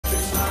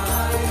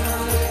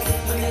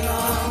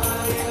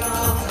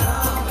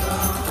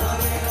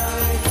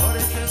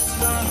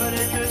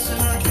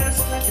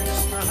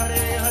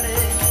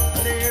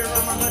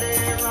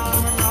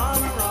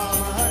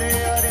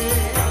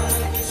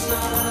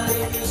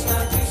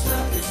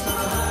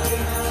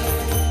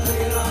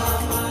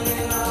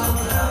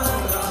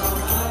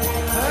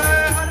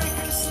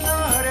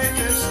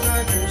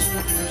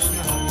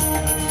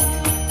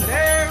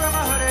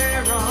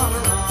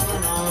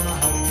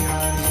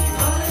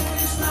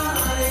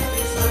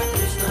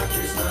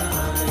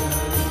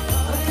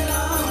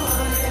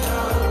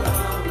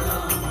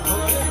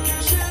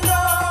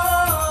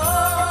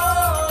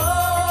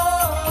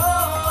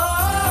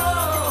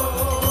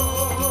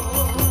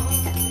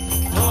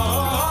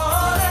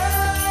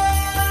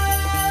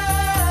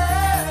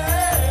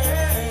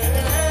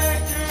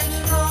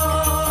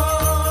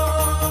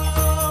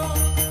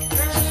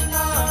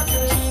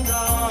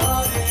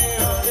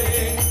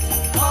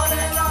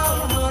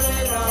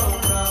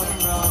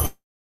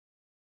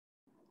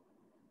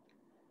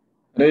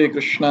Hare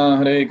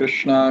Krishna,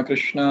 Krishna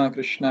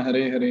Krishna,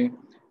 Hare Hare,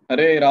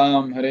 Hare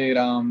Ram,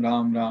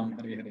 Ram Ram,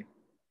 Hare Hare.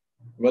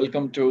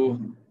 Welcome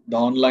to the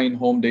online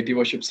home deity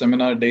worship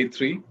seminar, day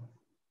 3.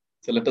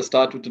 So let us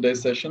start with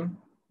today's session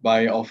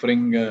by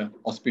offering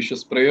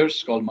auspicious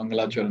prayers called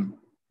Mangalacharan.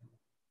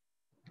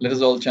 Let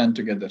us all chant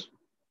together.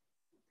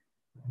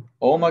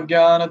 Om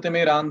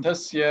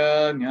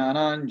Ajnanatimirandhasya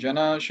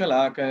Jnananjana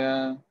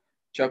Shalakaya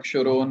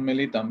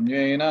Chakshuronmilitam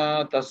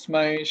Yena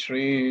Tasmai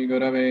Shri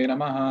Gurave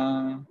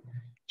Namaha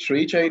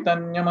Shri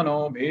Chaitanya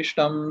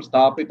Manobhishtam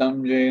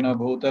Stapitam Jena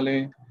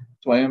Bhutale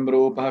Swayam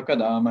Rupa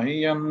Kada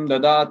Mahyam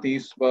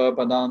Dadati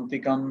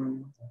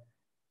Swapadantikam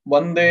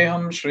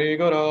Vandeham Shri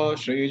Guru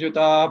Shri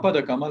Juta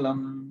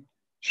Padakamalam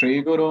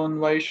Shri Gurun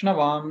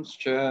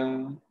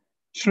Vaishnavamscha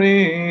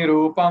Shri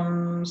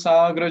Rupam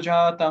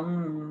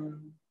Sagrajatam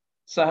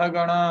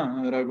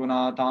Sahagana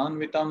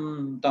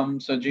Raghunathanvitam Tam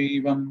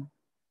Sajivam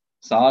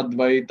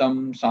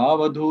Sadvaitam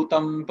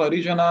Savadhutam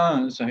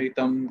Parijana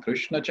Sahitam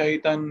Krishna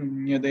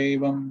Chaitanya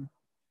Devam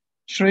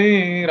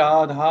Shri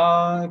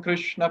Radha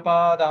Krishna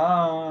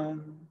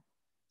Padan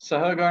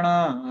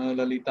Sahagana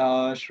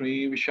Lalita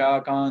Shri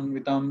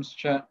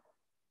Vishakanvitamscha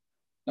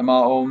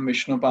Nama Om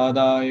Vishnu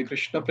Padaya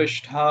Krishna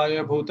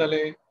Pristhaya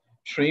Bhutale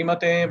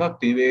Srimate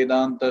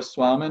Bhaktivedanta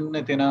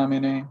Swaminiti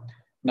Namine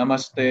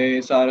Namaste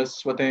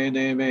Saraswate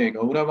Deve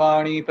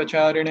Gauravani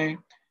Pacharine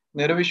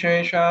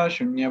Nirvishesha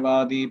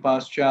Shunyavadi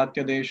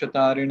Paschatya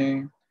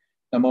Deshatarine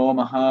Namo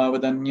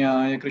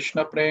Mahavadanyaya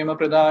Krishna Prema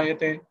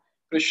Pradayate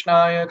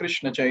Krishnaya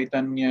Krishna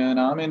Chaitanya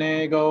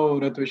Namine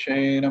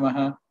Gauratvishe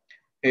Namaha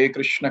He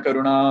Krishna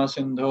Karuna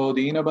Sindho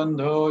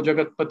Deenabandho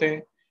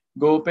Jagatpate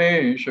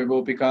Gopesh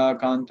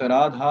Gopika Kanta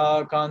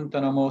Radha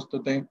Kanta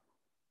Namostute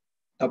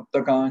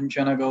Tapta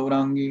Kanchana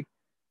Gaurangi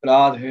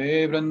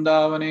Radhe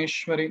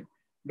Vrindavaneshwari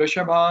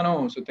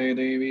Vrishabhano Sute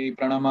Devi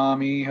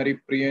Pranamami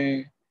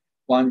Haripriye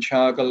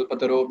Vancha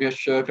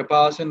Kalpatarobhyascha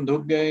Kripa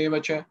Sindhubhya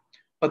Vacha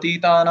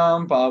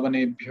Patitanam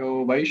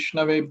Pavanebhyo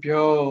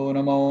Vaishnavebhyo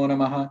Namo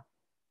Namaha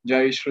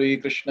Jai Shri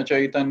Krishna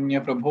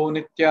Chaitanya Prabhu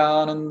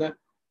Nityananda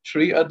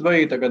Shri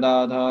Advaita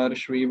Gadadhar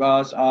Shri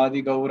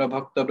Adi Gaura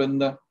Bhakta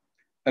Vrinda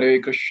Hare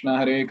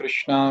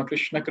Krishna,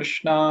 Krishna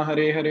Krishna,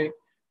 Hare Hare,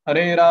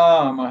 Hare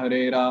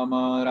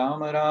Rama,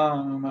 Rama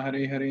Rama,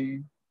 Hare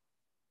Hare.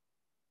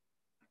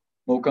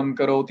 Mukam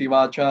karoti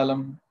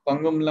vachalam,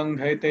 pangum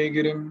langhayate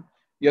girim,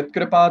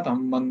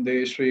 yatkripatam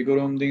vande Shri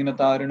Gurum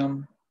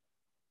Dinatarinam,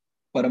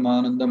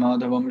 Paramananda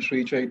Madhavam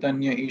Shri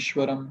Chaitanya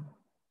Ishwaram.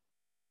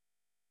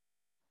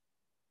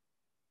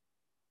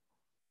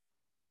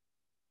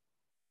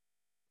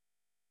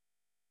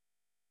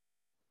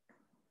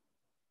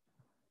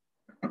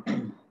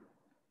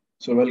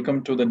 So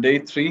welcome to the day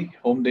 3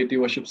 home deity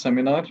worship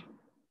seminar,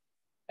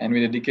 and we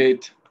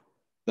dedicate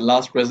the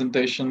last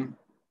presentation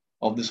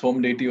of this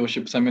home deity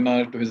worship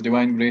seminar to His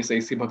Divine Grace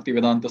A.C.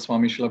 Bhaktivedanta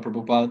Swami Srila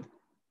Prabhupada.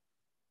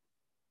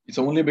 It's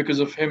only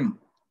because of him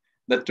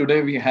that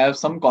today we have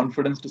some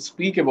confidence to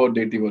speak about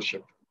deity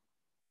worship.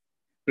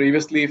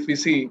 Previously, if we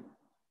see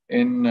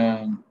in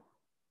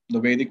the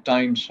Vedic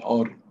times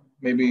or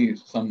maybe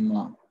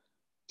some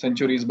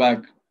centuries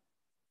back,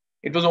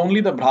 it was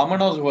only the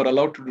Brahmanas who were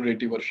allowed to do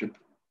deity worship.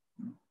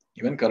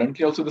 Even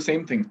currently, also the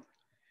same thing.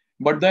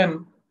 But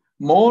then,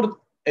 more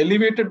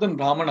elevated than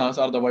Brahmanas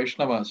are the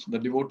Vaishnavas, the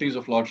devotees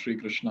of Lord Sri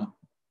Krishna,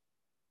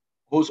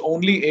 whose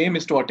only aim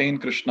is to attain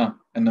Krishna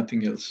and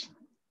nothing else.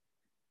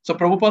 So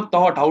Prabhupada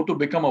taught how to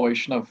become a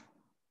Vaishnav.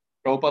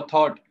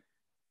 Prabhupada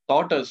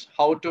taught us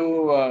how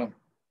to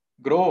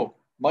grow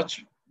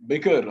much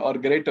bigger or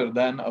greater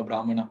than a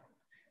Brahmana.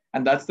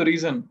 And that's the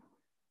reason,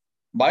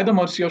 by the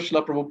mercy of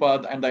Srila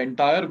Prabhupada and the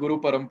entire Guru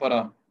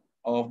Parampara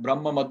of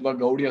Brahma Madhva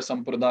Gaudiya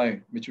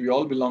Sampradaya, which we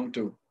all belong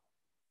to,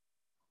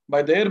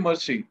 by their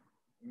mercy,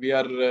 we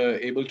are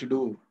able to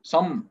do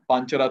some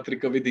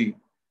Pancharatrika Vidhi,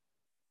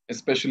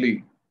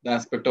 especially the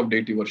aspect of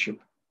deity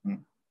worship.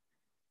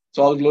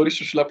 So all glories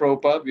to Srila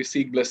Prabhupada. We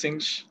seek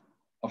blessings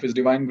of His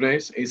Divine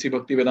Grace, A.C.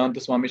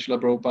 Bhaktivedanta Swami Srila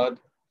Prabhupada.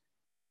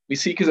 We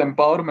seek His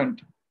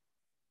empowerment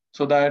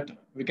so that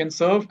we can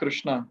serve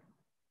Krishna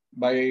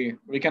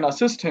we can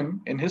assist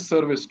Him in His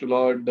service to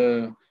Lord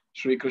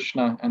Sri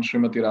Krishna and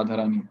Srimati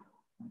Radharani.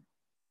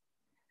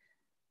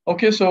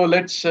 Okay, so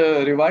let's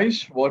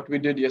revise what we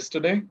did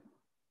yesterday,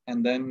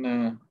 and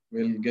then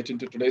we'll get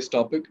into today's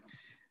topic.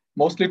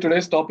 Mostly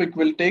today's topic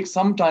will take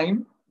some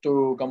time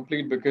to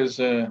complete because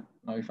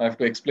if I have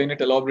to explain it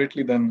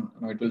elaborately, then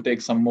it will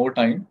take some more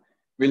time.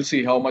 We'll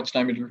see how much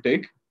time it will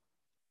take.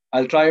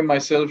 I'll try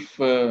myself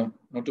to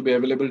be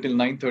available till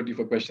 9:30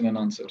 for question and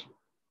answer.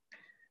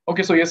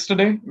 Okay, so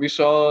yesterday we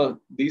saw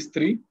these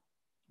three: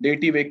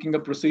 deity waking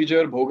up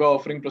procedure, bhoga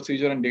offering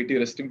procedure, and deity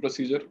resting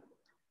procedure.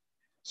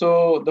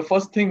 So the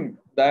first thing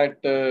that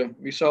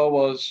we saw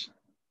was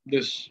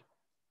this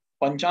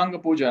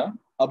Panchanga Puja,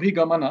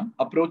 Abhigamana,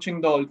 approaching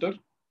the altar.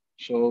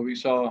 So we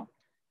saw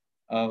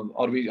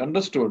or we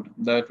understood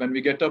that when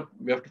we get up,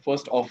 we have to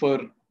first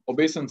offer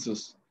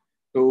obeisances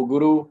to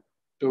Guru,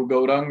 to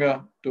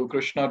Gauranga, to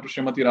Krishna, to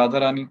Srimati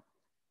Radharani,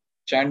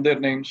 chant their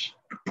names,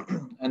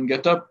 and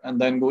get up and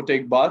then go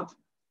take bath.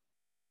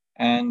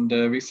 And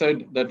we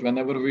said that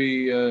whenever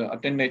we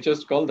attend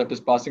nature's call, that is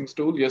passing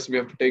stool, yes, we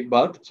have to take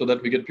bath so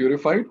that we get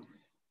purified.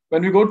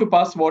 When we go to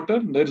pass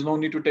water, there is no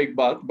need to take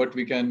bath, but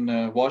we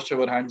can wash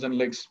our hands and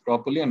legs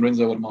properly and rinse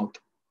our mouth.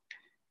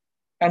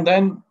 And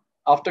then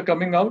after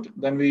coming out,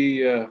 then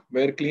we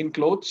wear clean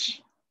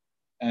clothes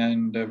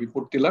and we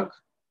put tilak,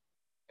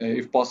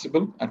 if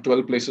possible, at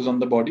 12 places on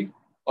the body,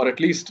 or at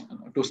least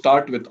to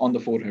start with on the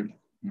forehead.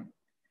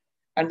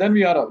 And then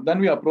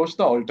we approach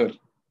the altar.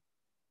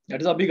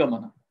 That is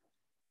Abhigamana.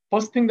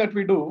 First thing that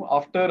we do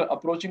after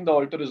approaching the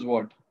altar is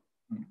what?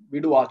 We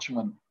do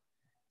Achman.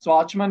 So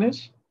Achman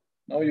is,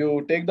 now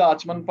you take the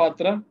Achman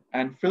Patra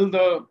and fill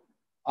the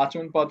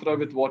Achman Patra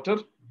with water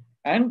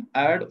and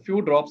add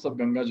few drops of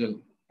Ganga Jal.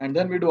 And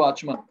then we do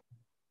Achman.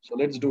 So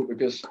let's do,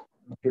 because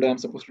today I'm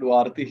supposed to do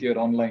Aarti here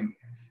online.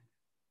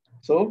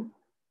 So,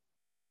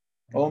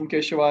 Om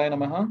Keshwaya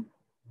Namaha.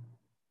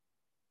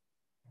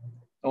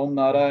 Om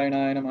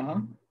Narayana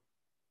Namaha.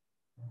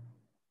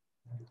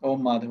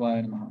 Om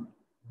Madhavaya Namaha.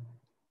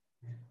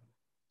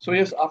 So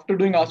yes, after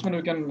doing Achman,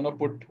 we can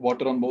put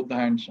water on both the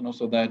hands,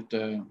 so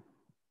that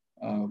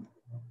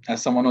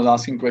as someone was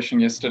asking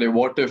question yesterday,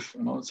 what if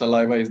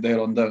saliva is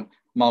there on the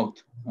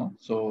mouth?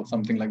 So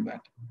something like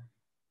that.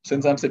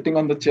 Since I'm sitting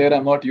on the chair,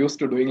 I'm not used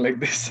to doing like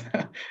this.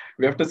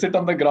 We have to sit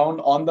on the ground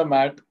on the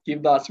mat,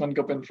 keep the Achman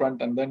cup in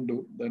front, and then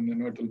do. Then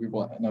it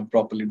will be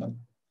properly done.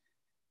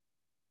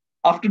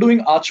 After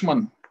doing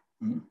Achman,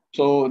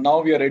 so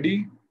now we are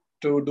ready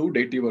to do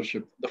deity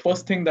worship. The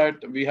first thing that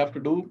we have to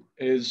do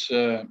is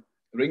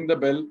ring the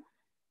bell.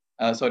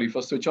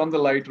 First switch on the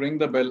light, ring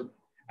the bell,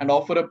 and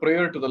offer a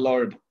prayer to the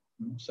Lord,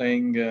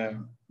 saying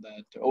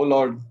that, "Oh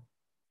Lord,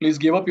 please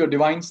give up your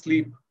divine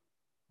sleep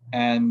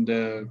and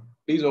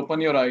please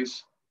open your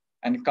eyes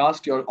and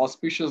cast your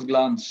auspicious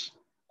glance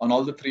on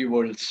all the three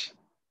worlds."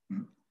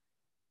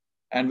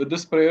 And with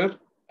this prayer,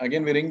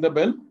 again, we ring the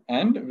bell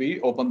and we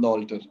open the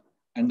altar.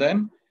 And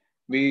then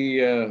we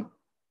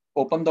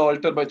open the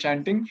altar by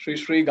chanting Shri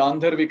Shri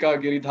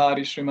Gandharvika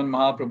Giridhari Shriman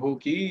Mahaprabhu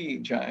ki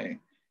jai.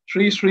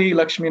 Shri Shri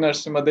Lakshmi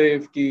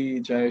Narsimadev ki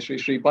jai. Shri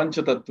Shri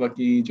Panchatattva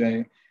ki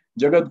jai.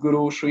 Jagat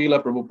Guru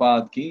Srila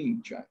Prabhupada ki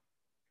jai.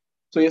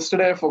 So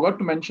yesterday I forgot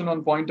to mention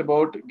one point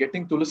about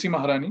getting Tulsi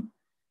Maharani.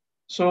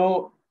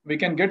 So we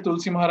can get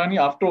Tulsi Maharani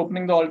after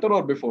opening the altar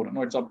or before.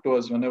 No, it's up to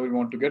us. Whenever we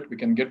want to get, we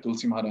can get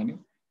Tulsi Maharani.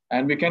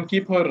 And we can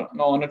keep her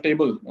on a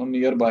table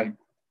nearby.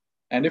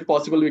 And if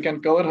possible, we can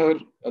cover her,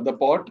 the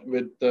pot,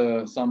 with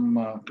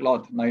some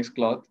cloth, nice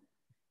cloth.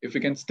 If we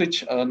can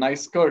stitch a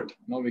nice skirt,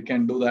 we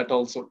can do that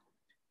also.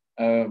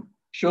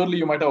 Surely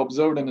you might have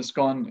observed in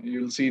ISKCON,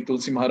 you'll see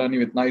Tulsi Maharani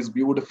with nice,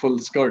 beautiful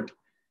skirt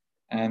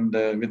and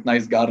with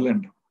nice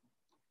garland.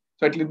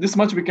 So at least this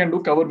much we can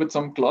do, cover with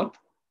some cloth.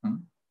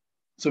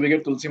 So we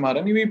get Tulsi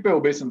Maharani, we pay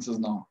obeisances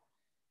now.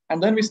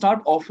 And then we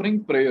start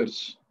offering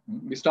prayers.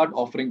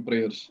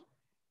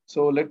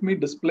 So let me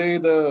display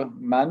the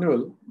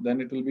manual, then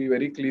it will be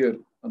very clear.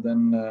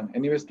 Then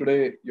anyways,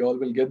 today you all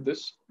will get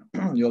this.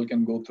 You all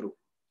can go through.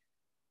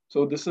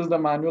 So this is the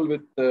manual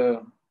with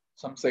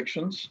some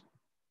sections.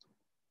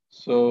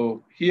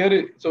 So here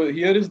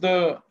is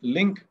the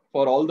link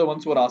for all the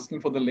ones who are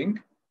asking for the link.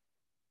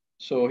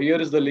 So here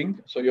is the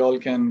link. So you all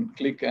can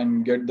click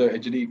and get the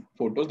HD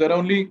photos. There are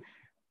only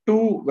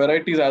 2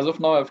 varieties as of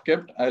now I've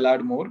kept. I'll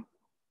add more.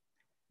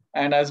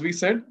 And as we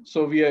said,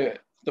 so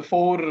the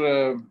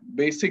 4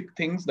 basic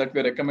things that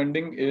we're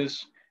recommending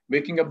is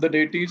waking up the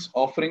deities,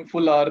 offering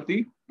full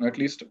aarti, at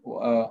least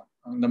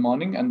in the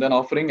morning, and then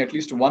offering at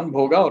least 1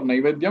 bhoga or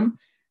naivedyam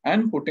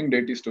and putting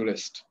deities to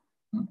rest.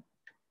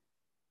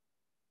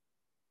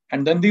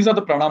 And then these are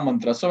the pranam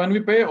mantras. So when we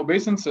pay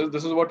obeisances,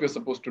 this is what we're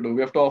supposed to do.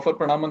 We have to offer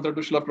pranam mantra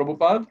to Srila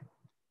Prabhupada,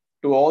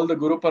 to all the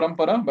Guru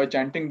Parampara by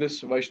chanting this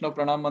Vaishnava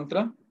pranam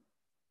mantra,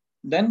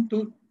 then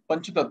to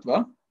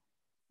Panchatattva,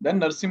 then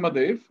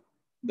Narsimhadev,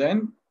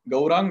 then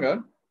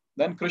Gauranga,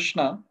 then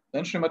Krishna,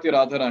 then Srimati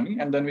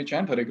Radharani, and then we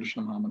chant Hare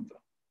Krishna Mahamantra.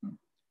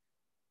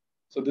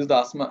 So this is the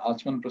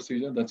Achman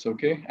procedure, that's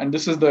okay. And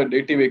this is the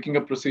deity waking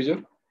up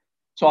procedure.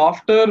 So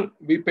after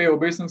we pay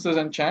obeisances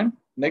and chant,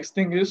 next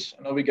thing is,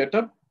 we get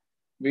up,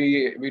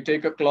 we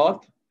take a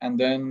cloth, and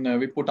then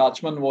we put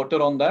Achman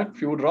water on that,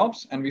 few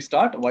drops, and we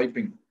start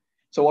wiping.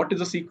 So what is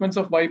the sequence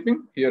of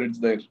wiping? Here it's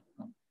there.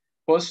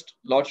 First,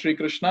 Lord Sri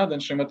Krishna, then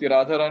Srimati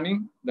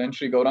Radharani, then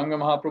Sri Gauranga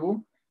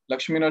Mahaprabhu,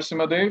 Lakshmi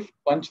Narsimadev,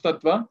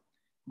 Panchatattva,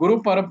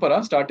 Guru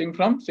Parampara, starting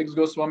from 6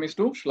 Goswamis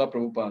to Srila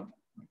Prabhupada,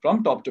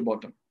 from top to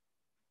bottom.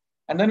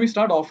 And then we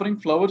start offering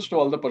flowers to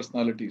all the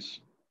personalities.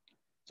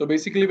 So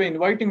basically, we're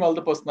inviting all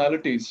the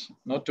personalities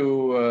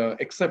to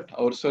accept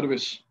our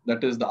service,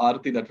 that is the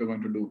Aarti that we're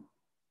going to do.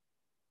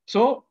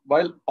 So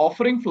while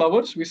offering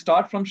flowers, we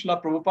start from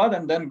Srila Prabhupada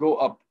and then go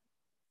up.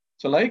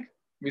 So like,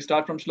 we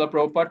start from Srila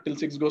Prabhupada till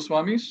 6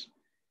 Goswamis,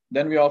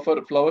 then we offer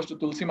flowers to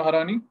Tulsi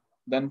Maharani,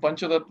 then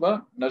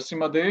Panchatattva,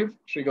 Narsimhadev,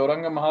 Sri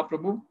Gauranga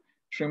Mahaprabhu,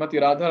 Srimati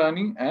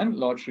Radharani, and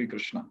Lord Sri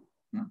Krishna.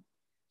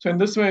 So in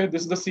this way,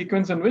 this is the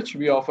sequence in which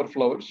we offer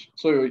flowers.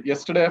 So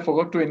yesterday I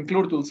forgot to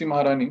include Tulsi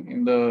Maharani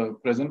in the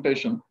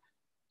presentation.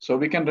 So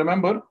we can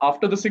remember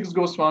after the 6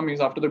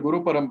 Goswamis, after the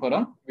Guru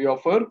Parampara, we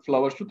offer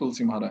flowers to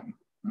Tulsi Maharani.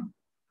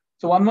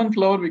 So one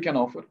flower we can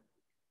offer.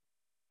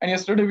 And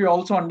yesterday we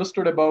also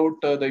understood about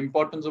the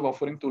importance of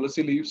offering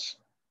tulsi leaves.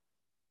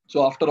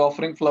 So after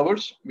offering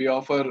flowers, we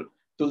offer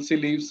tulsi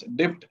leaves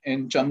dipped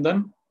in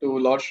chandan to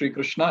Lord Sri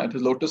Krishna at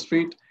his lotus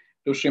feet,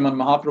 to Sriman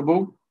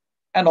Mahaprabhu.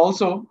 And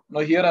also,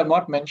 here I have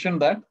not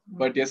mentioned that,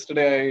 but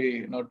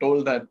yesterday I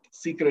told that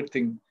secret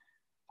thing,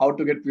 how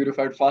to get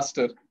purified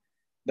faster.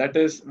 That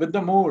is with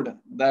the mood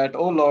that,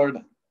 oh Lord,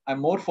 I'm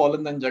more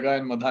fallen than Jagai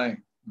and Madhai.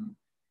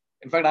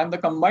 In fact, I'm the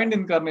combined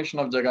incarnation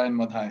of Jagai and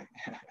Madhai.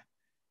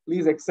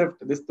 Please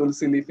accept this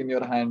tulsi leaf in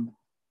your hand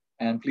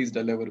and please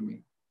deliver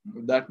me.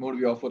 With that mood,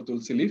 we offer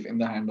tulsi leaf in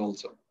the hand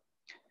also.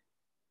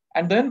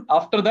 And then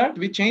after that,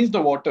 we change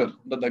the water,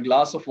 the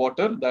glass of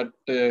water that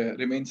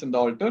remains in the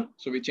altar.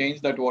 So we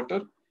change that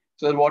water.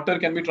 So that water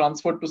can be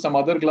transferred to some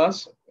other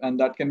glass and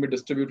that can be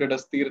distributed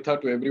as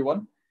tirtha to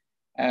everyone.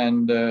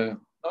 And the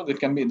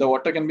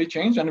water can be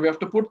changed and we have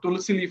to put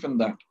tulsi leaf in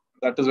that.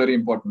 That is very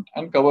important,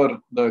 and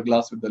cover the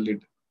glass with the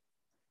lid.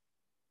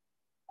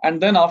 And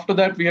then after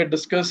that, we had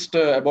discussed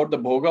about the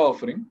bhoga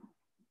offering.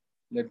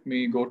 Let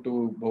me go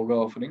to bhoga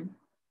offering.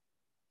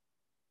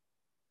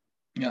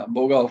 Yeah,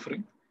 bhoga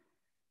offering.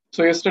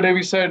 So yesterday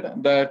we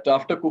said that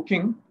after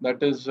cooking,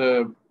 that is,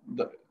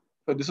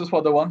 this is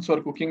for the ones who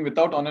are cooking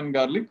without onion and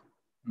garlic.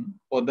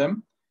 For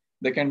them,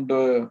 they can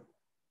cook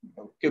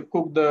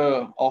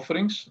the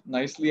offerings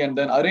nicely and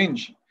then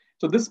arrange.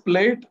 So this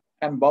plate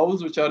and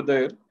bowls which are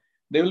there,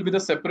 they will be the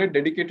separate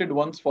dedicated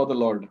ones for the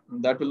Lord.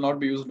 That will not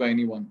be used by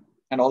anyone.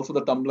 And also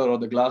the tumbler or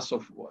the glass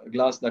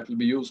that will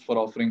be used for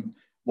offering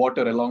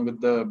water along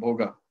with the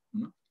bhoga.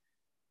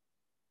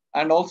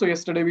 And also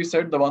yesterday we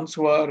said the ones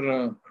who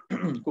are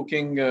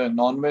cooking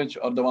non-veg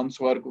or the ones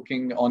who are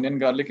cooking onion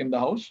garlic in the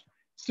house,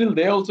 still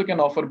they also can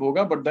offer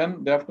bhoga, but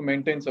then they have to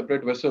maintain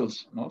separate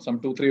vessels, some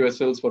 2-3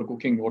 vessels for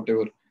cooking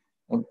whatever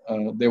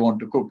they want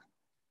to cook,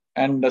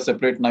 and a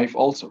separate knife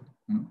also.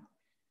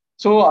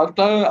 So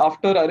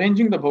after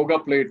arranging the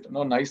bhoga plate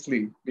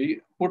nicely,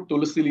 we put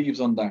tulsi leaves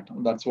on that.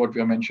 That's what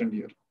we have mentioned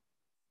here.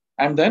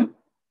 And then,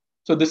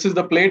 so this is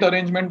the plate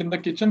arrangement in the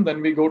kitchen.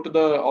 Then we go to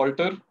the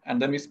altar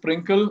and then we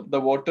sprinkle the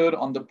water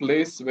on the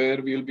place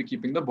where we will be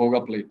keeping the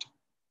bhoga plate.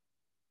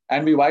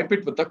 And we wipe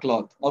it with a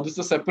cloth. Now this is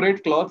a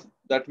separate cloth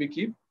that we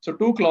keep. So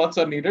 2 cloths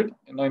are needed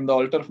in the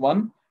altar.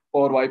 One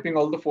for wiping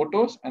all the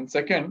photos and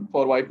second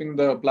for wiping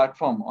the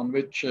platform on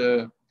which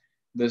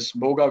this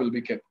bhoga will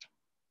be kept.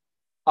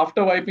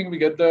 After wiping, we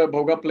get the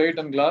bhoga plate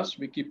and glass,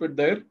 we keep it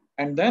there.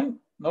 And then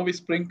now we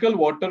sprinkle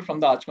water from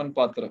the Achman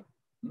Patra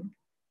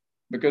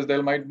because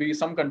there might be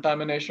some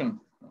contamination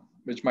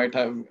which might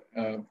have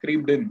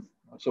creeped in.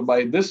 So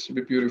by this,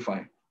 we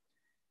purify.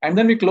 And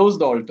then we close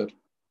the altar.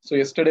 So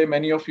yesterday,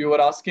 many of you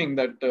were asking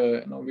that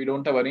we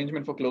don't have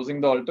arrangement for closing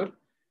the altar.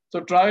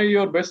 So try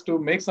your best to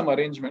make some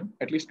arrangement.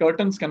 At least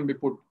curtains can be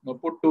put.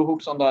 Put 2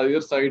 hooks on the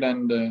other side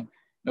and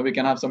we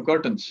can have some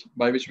curtains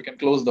by which we can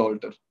close the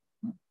altar.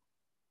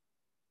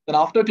 Then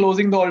after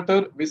closing the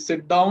altar, we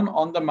sit down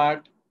on the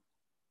mat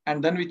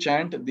and then we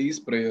chant these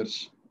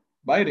prayers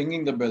by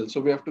ringing the bell.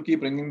 So we have to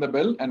keep ringing the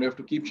bell and we have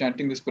to keep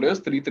chanting these prayers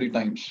three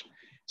times.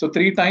 So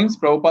 3 times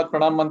Prabhupada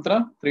Pranam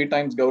Mantra, 3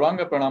 times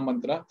Gauranga Pranam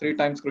Mantra, 3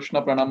 times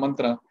Krishna Pranam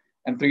Mantra,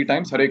 and 3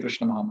 times Hare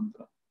Krishna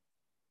Mahamantra.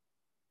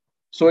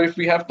 So if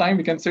we have time,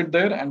 we can sit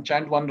there and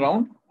chant 1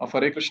 round of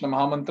Hare Krishna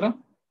Mahamantra.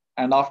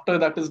 And after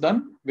that is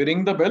done, we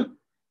ring the bell,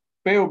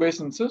 pay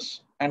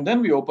obeisances, and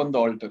then we open the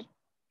altar.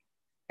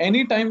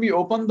 Anytime we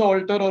open the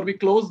altar or we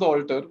close the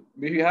altar,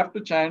 we have to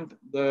chant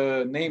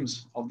the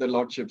names of the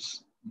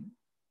lordships.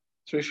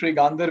 Shri Shri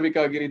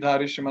Gandharvika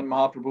Giridhari Shriman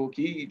Mahaprabhu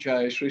ki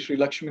jai, Shri Shri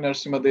Lakshmi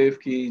Narasimha Dev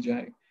ki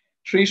jai,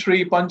 Shri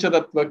Shri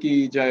Panchatattva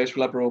ki jai,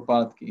 Srila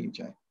Prabhupada ki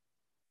jai.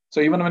 So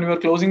even when we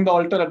were closing the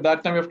altar, at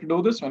that time we have to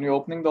do this. When we are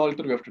opening the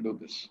altar, we have to do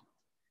this.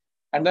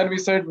 And then we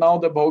said now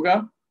the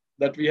bhoga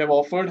that we have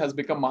offered has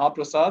become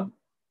Mahaprasad.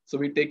 So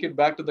we take it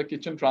back to the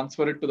kitchen,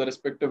 transfer it to the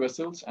respective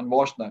vessels and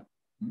wash that.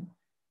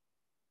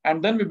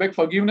 And then we beg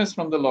forgiveness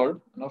from the Lord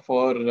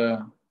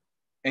for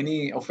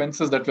any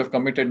offenses that we have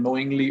committed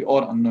knowingly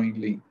or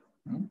unknowingly.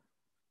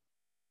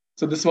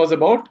 So this was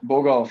about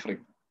bhoga offering.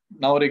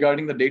 Now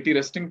regarding the deity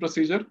resting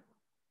procedure.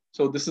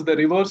 So this is the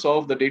reverse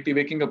of the deity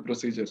waking up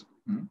procedure.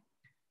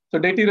 So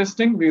deity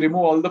resting, we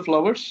remove all the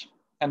flowers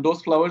and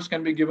those flowers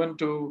can be given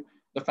to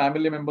the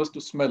family members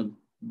to smell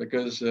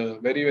because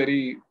very,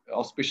 very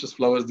auspicious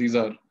flowers these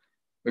are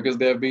because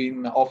they have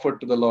been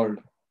offered to the Lord.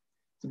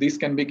 So these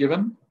can be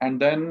given. And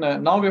then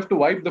now we have to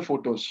wipe the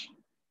photos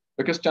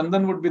because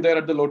Chandan would be there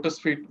at the lotus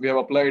feet. We have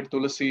applied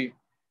tulasi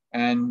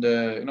and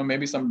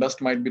maybe some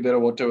dust might be there or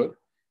whatever.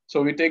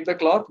 So we take the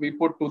cloth, we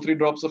put 2-3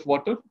 drops of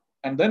water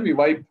and then we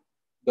wipe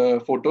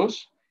the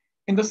photos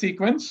in the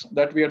sequence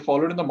that we had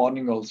followed in the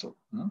morning also.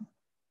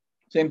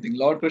 Same thing,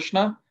 Lord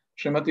Krishna,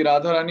 Srimati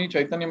Radharani,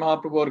 Chaitanya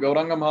Mahaprabhu or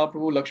Gauranga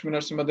Mahaprabhu, Lakshmi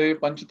Narasimhadev,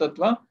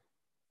 Panchatattva.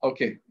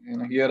 Okay,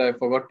 here I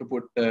forgot to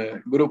put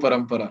Guru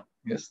Parampara.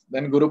 Yes,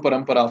 then Guru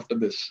Parampara after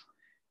this.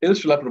 Till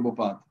Srila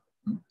Prabhupada.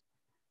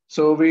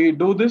 So we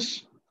do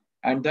this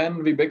And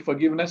then we beg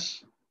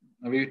forgiveness.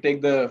 We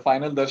take the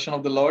final darshan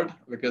of the Lord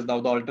because now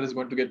the altar is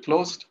going to get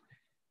closed.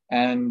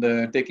 And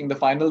taking the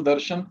final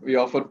darshan, we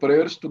offer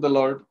prayers to the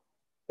Lord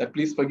that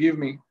please forgive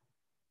me.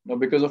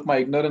 Because of my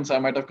ignorance, I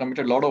might have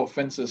committed a lot of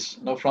offenses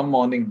from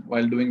morning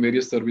while doing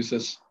various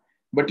services.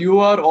 But you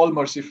are all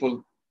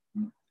merciful.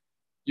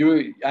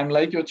 I'm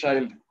like your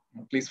child.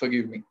 Please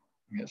forgive me.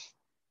 Yes.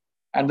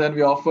 And then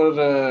we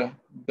offer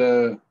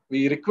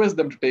we request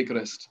them to take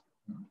rest.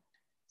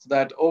 So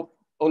that, oh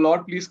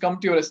Lord, please come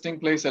to your resting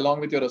place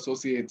along with your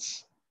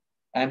associates.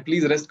 And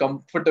please rest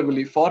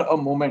comfortably for a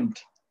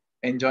moment,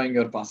 enjoying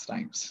your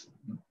pastimes.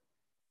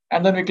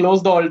 And then we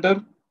close the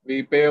altar,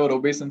 we pay our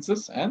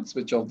obeisances and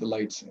switch off the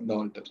lights in the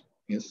altar.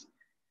 Yes.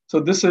 So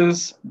this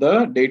is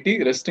the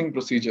deity resting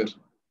procedure.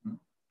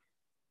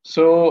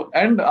 So,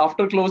 and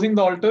after closing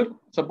the altar,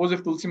 suppose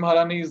if Tulsi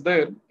Maharani is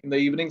there in the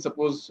evening,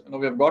 suppose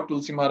we have got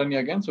Tulsi Maharani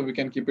again, so we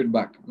can keep it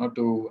back, not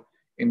to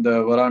in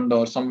the veranda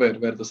or somewhere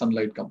where the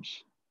sunlight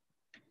comes.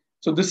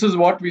 So this is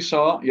what we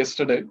saw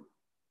yesterday.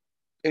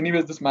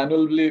 Anyways, this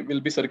manual will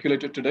be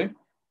circulated today.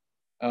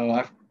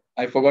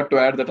 I forgot to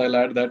add that. I'll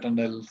add that and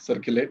I'll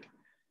circulate.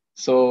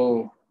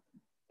 So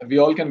we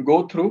all can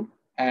go through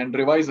and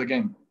revise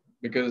again,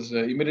 because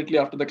immediately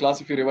after the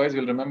class, if you revise,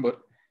 you'll remember.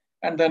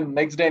 And then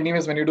next day,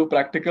 anyways, when you do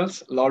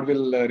practicals, Lord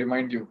will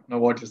remind you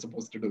what you're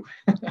supposed to do.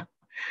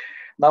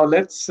 Now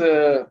let's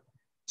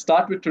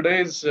start with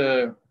today's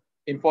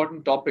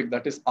important topic,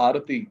 that is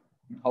Arati,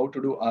 how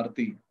to do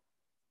Arati.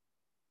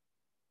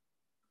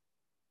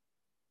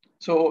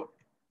 So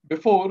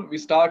before we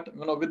start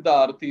with the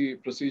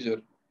Arati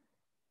procedure,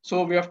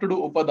 so we have to do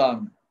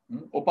Upadan.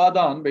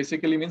 Upadan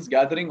basically means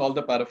gathering all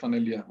the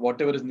paraphernalia,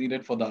 whatever is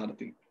needed for the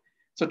Arati.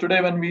 So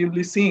today when we will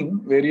be seeing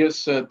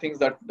various things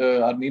that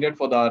are needed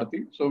for the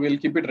Arati, so we'll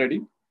keep it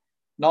ready.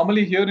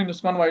 Normally here in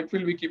ISKCON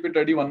Whitefield, we keep it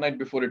ready one night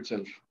before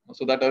itself,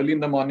 so that early in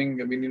the morning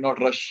we need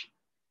not rush.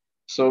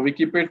 So we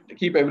keep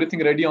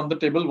everything ready on the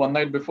table one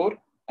night before,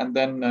 and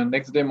then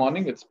next day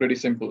morning, it's pretty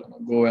simple.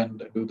 Go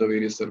and do the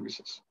various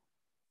services.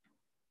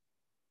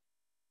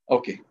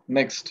 Okay,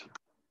 next.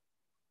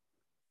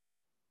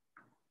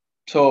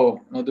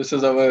 So this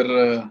is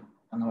our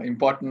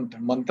important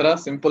mantra,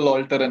 simple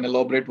altar and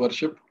elaborate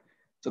worship.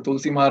 So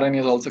Tulsi Maharani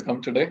has also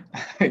come today.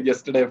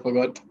 Yesterday I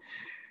forgot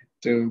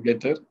to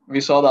get her.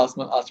 We saw the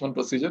Asman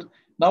procedure.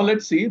 Now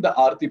let's see the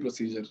Aarti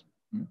procedure.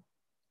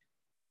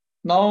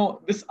 Now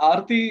this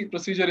Aarti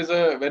procedure is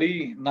a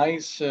very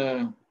nice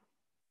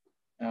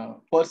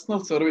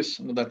personal service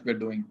that we're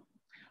doing.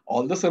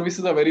 All the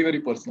services are very,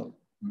 very personal.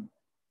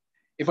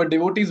 If a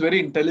devotee is very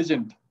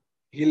intelligent,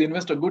 he'll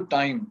invest a good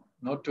time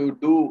to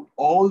do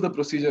all the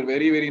procedure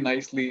very, very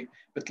nicely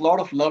with a lot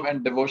of love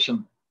and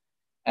devotion,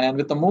 and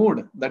with the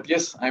mood that,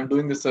 yes, I'm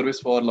doing this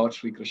service for Lord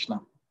Sri Krishna.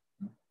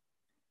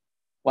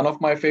 One of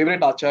my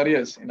favorite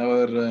acharyas in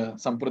our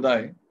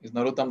Sampradaya is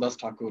Narottam Das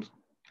Thakur.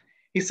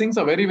 He sings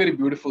a very, very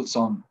beautiful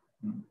song.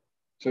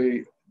 So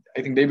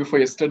I think day before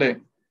yesterday,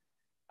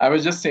 I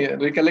was just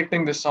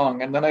recollecting this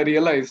song, and then I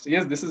realized,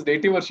 yes, this is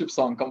deity worship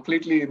song,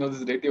 completely, this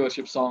is deity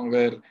worship song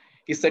where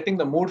he's setting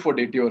the mood for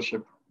deity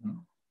worship.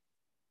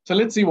 So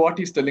let's see what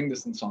he's telling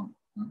this in song.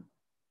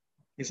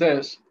 He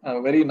says,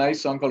 a very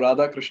nice song called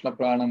Radha Krishna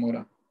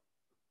Pranamura.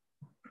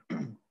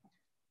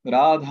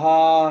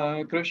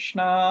 Radha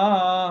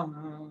Krishna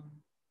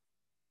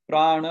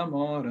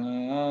Pranamura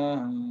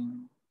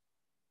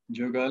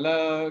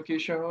Jugala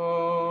Kishore.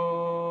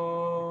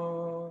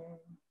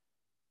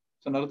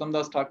 So Narottam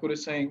Das Thakur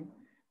is saying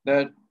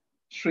that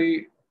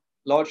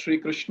Lord Sri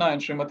Krishna and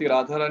Srimati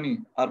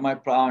Radharani are my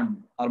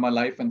pran, are my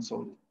life and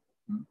soul.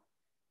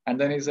 And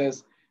then he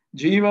says,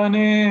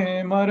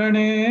 Jivane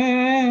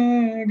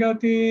marane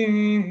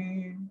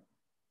gati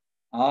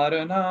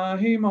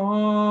aranahi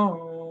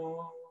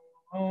mo.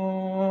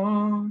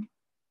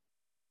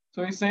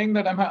 So he's saying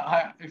that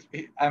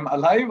if I'm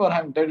alive or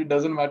I'm dead, it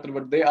doesn't matter,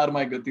 but they are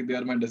my gati, they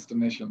are my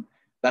destination.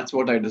 That's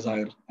what I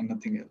desire and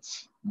nothing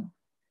else.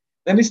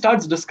 Then he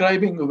starts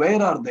describing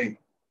where are they?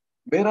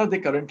 Where are they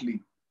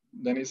currently?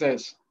 Then he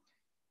says,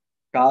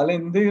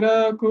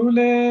 Kalindira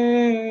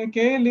kule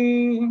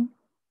keli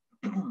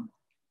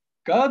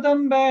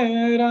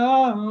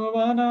kadambera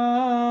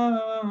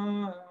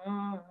vana.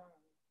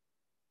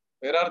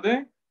 Where are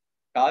they?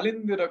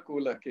 Kalindira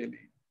kula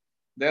keli.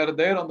 They are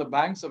there on the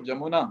banks of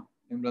Jamuna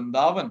in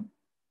Vrindavan,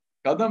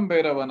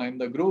 Kadambera vana, in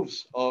the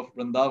groves of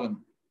Vrindavan.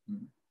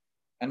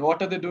 And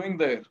what are they doing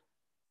there?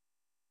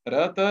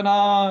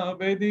 Ratana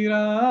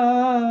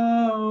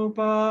Bedira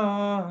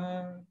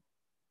Upa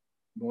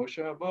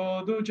Bosha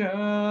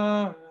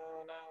Bodhujana.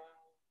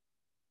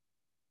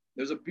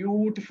 There's a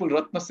beautiful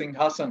Ratna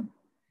Singhasan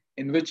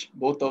in which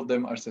both of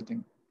them are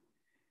sitting.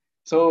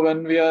 So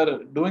when we are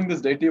doing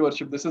this deity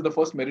worship, this is the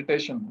first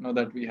meditation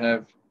that we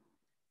have.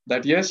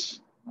 That yes,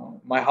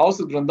 my house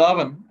is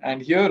Vrindavan,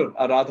 and here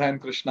are Radha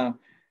and Krishna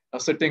are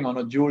sitting on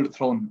a jeweled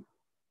throne.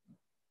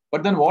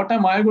 But then what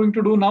am I going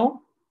to do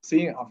now?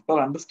 See, after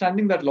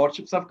understanding that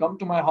lordships have come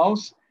to my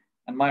house,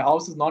 and my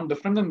house is not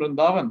different than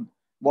Vrindavan,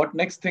 what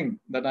next thing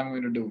that I'm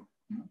going to do?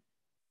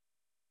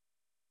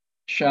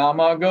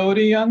 Shama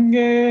Gauri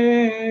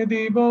Ange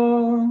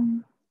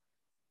Dibo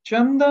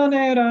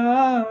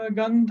Chandanera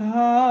Gandha.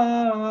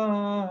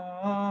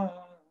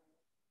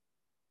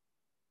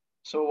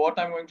 So what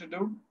I'm going to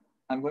do?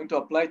 I'm going to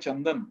apply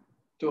Chandan.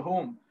 To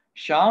whom?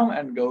 Sham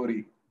and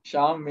Gauri.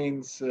 Sham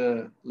means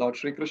Lord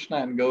Sri Krishna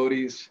and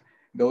Gauri is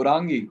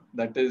Gaurangi,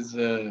 that is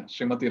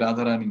Srimati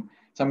Radharani.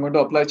 So I'm going to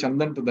apply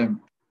Chandan to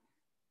them.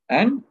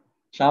 And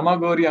Shama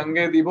Gauri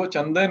Ange Dibo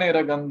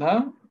Chandanera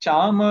Gandha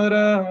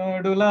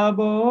Chamara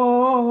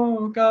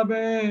Dulabo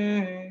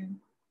Kabe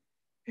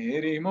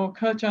Heri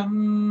Mukha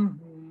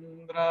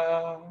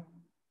Chandra.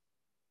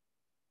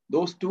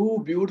 Those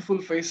two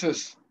beautiful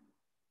faces,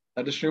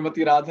 that is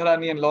Srimati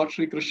Radharani and Lord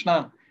Sri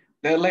Krishna,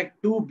 they're like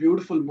two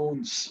beautiful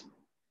moons.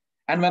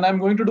 And when I'm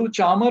going to do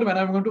charmer, when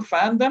I'm going to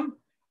fan them,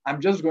 I'm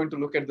just going to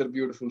look at their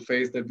beautiful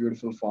face, their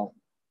beautiful form.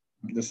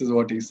 This is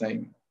what he's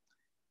saying.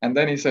 And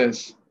then he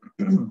says,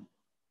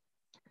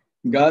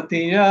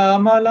 Gatiya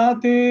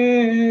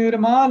malatir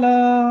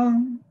mala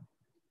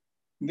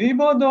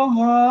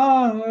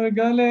dibodohar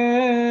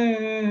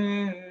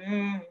gale.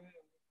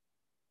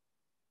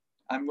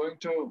 I'm going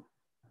to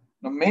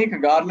make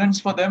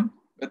garlands for them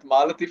with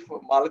malati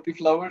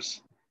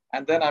flowers,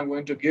 and then I'm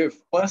going to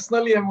give.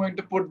 Personally, I'm going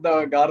to put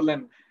the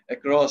garland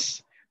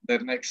across their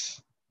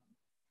necks.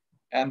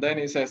 And then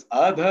he says,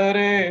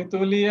 Adhare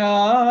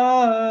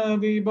tuliya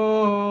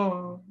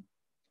dibo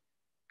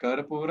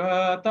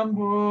karpura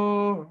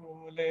tambule.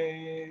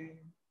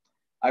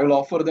 I will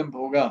offer them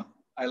bhoga.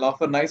 I'll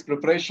offer nice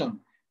preparation,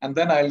 and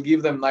then I'll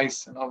give them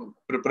nice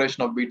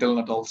preparation of betel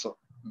nut also.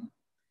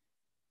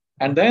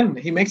 And then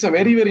he makes a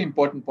very, very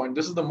important point.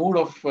 This is the mood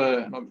of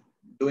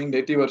doing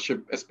deity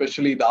worship,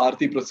 especially the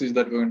Aarti procedure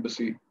that we're going to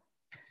see.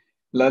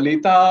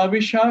 Lalita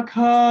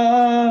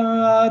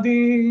Vishakha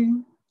Adi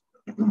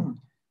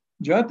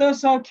Jata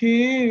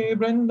Sakhi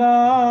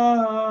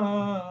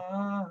Branda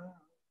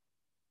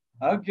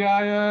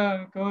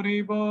Agyaya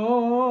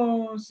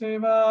Koribo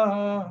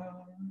Seva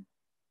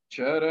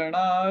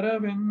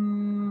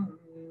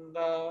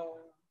Charanaраvinda.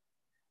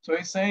 So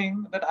he's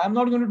saying that I'm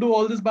not going to do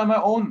all this by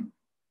my own.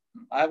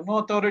 I have no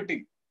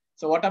authority.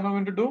 So what am I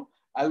going to do?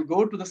 I'll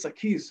go to the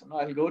Sakhis.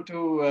 I'll go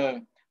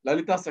to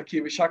Lalita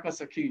Sakhi, Vishaka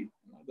Sakhi,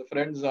 the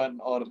friends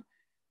or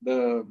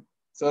the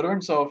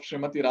servants of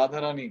Srimati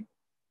Radharani.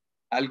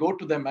 I'll go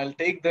to them. I'll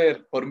take their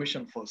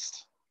permission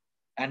first.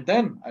 And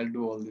then I'll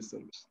do all this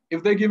service.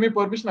 If they give me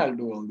permission, I'll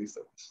do all this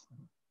service.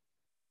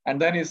 And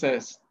then he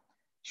says,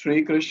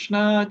 Sri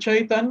Krishna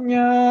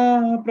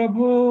Chaitanya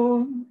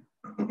Prabhu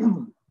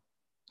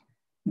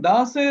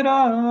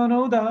Dasera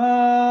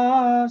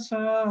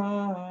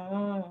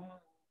Dasa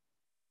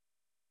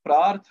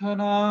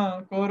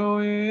Prarthana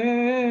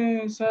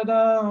Koroe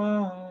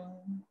Sada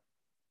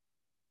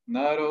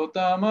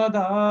Narottama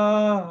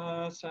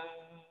Dasa.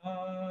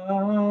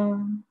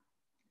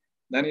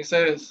 Then he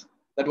says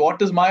that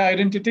what is my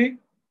identity?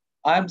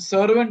 I am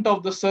servant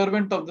of the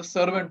servant of the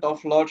servant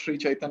of Lord Sri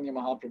Chaitanya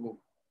Mahaprabhu.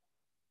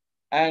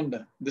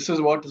 And this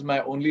is what is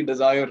my only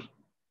desire,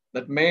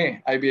 that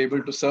may I be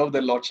able to serve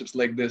their lordships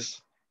like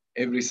this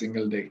every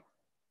single day.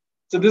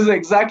 So this is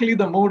exactly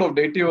the mood of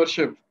deity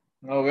worship,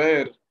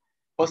 where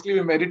firstly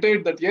we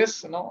meditate that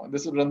yes,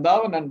 this is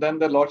Vrindavan, and then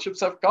the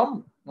lordships have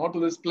come to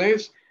this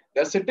place.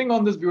 They're sitting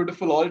on this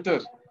beautiful altar.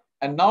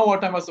 And now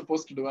what am I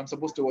supposed to do? I'm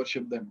supposed to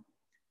worship them.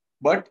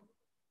 But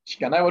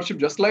can I worship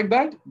just like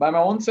that by my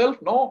own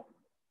self? No,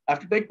 I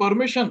have to take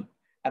permission.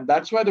 And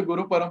that's why the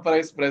Guru Parampara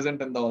is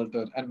present in the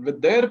altar. And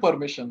with their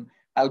permission,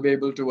 I'll be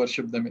able to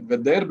worship them.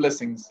 With their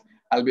blessings,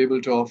 I'll be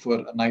able to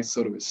offer a nice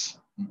service.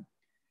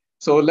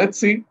 So let's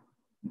see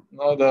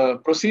now the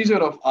procedure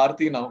of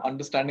Aarti now,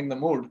 understanding the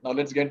mood. Now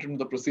let's get into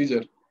the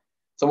procedure.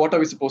 So what are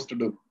we supposed to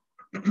do?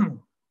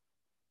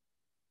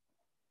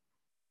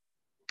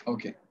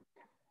 Okay.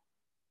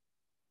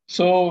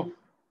 So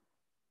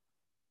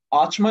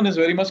Achman is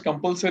very much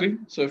compulsory.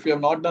 So if you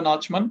have not done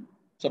Achman,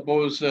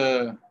 suppose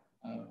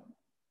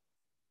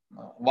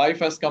wife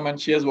has come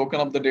and she has woken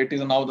up the deities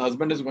and now the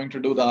husband is going to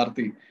do the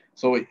Aarti.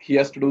 So he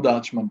has to do the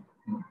Achman.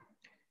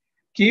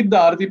 Keep the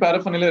Aarti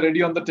paraphernalia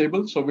ready on the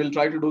table. So we'll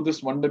try to do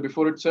this one day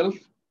before itself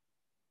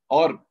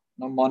or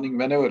morning,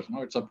 whenever.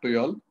 It's up to you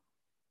all.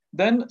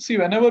 Then see,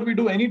 whenever we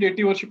do any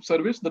deity worship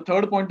service, the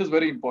third point is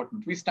very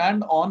important. We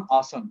stand on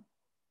asan.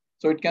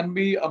 So it can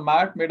be a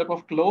mat made up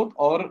of cloth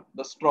or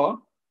the straw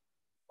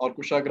or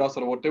kusha grass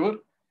or whatever.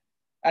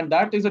 And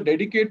that is a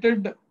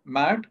dedicated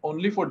mat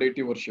only for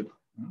deity worship.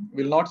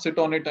 We'll not sit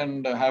on it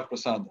and have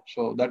prasad.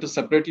 So that is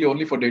separately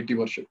only for deity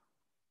worship.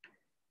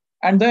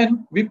 And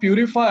then we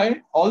purify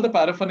all the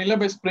paraphernalia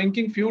by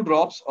sprinkling few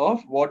drops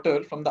of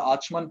water from the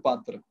Achman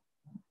Patra.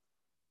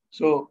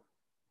 So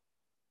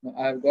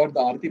I've got the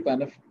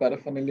Aarti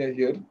paraphernalia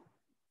here.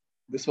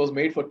 This was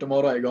made for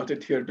tomorrow. I got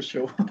it here to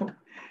show.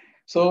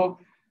 So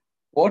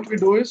what we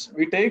do is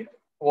we take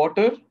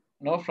water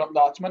from the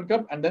Achman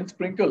cup and then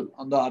sprinkle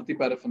on the Aarti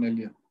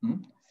paraphernalia.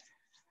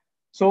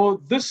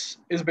 So this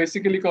is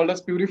basically called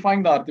as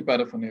purifying the Aarti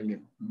paraphernalia.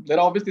 There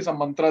are obviously some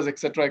mantras,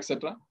 etc.,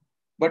 etc.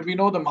 but we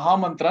know the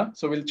Mahamantra,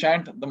 so we'll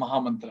chant the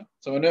Mahamantra.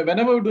 So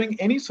whenever we're doing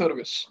any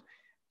service,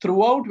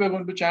 throughout we're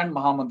going to chant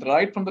Mahamantra,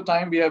 right from the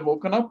time we have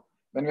woken up,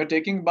 when we're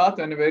taking bath,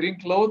 when we're wearing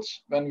clothes,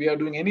 when we are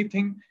doing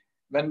anything,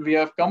 when we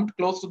have come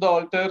close to the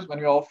altar, when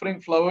we're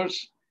offering flowers,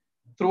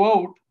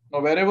 throughout,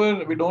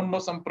 wherever we don't know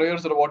some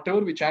prayers or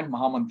whatever, we chant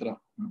Mahamantra.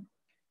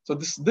 So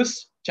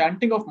this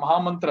chanting of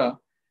Mahamantra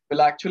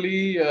will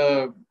actually,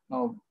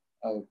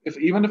 if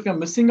even if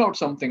you're missing out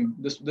something,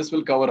 this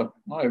will cover up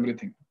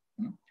everything.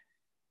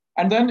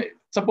 And then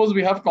suppose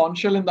we have conch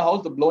shell in the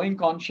house, the blowing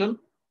conch shell.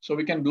 So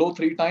we can blow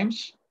 3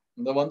 times.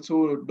 The ones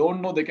who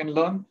don't know, they can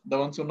learn. The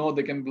ones who know,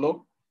 they can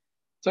blow.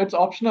 So it's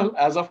optional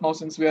as of now,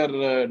 since we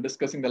are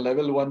discussing the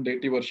level 1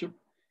 deity worship.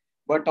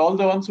 But all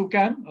the ones who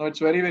can, it's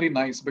very, very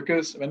nice,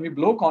 because when we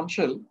blow conch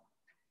shell,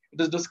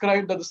 it is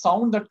described that the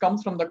sound that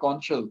comes from the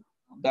conch shell,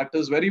 that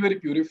is very, very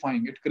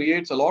purifying. It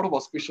creates a lot of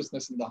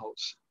auspiciousness in the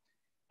house.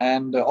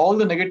 And all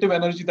the negative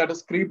energy that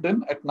is creeped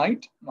in at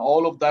night,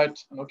 all of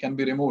that can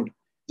be removed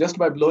just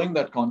by blowing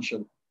that conch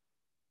shell.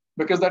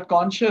 Because that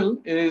conch shell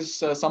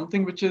is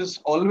something which is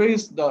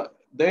always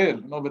there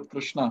with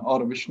Krishna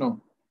or Vishnu.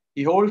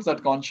 He holds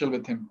that conch shell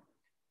with him.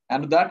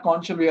 And that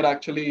conch shell, we are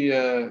actually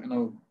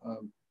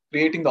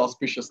creating the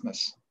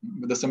auspiciousness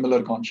with a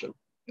similar conch shell.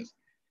 Yes.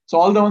 So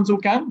all the ones who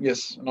can,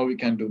 yes, we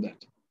can do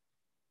that.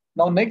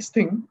 Now, next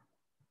thing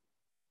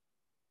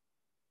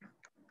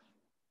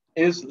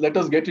is, let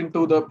us get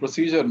into the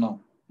procedure now.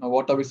 Now,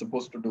 what are we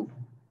supposed to do?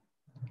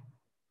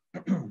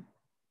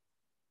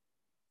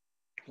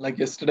 Like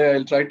yesterday,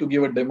 I'll try to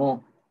give a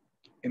demo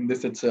in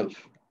this itself.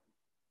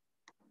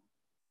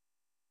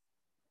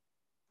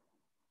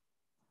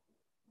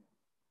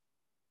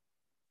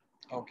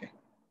 Okay.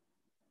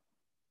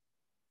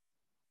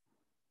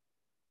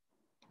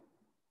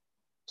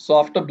 So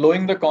after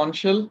blowing the conch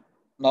shell,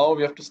 now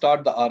we have to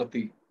start the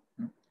arati.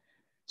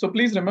 So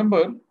please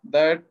remember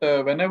that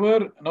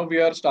whenever we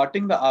are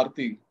starting the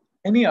arati,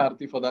 any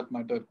arati for that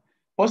matter,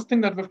 first thing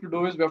that we have to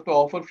do is we have to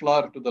offer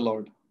flower to the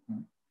Lord.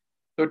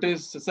 So it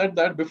is said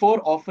that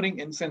before offering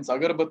incense,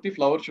 agarbatti,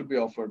 flower should be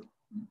offered.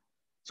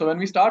 So when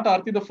we start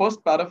arati, the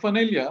first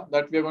paraphernalia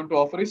that we are going to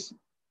offer is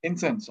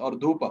incense or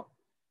dhupa.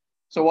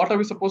 So what are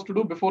we supposed to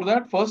do before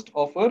that? First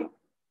offer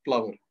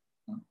flower.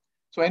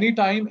 So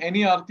anytime,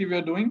 any arati we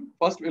are doing,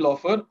 first we'll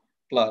offer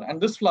flower. And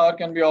this flower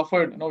can be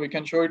offered, we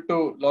can show it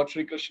to Lord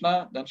Sri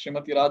Krishna, then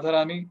Srimati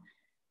Radharani,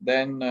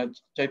 then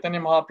Chaitanya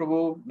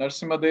Mahaprabhu,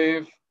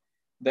 Narsimadev,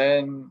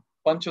 then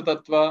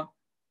Panchatattva,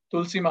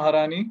 Tulsi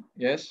Maharani,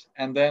 yes,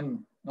 and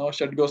then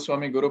Shad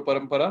Goswami Guru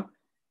Parampara,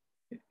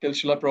 till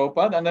Srila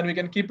Prabhupada, and then we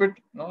can keep it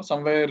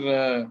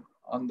somewhere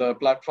on the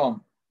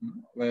platform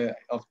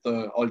of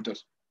the altar.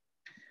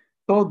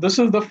 So this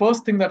is the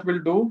first thing that we'll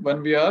do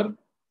when we are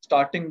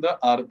starting the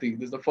arati.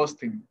 This is the first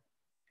thing.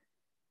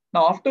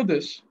 Now after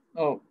this,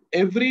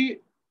 every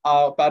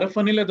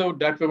paraphernalia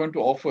that we're going to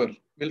offer,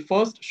 we'll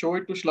first show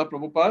it to Srila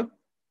Prabhupada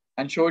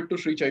and show it to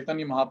Sri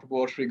Chaitanya Mahaprabhu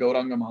or Sri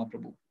Gauranga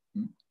Mahaprabhu.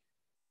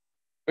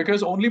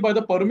 Because only by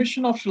the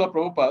permission of Srila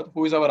Prabhupada,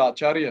 who is our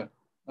Acharya,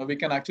 we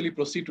can actually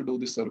proceed to do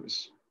this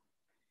service.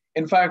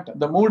 In fact,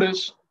 the mood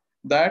is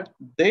that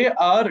they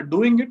are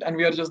doing it and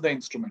we are just the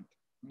instrument.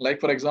 Like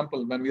for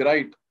example, when we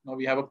write,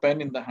 we have a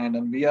pen in the hand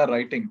and we are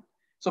writing.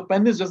 So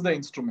pen is just the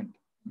instrument.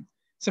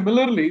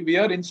 Similarly, we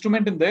are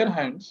instrument in their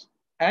hands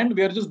and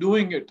we are just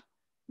doing it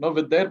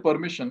with their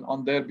permission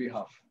on their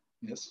behalf.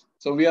 Yes.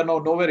 So we are now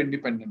nowhere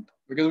independent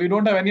because we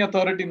don't have any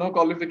authority, no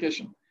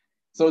qualification.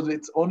 So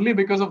it's only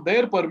because of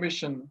their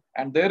permission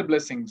and their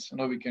blessings,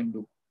 we can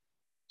do.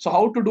 So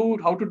how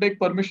to take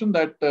permission,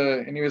 that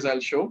anyways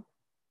I'll show.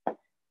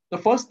 The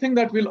first thing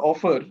that we'll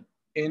offer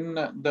in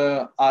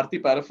the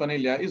Aarti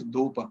paraphernalia is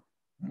dhupa.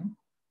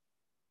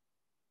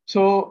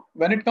 So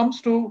when it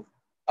comes to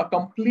a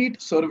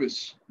complete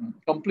service,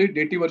 complete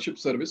deity worship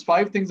service,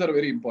 5 things are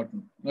very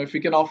important. Now, if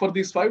we can offer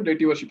these 5,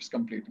 deity worship is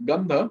complete.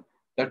 Gandha,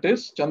 that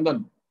is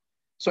chandan.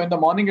 So in the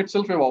morning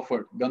itself, we've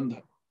offered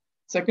Gandha.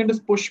 Second is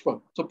Pushpa.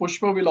 So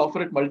Pushpa will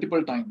offer it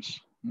multiple times.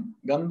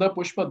 Gandha,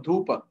 Pushpa,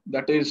 Dhupa,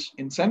 that is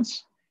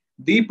incense.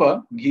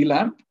 Deepa, ghee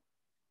lamp.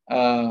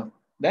 Then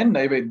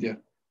Naivedya,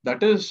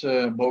 that is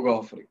Bhoga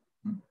offering.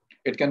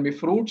 It can be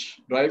fruits,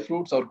 dry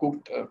fruits, or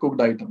cooked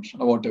items,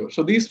 or whatever.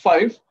 So these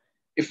 5,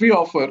 if we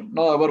offer,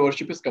 now our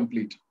worship is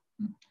complete.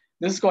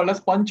 This is called as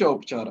Pancha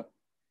Upchara.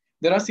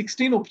 There are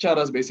 16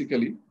 Upcharas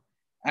basically.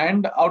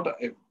 And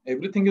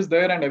everything is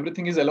there and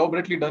everything is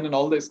elaborately done in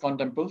all the ISKCON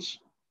temples.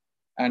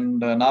 And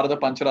Narada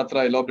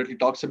Pancharatra elaborately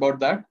talks about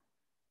that.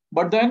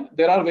 But then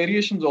there are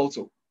variations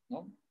also.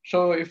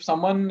 So if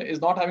someone is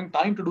not having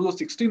time to do those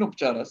 16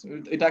 Upcharas,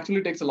 it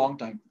actually takes a long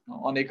time.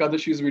 On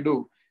Ekadashis we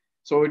do.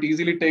 So it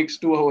easily takes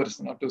 2 hours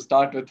to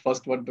start with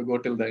first one to go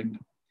till the end.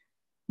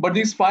 But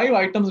these 5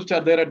 items which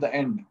are there at the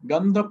end,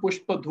 Gandha,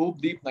 Pushpa,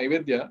 Dhoop, Deep,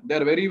 Naivedya,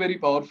 they're very, very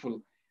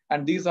powerful.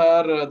 And these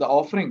are the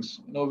offerings,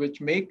 which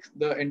make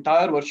the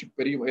entire worship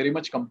very, very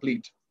much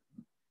complete.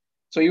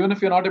 So even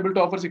if you're not able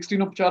to offer 16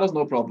 Upcharas,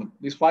 no problem.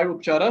 These 5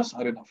 Upcharas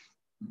are enough.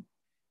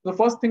 The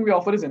first thing we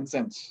offer is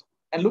incense.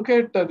 And look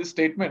at this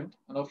statement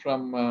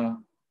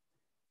from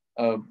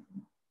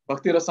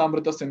Bhakti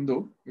Rasamrita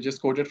Sindhu, which is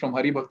quoted from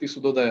Hari Bhakti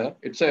Sudodaya,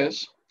 it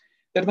says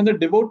that when the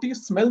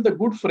devotees smell the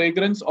good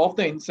fragrance of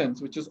the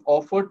incense which is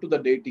offered to the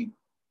deity,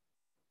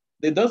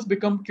 they thus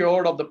become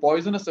cured of the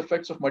poisonous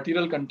effects of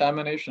material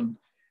contamination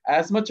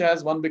as much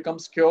as one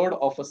becomes cured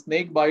of a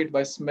snake bite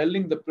by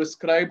smelling the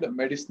prescribed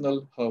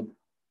medicinal herb.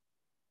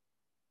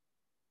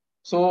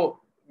 So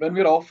when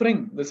we're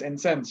offering this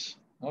incense,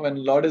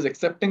 when Lord is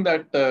accepting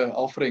that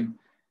offering,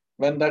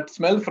 when that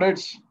smell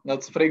spreads,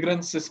 that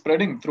fragrance is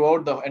spreading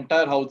throughout the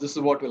entire house, this is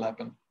what will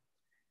happen.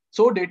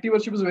 So deity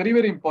worship is very,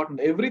 very important.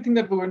 Everything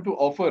that we're going to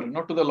offer,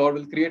 not to the Lord,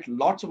 will create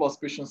lots of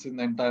auspicience in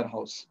the entire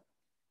house.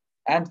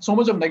 And so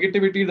much of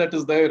negativity that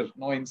is there,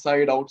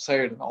 inside,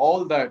 outside,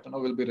 all that,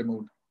 will be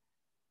removed.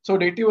 So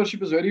deity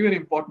worship is very, very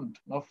important,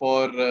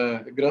 for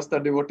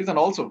Grahastha devotees and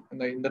also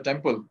in the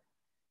temple.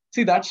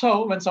 See, that's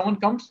how when someone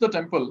comes to the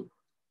temple,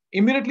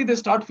 immediately they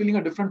start feeling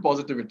a different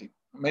positivity.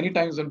 Many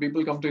times when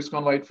people come to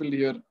ISKCON Whitefield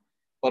here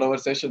for our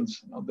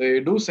sessions, they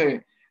do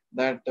say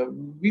that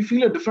we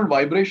feel a different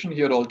vibration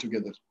here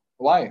altogether.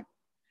 Why?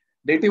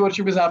 Deity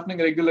worship is happening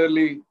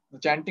regularly. The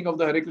chanting of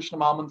the Hare Krishna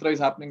Mahamantra is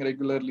happening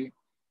regularly.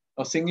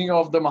 Singing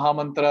of the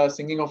Mahamantra,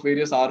 singing of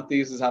various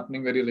artis is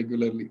happening very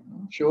regularly.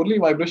 Surely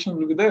vibration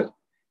will be there.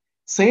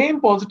 Same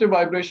positive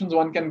vibrations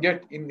one can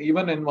get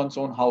even in one's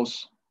own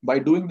house by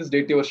doing this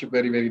deity worship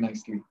very, very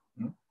nicely.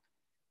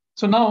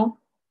 So now,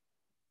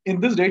 in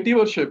this deity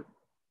worship,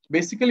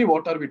 basically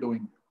what are we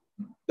doing?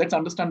 Let's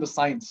understand the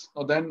science.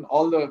 Now, then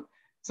all the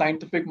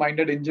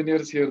scientific-minded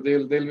engineers here,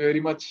 they'll be very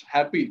much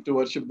happy to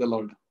worship the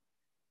Lord.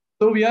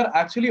 So we are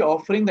actually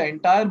offering the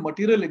entire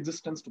material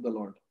existence to the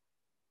Lord.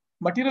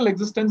 Material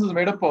existence is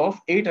made up of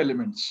 8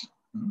 elements.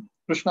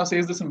 Krishna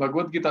says this in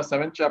Bhagavad Gita,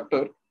 7th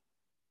chapter,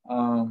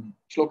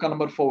 shloka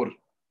number 4,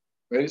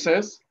 where he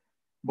says,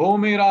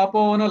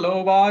 Bhumirapo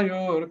nalo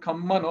vayur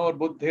khammanor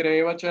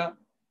buddhirevacha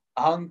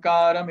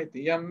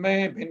ahankaramiti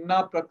yamme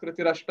bhinna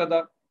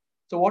prakritirashtada.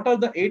 So what are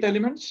the 8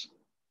 elements?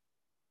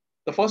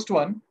 The first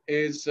one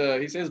is,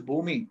 he says,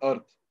 Bhumi,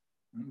 earth.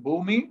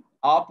 Bhumi,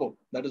 apo,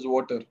 that is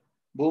water.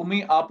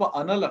 Bhumi, apa,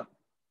 anala,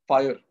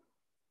 fire.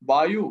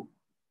 Vayu,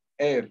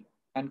 air.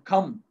 And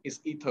Kham is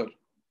ether.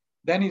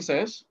 Then he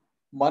says,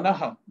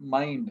 Manaha,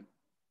 mind.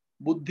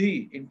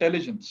 Buddhi,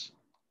 intelligence.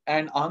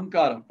 And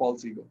Ahankara,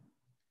 false ego.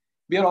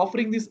 We are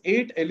offering these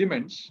 8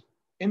 elements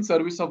in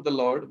service of the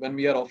Lord when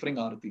we are offering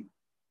Arati.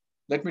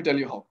 Let me tell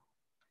you how.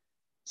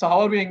 So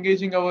how are we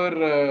engaging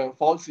our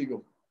false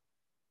ego?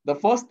 The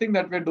first thing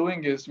that we're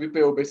doing is we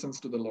pay obeisance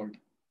to the Lord.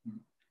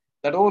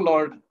 That, oh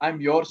Lord, I'm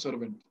your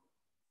servant.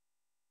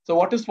 So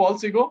what is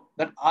false ego?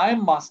 That I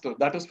am master.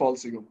 That is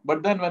false ego.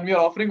 But then when we are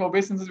offering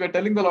obeisances, we are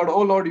telling the Lord,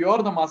 oh Lord, you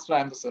are the master,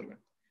 I am the servant.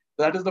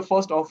 That is the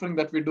first offering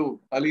that we do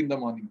early in the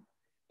morning.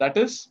 That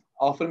is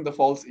offering the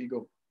false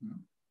ego.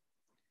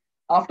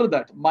 After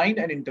that, mind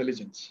and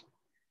intelligence.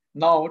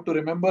 Now, to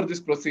remember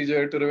this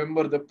procedure, to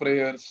remember the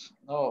prayers,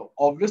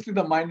 obviously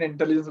the mind and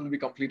intelligence will be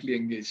completely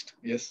engaged.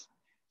 Yes.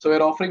 So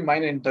we're offering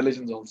mind and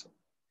intelligence also.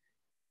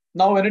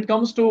 Now, when it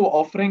comes to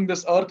offering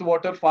this earth,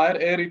 water, fire,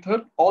 air,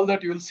 ether, all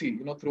that you will see,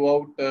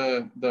 throughout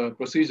the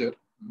procedure.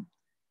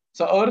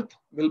 So earth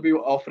will be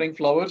offering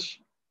flowers,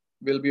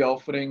 will be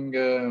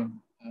offering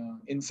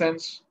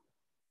incense,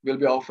 will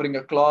be offering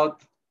a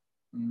cloth,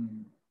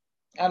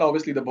 and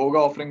obviously the bhoga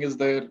offering is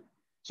there.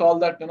 So all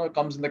that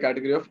comes in the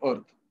category of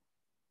earth.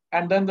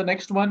 And then the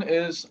next one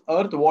is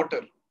earth,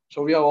 water.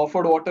 So we have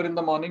offered water in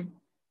the morning,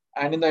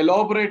 and in the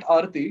elaborate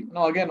arti,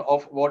 again,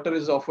 water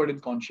is offered in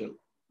conch shell.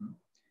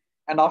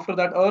 And after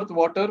that, earth,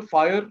 water,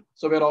 fire.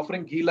 So we're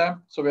offering ghee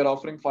lamp. So we're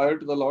offering fire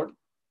to the Lord.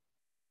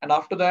 And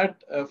after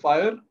that,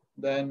 fire,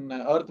 then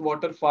earth,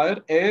 water, fire,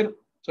 air.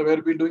 So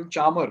we'll be doing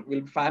chamar.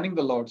 We'll be fanning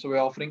the Lord. So we're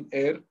offering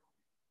air.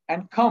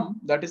 And kham,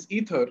 that is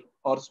ether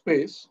or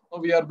space. So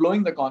we are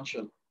blowing the conch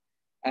shell.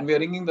 And we are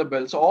ringing the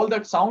bell. So all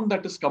that sound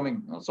that is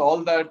coming. So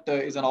all that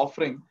is an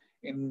offering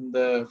in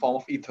the form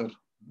of ether.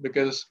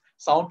 Because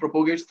sound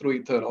propagates through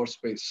ether or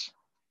space.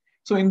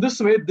 So in this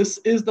way, this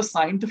is the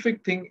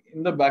scientific thing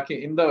in the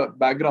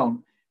background.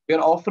 We are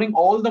offering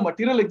all the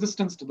material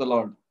existence to the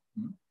Lord.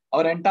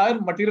 Our entire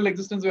material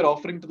existence we are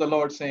offering to the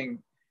Lord,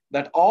 saying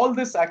that all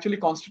this actually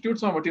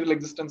constitutes my material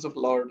existence of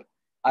Lord.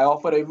 I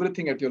offer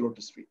everything at your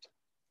lotus feet.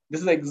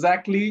 This is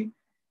exactly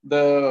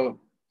the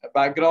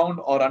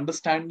background or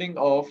understanding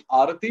of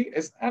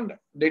Arati and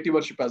deity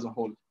worship as a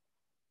whole.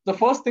 The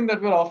first thing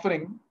that we're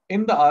offering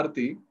in the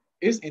Arati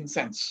is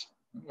incense.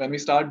 When we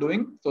start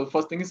doing, so the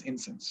first thing is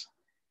incense.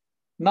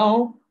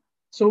 Now,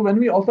 so when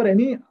we offer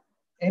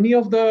any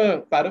of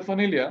the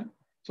paraphernalia,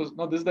 so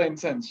now this is the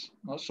incense.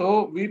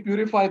 So we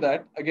purify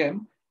that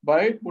again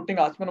by putting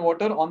Achman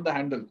water on the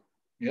handle.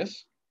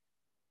 Yes.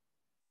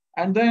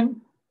 And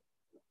then,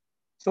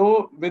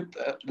 so with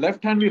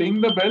left hand we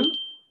ring the bell,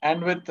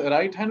 and with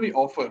right hand we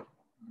offer.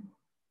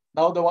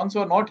 Now the ones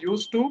who are not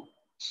used to,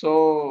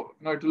 so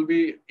it will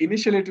be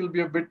initially it will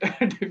be a bit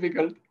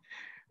difficult,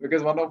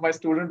 because one of my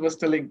students was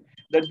telling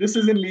that this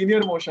is in linear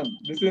motion,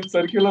 this is in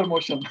circular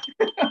motion.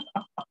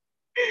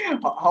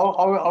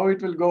 how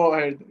it will go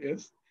ahead.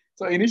 Yes.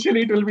 So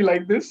initially it will be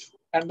like this.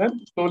 And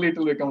then slowly it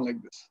will become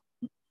like this.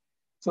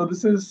 So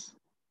this is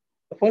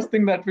the first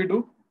thing that we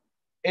do.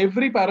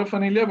 Every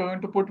paraphernalia, we're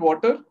going to put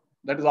water,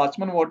 that is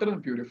Achman water,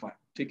 and purify.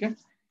 Okay?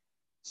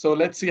 So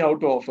let's see how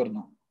to offer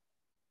now.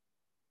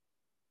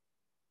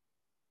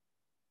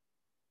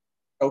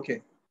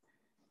 Okay.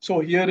 So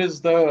here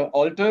is the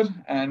altar,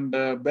 and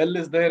bell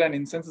is there, and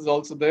incense is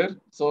also there.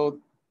 So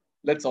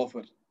let's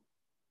offer.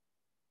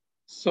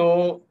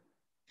 So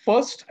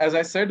first, as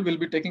I said, we'll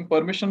be taking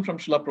permission from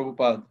Srila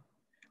Prabhupada.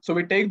 So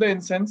we take the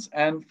incense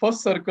and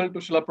first circle to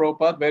Srila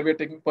Prabhupada where we're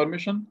taking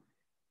permission.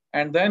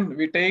 And then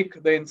we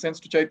take the incense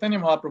to Chaitanya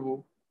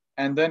Mahaprabhu.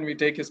 And then we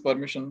take his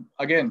permission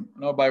again,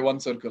 by one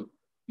circle.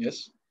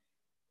 Yes.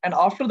 And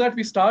after that,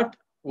 we start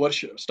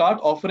worship, start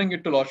offering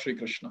it to Lord Sri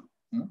Krishna.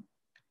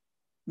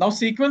 Now,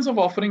 sequence of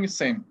offering is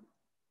same.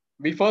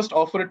 We first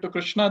offer it to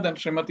Krishna, then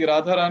Srimati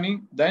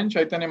Radharani, then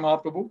Chaitanya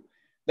Mahaprabhu,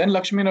 then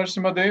Lakshmi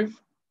Narasimhadev,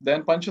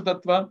 then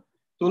Panchatattva,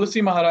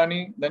 Tulasi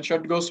Maharani, then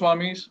Shat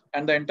Goswamis,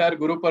 and the entire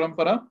Guru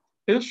Parampara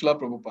till Srila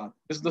Prabhupada.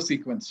 This is the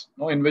sequence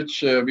in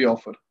which we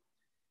offer.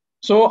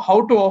 So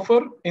how to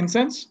offer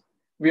incense?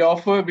 We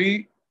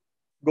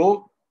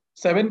go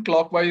 7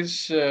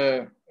 clockwise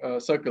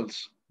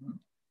circles.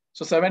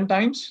 So 7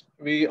 times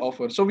we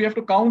offer. So we have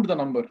to count the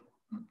number.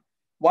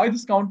 Why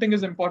this counting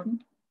is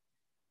important?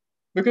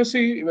 Because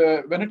see,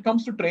 when it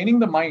comes to training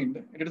the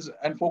mind,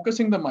 and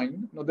focusing the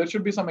mind, there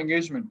should be some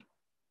engagement.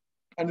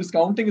 And this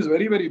counting is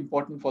very, very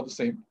important for the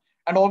same.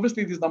 And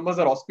obviously, these numbers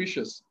are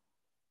auspicious.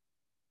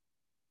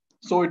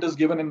 So it is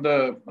given in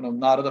the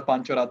Narada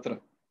Pancharatra.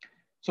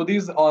 So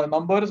these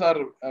numbers are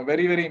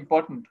very, very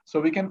important.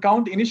 So we can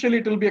count. Initially,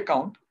 it will be a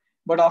count.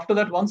 But after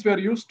that, once we are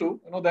used to,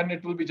 then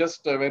it will be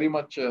just very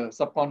much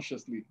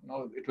subconsciously,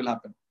 it will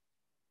happen.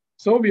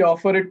 So we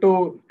offer it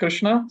to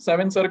Krishna,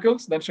 7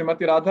 circles, then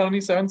Srimati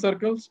Radharani, 7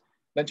 circles,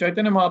 then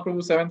Chaitanya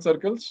Mahaprabhu, 7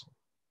 circles,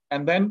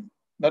 and then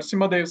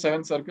Narasimhadev,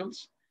 7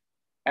 circles,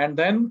 and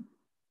then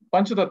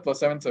Panchatattva,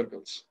 7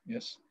 circles.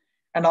 Yes.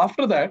 And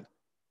after that,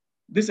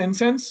 this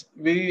incense,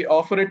 we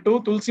offer it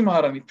to Tulsi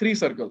Maharani, 3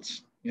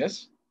 circles.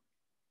 Yes.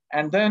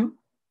 And then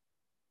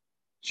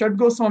Shat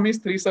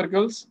Goswamis, 3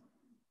 circles,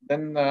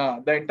 then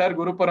the entire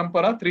Guru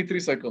Parampara, 3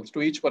 circles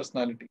to each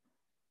personality.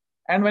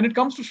 And when it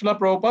comes to Srila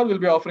Prabhupada, we'll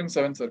be offering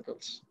 7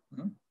 circles.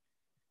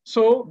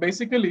 So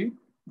basically,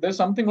 there's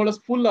something called as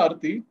full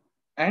arati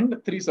and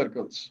 3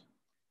 circles.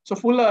 So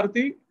full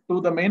arati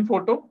to the main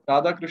photo,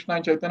 Radha, Krishna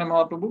and Chaitanya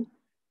Mahaprabhu,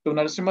 to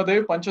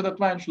Narasimhadev,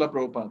 Panchatattva and Srila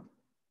Prabhupada.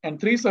 And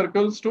 3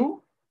 circles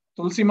to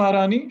Tulsi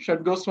Maharani,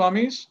 Shat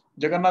Goswamis,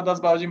 Jagannath Das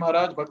Babaji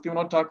Maharaj, Bhakti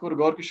Vinod Thakur,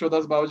 Gaur Kishore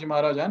Das Babaji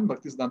Maharaj and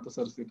Bhaktisiddhanta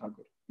Saraswati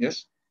Thakur.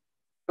 Yes.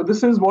 So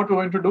this is what we're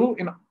going to do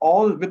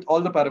with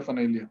all the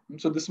paraphernalia.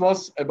 So this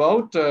was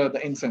about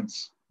the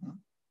incense.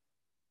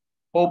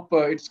 Hope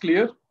it's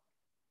clear.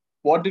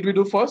 What did we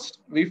do first?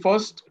 We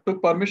first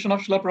took permission of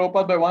Srila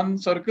Prabhupada by 1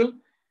 circle,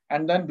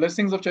 and then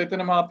blessings of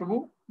Chaitanya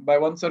Mahaprabhu by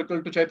 1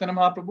 circle to Chaitanya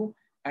Mahaprabhu,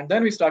 and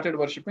then we started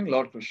worshipping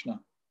Lord Krishna.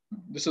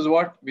 This is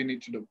what we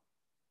need to do.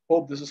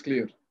 Hope this is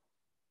clear.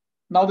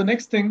 Now the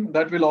next thing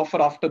that we'll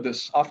offer after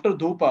this, after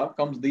Dhupa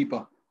comes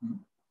Deepa.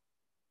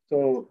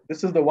 So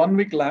this is the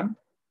 1-wick lamp.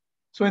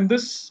 So in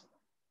this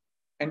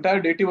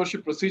entire deity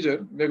worship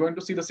procedure, we're going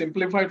to see the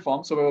simplified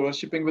form. So we're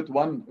worshipping with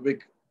 1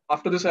 wick.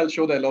 After this, I'll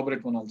show the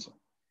elaborate one also.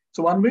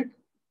 So 1 wick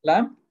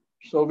lamp.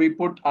 So we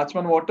put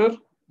Achman water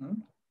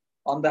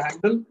on the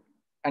handle,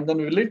 and then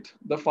we lit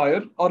the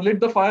fire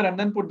and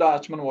then put the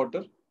Achman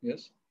water.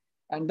 Yes.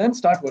 And then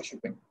start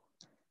worshipping.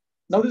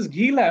 Now this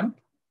ghee lamp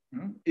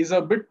is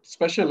a bit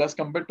special as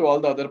compared to all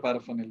the other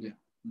paraphernalia.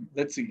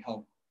 Let's see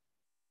how.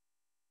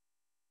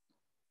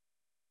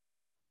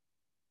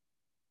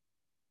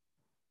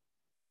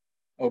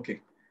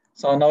 Okay,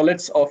 so now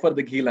let's offer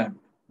the ghee lamp.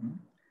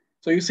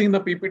 So you see in the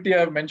PPT,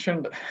 I've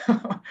mentioned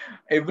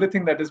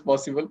everything that is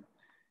possible.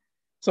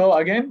 So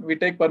again, we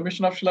take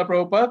permission of Srila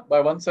Prabhupada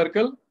by 1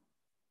 circle,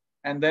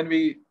 and then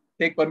we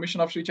take permission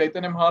of Sri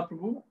Chaitanya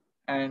Mahaprabhu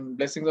and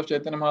blessings of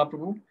Chaitanya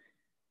Mahaprabhu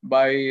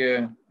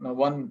by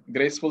 1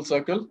 graceful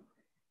circle,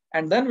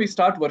 and then we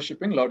start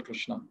worshipping Lord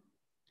Krishna.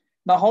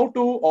 Now, how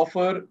to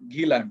offer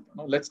ghee lamp?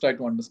 Let's try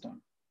to understand.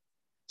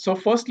 So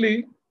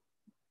firstly,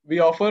 we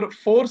offer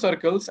 4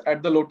 circles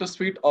at the lotus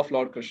feet of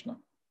Lord Krishna.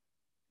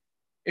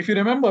 If you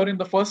remember in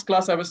the first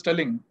class, I was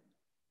telling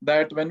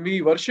that when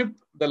we worship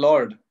the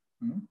Lord,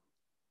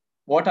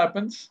 what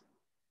happens?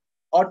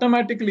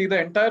 Automatically,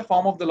 the entire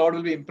form of the Lord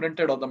will be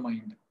imprinted on the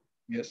mind.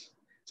 Yes.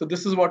 So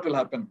this is what will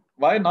happen.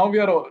 Why? Now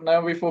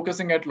we're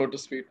focusing at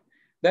lotus feet.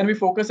 Then we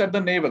focus at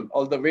the navel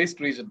or the waist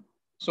region.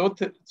 So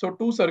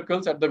 2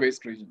 circles at the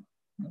waist region.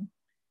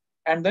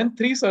 And then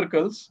 3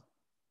 circles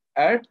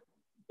at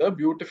the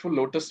beautiful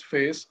lotus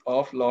face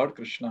of Lord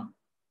Krishna.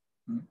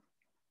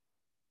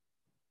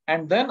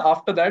 And then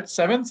after that,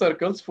 7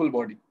 circles, full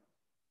body.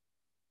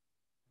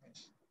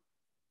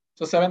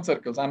 So 7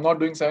 circles. I'm not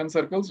doing 7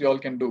 circles. You all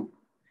can do.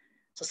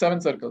 So 7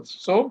 circles.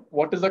 So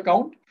what is the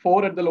count?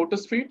 4 at the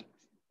lotus feet,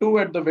 2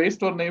 at the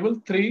waist or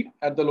navel, 3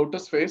 at the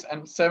lotus face,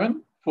 and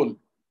 7 full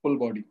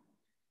body.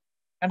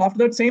 And after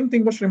that, same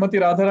thing for Srimati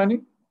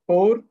Radharani.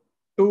 4,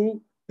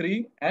 2,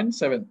 3, and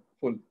 7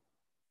 full.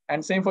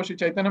 And same for Sri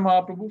Chaitanya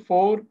Mahaprabhu,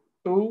 4,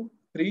 2,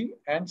 3,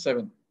 and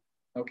 7.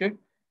 Okay.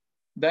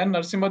 Then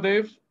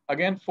Narsimhadev,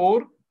 again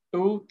 4,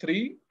 2,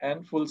 3,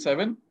 and full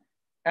 7.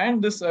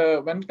 And this,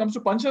 when it comes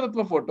to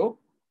Panchatattva photo,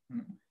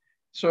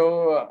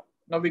 so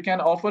now we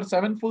can offer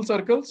 7 full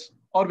circles,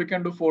 or we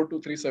can do 4,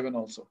 2, 3, 7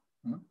 also.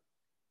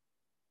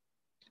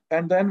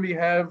 And then we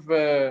have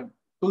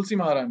Tulsi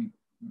Maharani.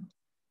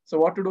 So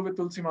what to do with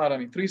Tulsi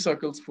Maharani? 3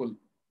 circles full.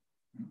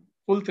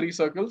 Full 3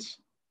 circles.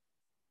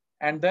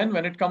 And then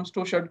when it comes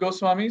to Shad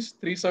Goswamis,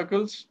 3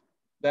 circles.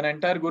 Then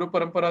entire Guru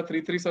Parampara,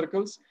 3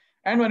 circles.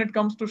 And when it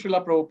comes to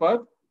Srila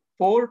Prabhupada,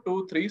 4,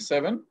 2, 3,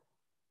 7.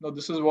 Now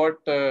this is what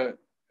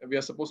we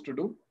are supposed to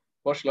do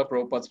for Srila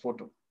Prabhupada's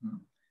photo.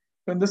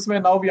 So in this way,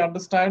 now we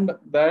understand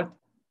that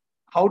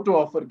how to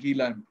offer ghee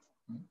lamp.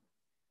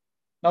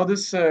 Now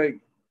this,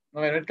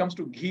 when it comes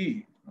to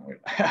ghee,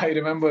 I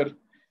remember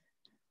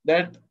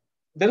that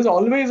there is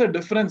always a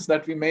difference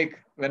that we make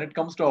when it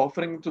comes to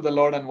offering to the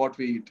Lord and what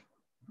we eat.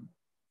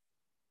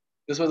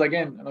 This was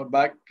again,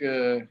 back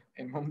in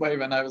Mumbai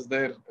when I was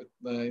there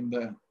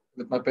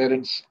with my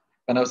parents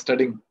when I was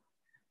studying.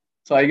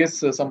 So I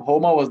guess some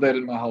homa was there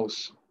in my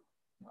house.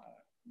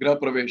 Graha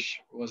Pravesh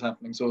was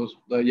happening. So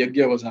the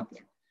yajna was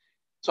happening.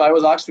 So I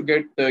was asked to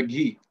get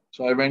ghee.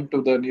 So I went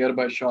to the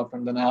nearby shop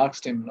and then I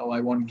asked him, "Oh,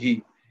 I want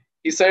ghee."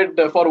 He said,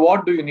 "For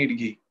what do you need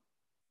ghee?"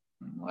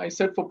 I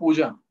said, "For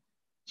puja."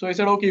 So he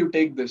said, "Okay, you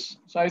take this."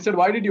 So I said,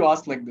 "Why did you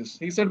ask like this?"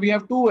 He said, "We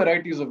have 2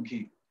 varieties of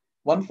ghee.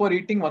 One for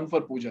eating, one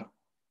for puja."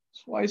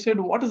 So I said,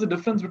 "What is the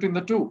difference between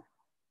the two?"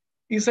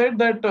 He said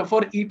that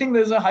for eating,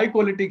 there's a high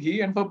quality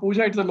ghee, and for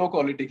puja, it's a low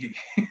quality ghee.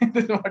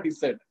 This is what he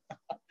said.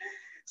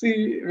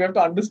 See, we have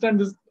to understand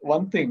this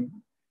one thing,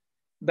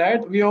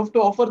 that we have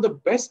to offer the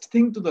best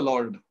thing to the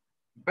Lord.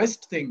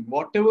 Best thing,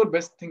 whatever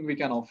best thing we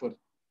can offer,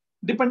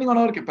 depending on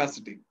our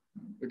capacity.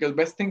 Because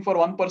best thing for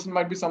one person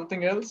might be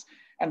something else,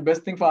 and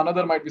best thing for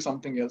another might be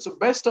something else. So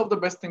best of the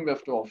best thing we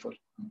have to offer.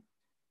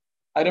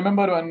 I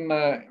remember when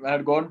I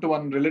had gone to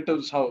one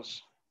relative's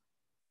house.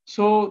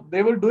 So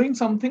they were doing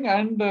something,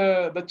 and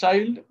the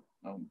child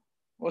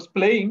was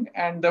playing,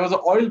 and there was an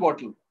oil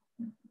bottle.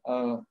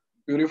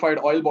 Purified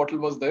oil bottle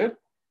was there,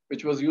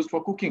 which was used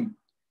for cooking.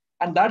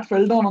 And that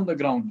fell down on the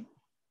ground.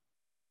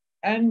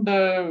 And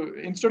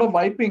instead of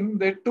wiping,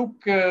 they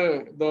took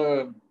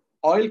the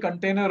oil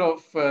container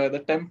of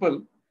the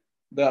temple,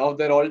 of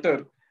their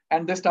altar,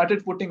 and they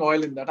started putting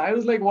oil in that. I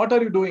was like, "What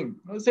are you doing?"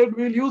 I said,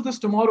 "We'll use this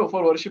tomorrow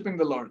for worshipping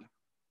the Lord."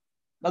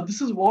 Now,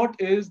 this is what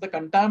is the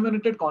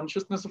contaminated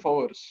consciousness of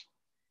ours.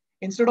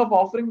 Instead of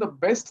offering the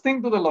best thing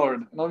to the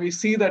Lord, we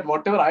see that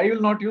whatever I will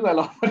not use,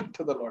 I'll offer it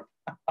to the Lord.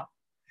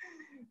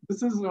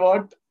 This is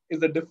what is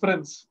the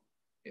difference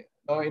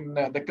in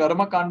the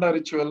Karma Kanda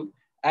ritual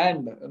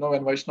and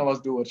when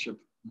Vaishnavas do worship.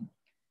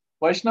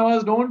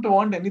 Vaishnavas don't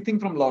want anything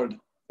from Lord.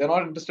 They're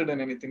not interested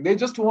in anything. They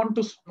just want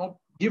to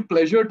give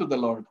pleasure to the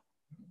Lord.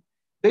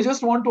 They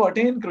just want to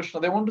attain Krishna.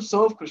 They want to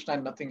serve Krishna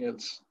and nothing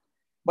else.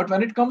 But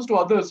when it comes to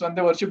others, when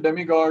they worship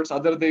demigods,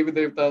 other Devi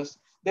Devtas,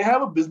 they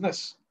have a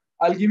business.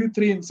 I'll give you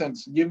 3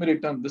 incense, give me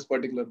return this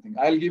particular thing.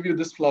 I'll give you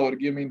this flower,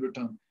 give me in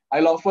return.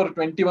 I'll offer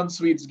 21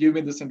 sweets, give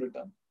me this in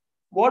return.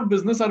 What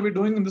business are we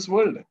doing in this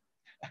world?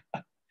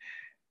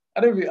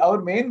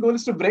 Our main goal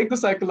is to break the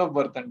cycle of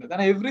birth and death,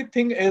 and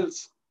everything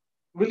else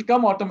will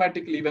come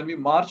automatically when we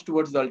march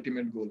towards the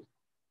ultimate goal.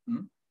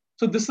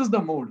 So this is the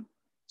mood.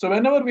 So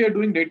whenever we are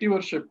doing deity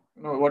worship,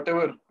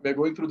 whatever we are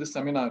going through this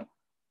seminar,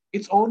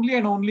 it's only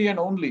and only and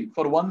only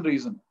for one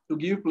reason: to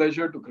give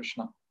pleasure to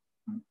Krishna.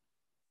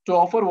 To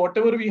offer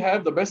whatever we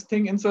have, the best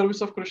thing in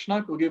service of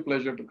Krishna, to give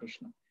pleasure to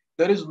Krishna.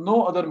 There is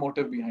no other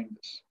motive behind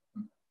this.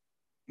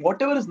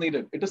 Whatever is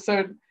needed, it is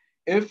said,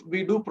 if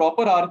we do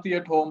proper arati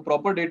at home,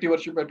 proper deity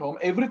worship at home,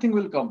 everything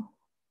will come.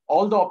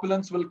 All the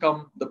opulence will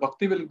come. The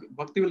bhakti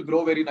will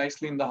grow very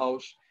nicely in the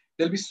house.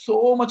 There'll be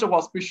so much of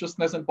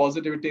auspiciousness and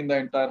positivity in the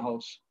entire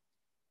house.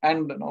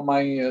 And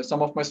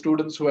some of my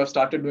students who have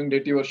started doing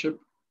deity worship,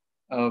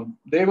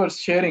 they were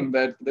sharing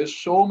that there's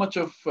so much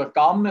of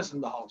calmness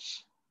in the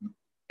house.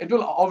 It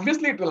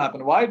will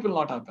happen. Why it will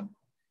not happen?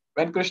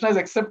 When Krishna is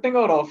accepting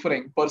our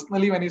offering,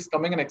 personally, when he's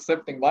coming and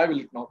accepting, why will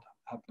it not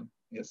happen?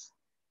 Yes.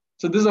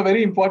 So this is a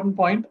very important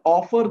point.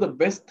 Offer the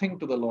best thing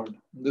to the Lord.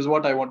 This is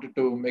what I wanted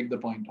to make the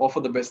point. Offer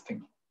the best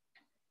thing.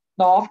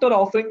 Now, after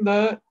offering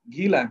the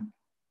ghee lamp,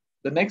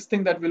 the next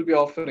thing that we'll be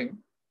offering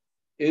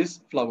is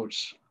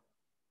flowers.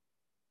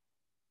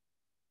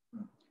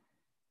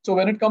 So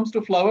when it comes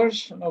to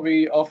flowers,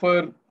 we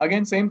offer,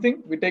 again, same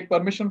thing. We take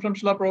permission from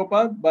Srila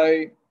Prabhupada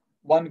by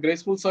one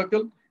graceful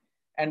circle,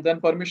 and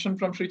then permission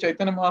from Sri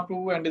Chaitanya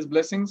Mahaprabhu and his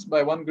blessings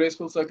by one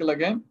graceful circle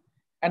again.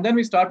 And then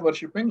we start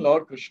worshipping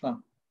Lord Krishna.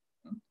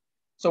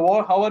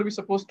 So how are we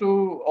supposed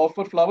to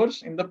offer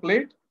flowers in the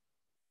plate?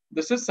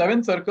 This is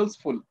 7 circles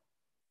full.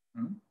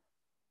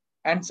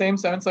 And same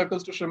 7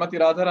 circles to Srimati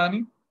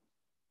Radharani.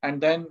 And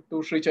then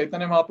to Sri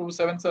Chaitanya Mahaprabhu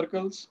 7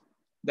 circles.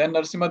 Then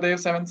Narsimhadev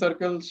 7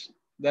 circles.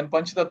 Then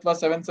Panchatattva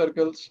 7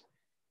 circles.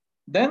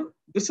 Then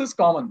this is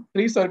common.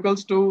 3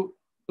 circles to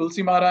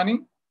Tulsi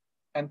Maharani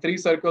and 3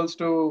 circles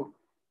to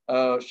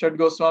Shad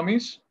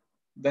Goswamis,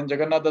 then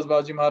Jagannath Das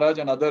Babaji Maharaj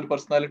and other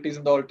personalities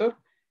in the altar,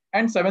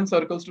 and 7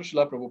 circles to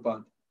Srila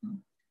Prabhupada.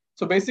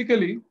 So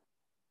basically,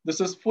 this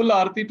is full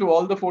Aarti to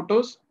all the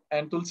photos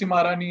and Tulsi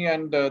Maharani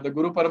and the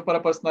Guru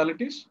Parampara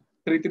personalities,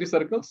 3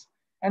 circles.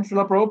 And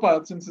Srila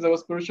Prabhupada, since he's our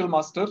spiritual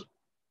master,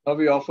 now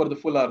we offer the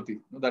full Aarti.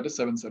 That is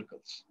 7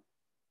 circles.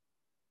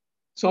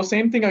 So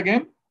same thing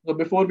again. So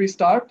before we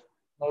start,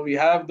 now we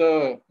have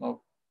the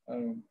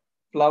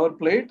flower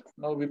plate.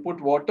 Now we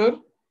put water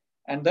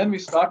and then we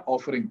start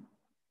offering.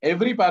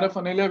 Every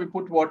paraphernalia we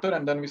put water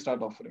and then we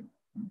start offering.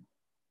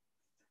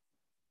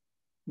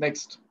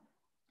 Next.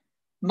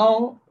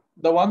 Now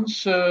the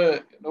ones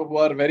who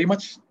are very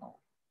much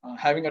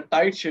having a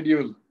tight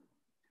schedule,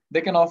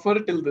 they can offer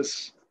till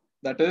this.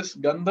 That is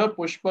Gandha,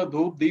 Pushpa,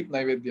 Dhoop, Deep,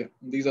 Naivedya.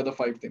 These are the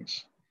 5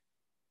 things.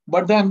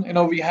 But then,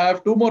 we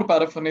have 2 more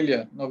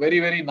paraphernalia. Very,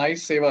 very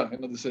nice seva.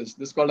 This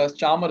is called as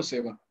Chamar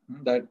seva.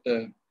 That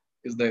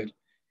is there.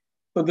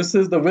 So this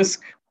is the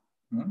whisk,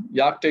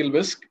 yak tail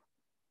whisk.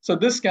 So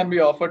this can be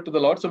offered to the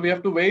Lord. So we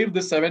have to wave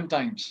this 7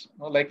 times,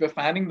 like we're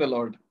fanning the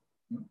Lord.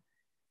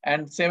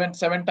 And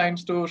seven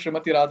times to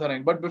Srimati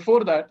Radharani. But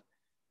before that,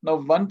 now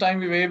 1 time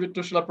we wave it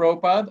to Srila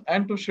Prabhupada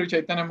and to Sri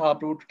Chaitanya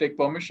Mahaprabhu to take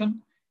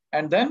permission.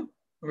 And then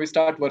we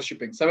start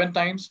worshipping. 7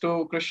 times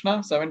to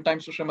Krishna, 7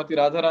 times to Srimati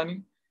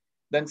Radharani.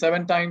 Then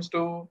 7 times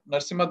to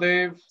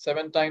Narsimadev,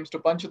 7 times to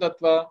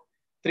Panchatattva,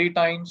 3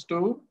 times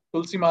to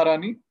Tulsi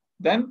Maharani,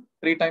 then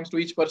 3 times to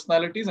each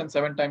personalities and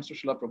 7 times to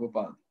Srila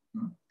Prabhupada.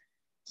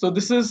 So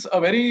this is a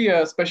very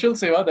special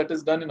seva that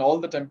is done in all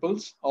the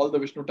temples, all the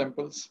Vishnu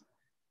temples.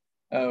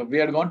 We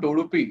had gone to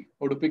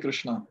Udupi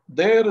Krishna.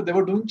 There they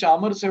were doing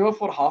Chamar seva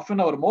for half an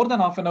hour, more than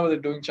half an hour they're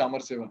doing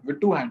Chamar seva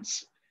with 2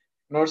 hands.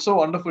 It's so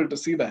wonderful to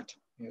see that.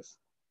 Yes.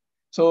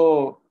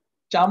 So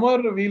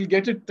Chamar, we'll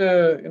get it,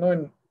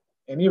 in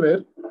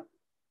anywhere,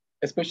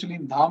 especially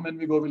in Dham when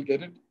we go, we'll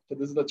get it. So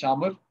this is the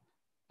chamar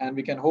and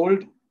we can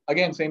hold,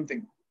 again, same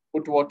thing,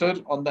 put water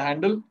on the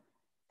handle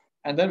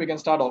and then we can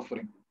start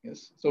offering.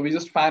 Yes. So we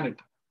just fan it.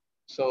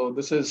 So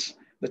this is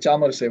the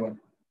chamar seva.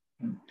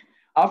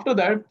 After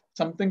that,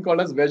 something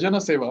called as Vajana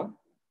seva,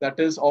 that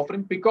is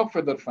offering peacock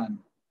feather fan.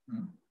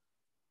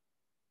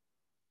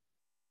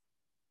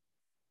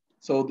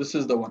 So this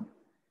is the one.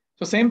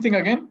 So same thing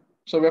again.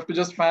 So we have to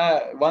just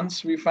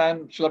once we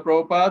fan Srila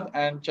Prabhupada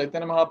and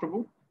Chaitanya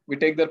Mahaprabhu, we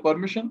take their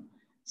permission.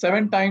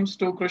 7 times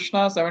to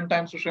Krishna, 7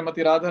 times to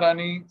Srimati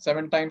Radharani,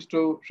 7 times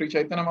to Sri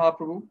Chaitanya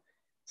Mahaprabhu,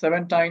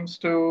 7 times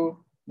to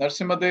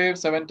Narsimadev,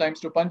 7 times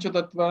to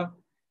Panchatattva,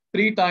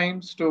 3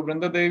 times to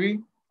Vrinda Devi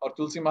or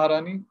Tulsi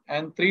Maharani,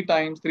 and 3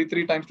 times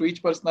to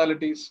each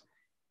personalities,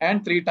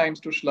 and 3 times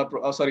to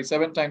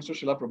 7 times to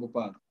Srila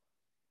Prabhupada.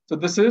 So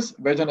this is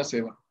Vajana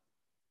Seva.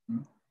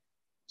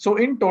 So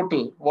in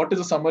total, what is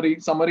the summary?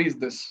 Summary is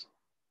this.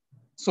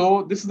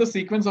 So this is the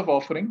sequence of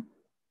offering.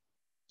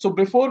 So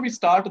before we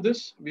start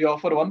this, we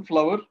offer 1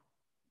 flower.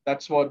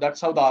 That's how the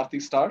Aarti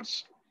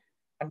starts.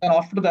 And then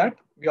after that,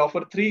 we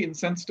offer 3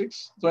 incense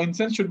sticks. So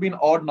incense should be in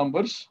odd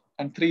numbers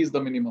and 3 is the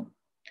minimum.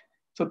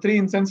 So 3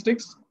 incense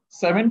sticks,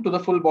 7 to the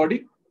full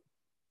body.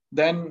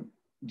 Then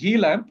ghee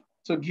lamp.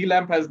 So ghee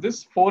lamp has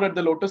this, 4 at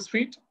the lotus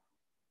feet.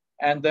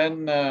 And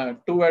then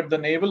 2 at the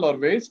navel or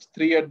waist,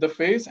 3 at the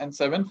face and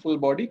 7 full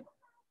body.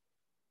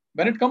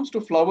 When it comes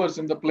to flowers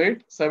in the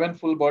plate, 7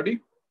 full body,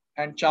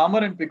 and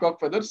chamar and peacock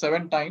feather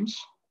 7 times.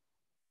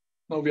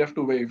 Now we have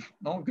to wave,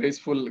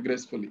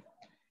 gracefully.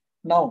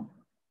 Now,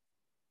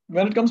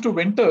 when it comes to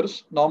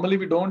winters, normally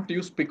we don't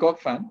use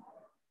peacock fan.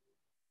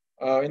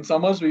 In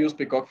summers, we use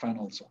peacock fan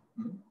also.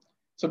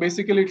 So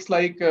basically, it's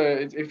like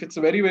if it's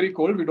very, very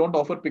cold, we don't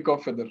offer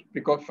peacock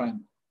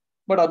fan.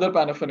 But other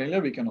paraphernalia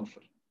we can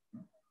offer.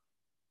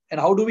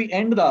 And how do we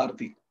end the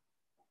Aarti?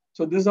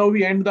 So this is how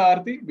we end the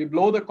Aarti. We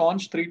blow the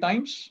conch 3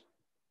 times.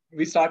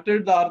 We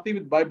started the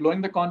Aarti by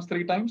blowing the conch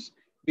 3 times.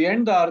 We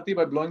end the Aarti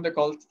by blowing the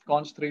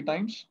conch 3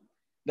 times.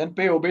 Then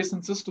pay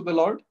obeisances to the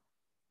Lord.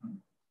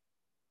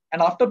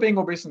 And after paying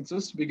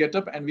obeisances, we get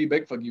up and we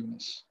beg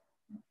forgiveness.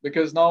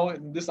 Because now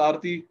in this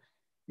Aarti,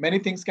 many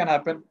things can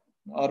happen.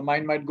 Our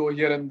mind might go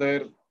here and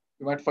there.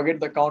 We might forget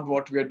the count,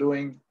 what we are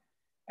doing.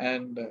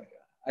 And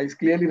I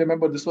clearly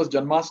remember this was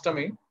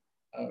Janmashtami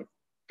a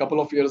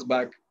couple of years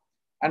back.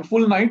 And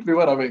full night we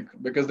were awake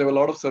because there were a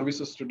lot of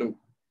services to do.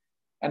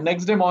 And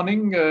next day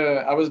morning,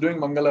 I was doing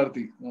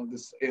Mangalarti.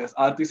 This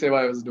Aarti Seva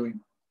I was doing.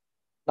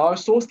 Now I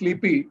was so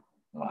sleepy.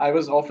 I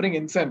was offering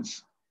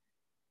incense.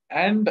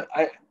 And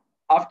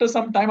after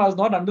some time, I was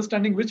not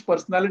understanding which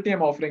personality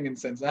I'm offering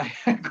incense. I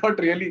got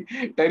really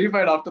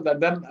terrified after that.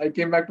 Then I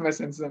came back to my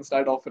senses and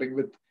started offering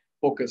with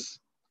focus.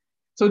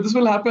 So this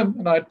will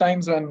happen at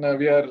times when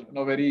we are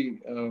very,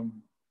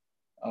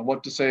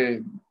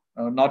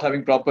 not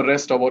having proper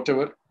rest or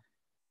whatever.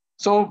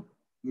 So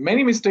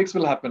many mistakes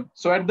will happen.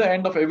 So at the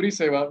end of every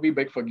seva, we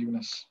beg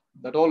forgiveness.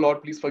 That, oh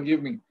Lord, please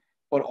forgive me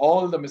for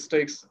all the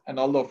mistakes and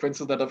all the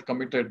offenses that I've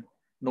committed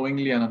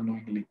knowingly and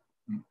unknowingly.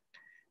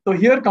 So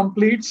here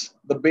completes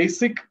the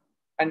basic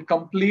and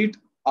complete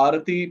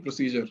Aarati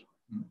procedure.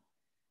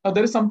 Now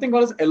there is something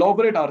called as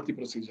elaborate Aarati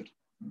procedure.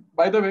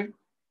 By the way,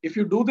 If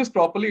you do this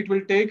properly, it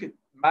will take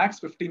max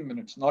 15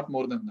 minutes, not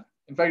more than that.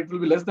 In fact, it will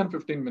be less than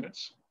 15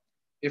 minutes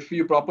if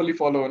you properly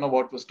follow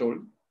what was told.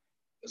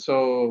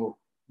 So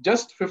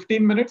just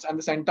 15 minutes and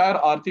this entire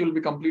Aarti will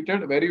be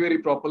completed very, very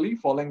properly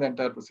following the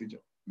entire procedure.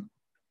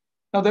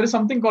 Now, there is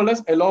something called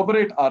as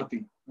elaborate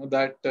Aarti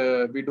that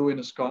we do in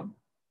ISKCON.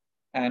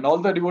 And all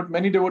the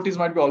many devotees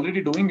might be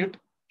already doing it.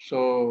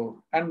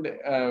 So,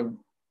 and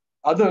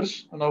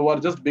others who are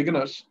just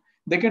beginners,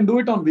 they can do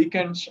it on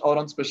weekends or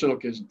on special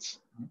occasions.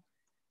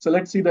 So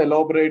let's see the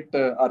elaborate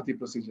Aarti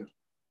procedure.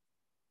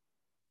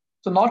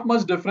 So not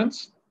much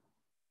difference,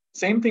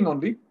 same thing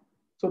only.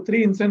 So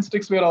 3 incense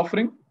sticks we are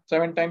offering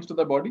 7 times to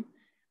the body.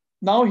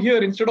 Now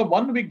here, instead of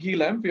 1 wick ghee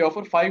lamp, we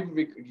offer 5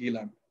 wick ghee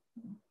lamp.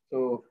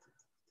 So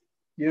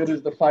here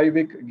is the 5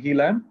 wick ghee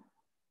lamp,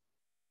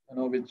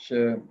 which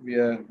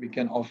we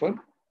can offer.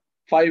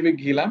 5 wick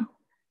ghee lamp.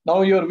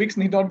 Now your wicks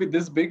need not be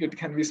this big; it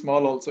can be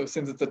small also.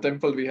 Since it's a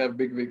temple, we have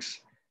big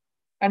wicks.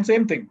 And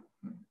same thing,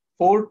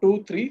 4,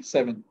 2, 3,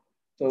 7.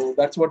 So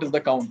that's what is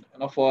the count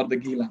for the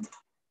ghee lamp.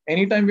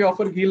 Anytime we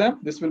offer ghee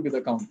lamp, this will be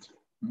the count.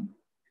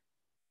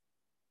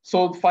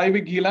 So 5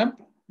 wick ghee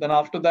lamp. Then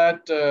after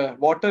that,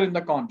 water in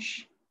the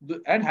conch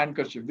and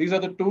handkerchief. These are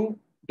the 2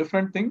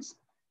 different things.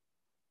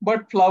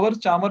 But flowers,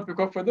 chamar,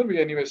 peacock feather, we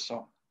anyway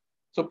saw.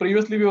 So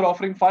previously we were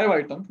offering 5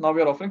 items. Now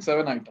we are offering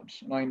 7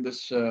 items in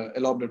this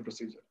elaborate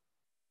procedure.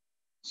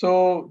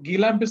 So ghee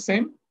lamp is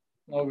same.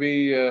 Now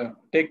we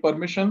take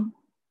permission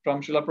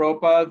from Srila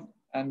Prabhupada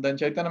and then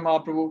Chaitanya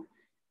Mahaprabhu.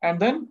 And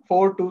then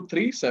 4, 2,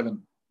 3,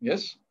 7.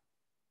 Yes.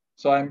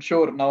 So I'm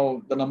sure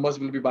now the numbers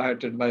will be by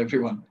hearted by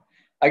everyone.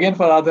 Again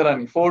for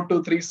Radharani, 4,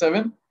 2, 3,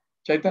 7.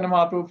 Chaitanya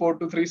Mahaprabhu 4,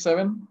 2, 3,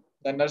 7.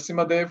 Then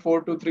Narsimhadev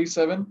 4, 2, 3,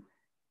 7.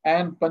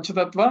 And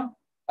Panchatattva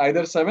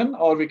either 7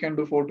 or we can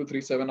do 4, 2, 3,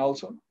 7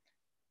 also.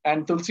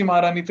 And Tulsi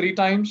Maharani 3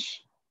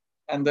 times.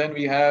 And then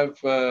we have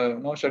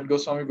Shad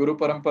Goswami Guru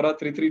Parampara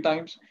 3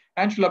 times.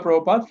 And Srila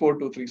Prabhupada 4,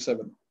 2, 3,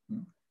 7.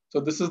 So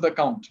this is the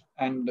count.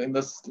 And in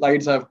the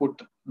slides I have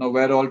put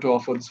where all to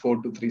offer this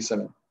 4, 2, 3,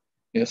 7.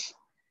 Yes.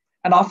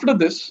 And after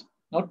this,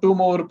 now 2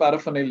 more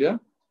paraphernalia.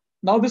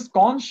 Now this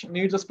conch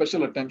needs a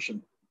special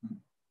attention.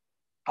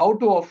 How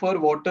to offer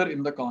water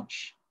in the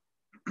conch?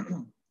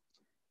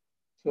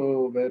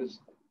 So where is?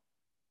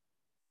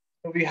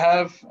 So we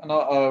have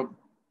a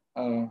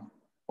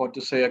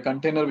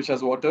container which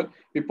has water.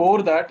 We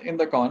pour that in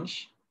the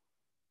conch.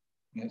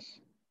 Yes.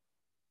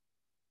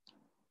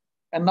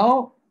 And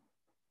now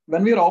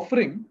when we are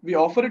offering, we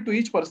offer it to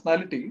each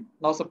personality.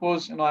 Now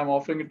suppose I'm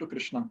offering it to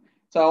Krishna.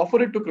 So I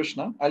offer it to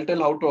Krishna. I'll tell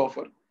how to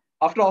offer.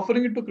 After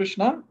offering it to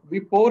Krishna,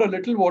 we pour a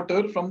little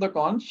water from the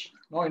conch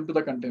into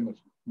the container.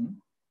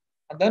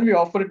 And then we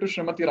offer it to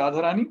Srimati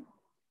Radharani.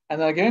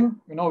 And again,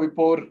 we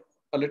pour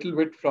a little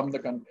bit from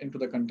into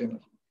the container.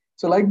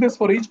 So like this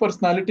for each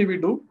personality we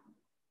do.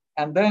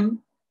 And then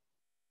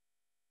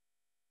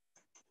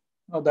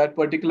that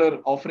particular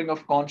offering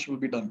of conch will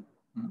be done.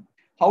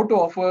 How to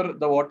offer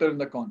the water in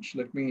the conch?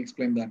 Let me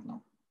explain that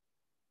now.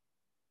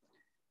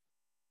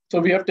 So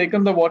we have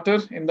taken the water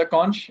in the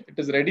conch. It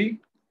is ready.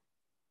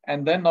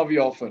 And then now we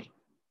offer.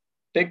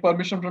 Take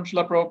permission from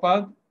Srila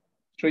Prabhupada,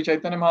 Sri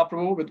Chaitanya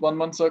Mahaprabhu with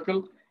 1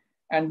 circle.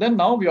 And then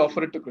now we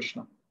offer it to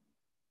Krishna.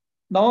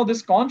 Now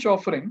this conch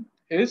offering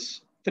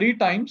is 3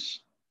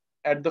 times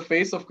at the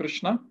face of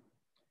Krishna.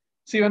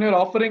 See, when you're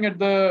offering at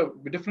the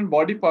different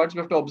body parts, we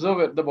have to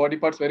observe the body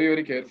parts very,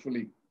 very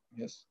carefully.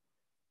 Yes.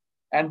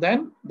 And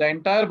then the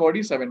entire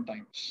body 7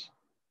 times.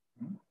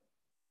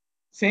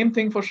 Same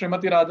thing for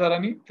Srimati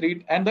Radharani,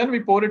 3, and then we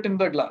pour it in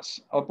the glass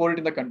or pour it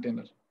in the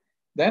container.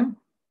 Then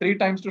 3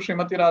 times to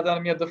Srimati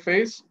Radharani at the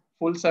face,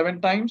 full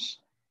 7 times,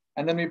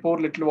 and then we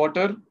pour little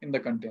water in the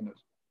container.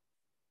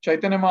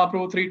 Chaitanya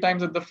Mahaprabhu 3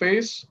 times at the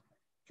face,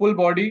 full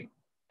body,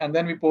 and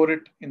then we pour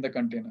it in the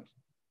container.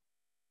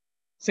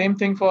 Same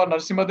thing for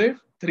Narsimhadev,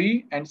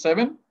 3 and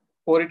 7,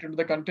 pour it into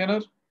the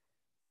container.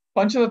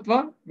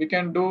 Panchatattva, we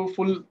can do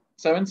full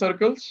 7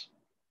 circles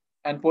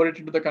and pour it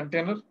into the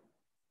container.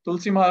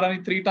 Tulsi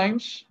Maharani 3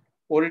 times,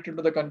 pour it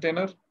into the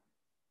container.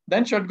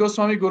 Then Shad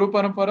Goswami Guru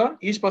Parampara,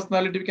 each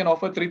personality we can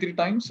offer 3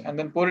 times and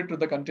then pour it into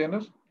the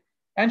container.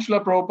 And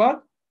Srila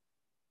Prabhupada,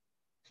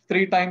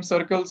 3 times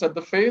circles at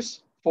the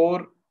face,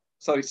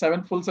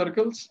 7 full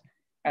circles,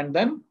 and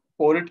then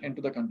pour it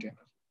into the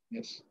container.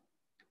 Yes.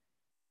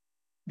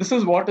 This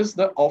is what is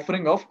the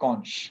offering of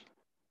conch.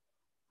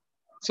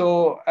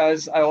 So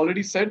as I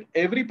already said,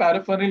 every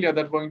paraphernalia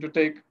that we're going to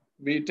take,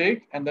 we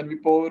take and then we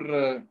pour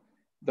the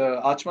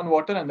Achman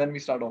water and then we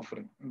start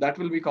offering. That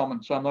will be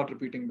common, so I'm not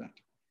repeating that.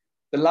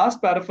 The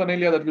last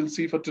paraphernalia that we'll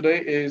see for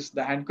today is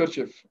the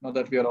handkerchief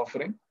that we are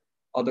offering,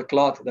 or the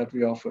cloth that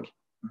we offer.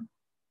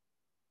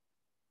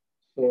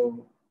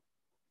 So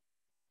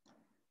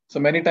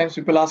many times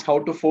people ask how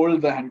to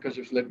fold the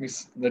handkerchief.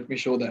 Let me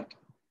show that.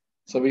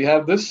 So we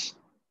have this.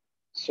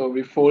 So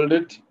we fold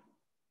it.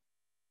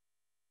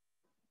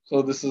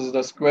 So this is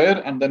the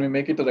square, and then we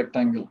make it a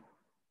rectangle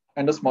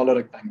and a smaller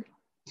rectangle.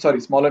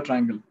 Smaller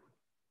triangle.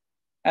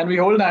 And we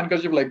hold the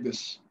handkerchief like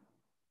this.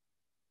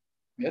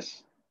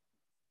 Yes.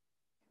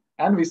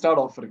 And we start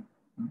offering.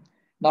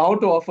 Now, how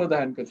to offer the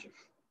handkerchief?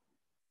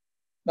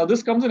 Now,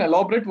 this comes in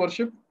elaborate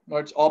worship. Now,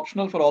 it's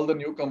optional for all the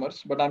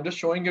newcomers, but I'm just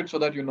showing it so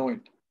that you know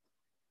it.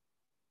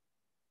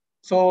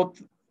 So,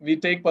 we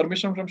take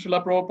permission from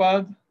Srila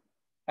Prabhupada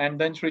and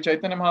then Sri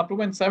Chaitanya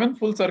Mahaprabhu, and 7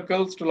 full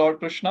circles to Lord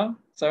Krishna,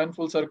 7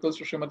 full circles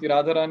to Srimati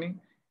Radharani,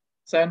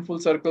 7 full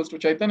circles to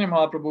Chaitanya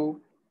Mahaprabhu,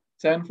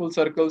 7 full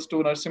circles to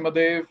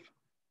Narsimhadev,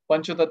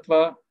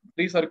 Panchatattva,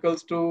 3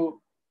 circles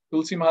to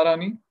Tulsi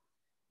Maharani,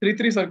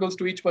 3 circles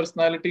to each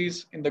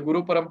personalities in the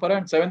Guru Parampara,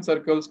 and 7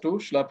 circles to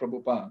Srila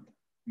Prabhupada.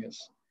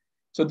 Yes.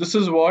 So this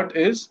is what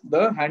is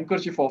the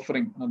handkerchief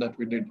offering that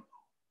we did.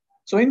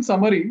 So in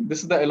summary,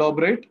 this is the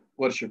elaborate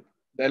worship,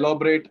 the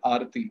elaborate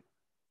arati.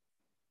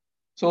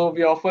 So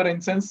we offer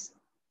incense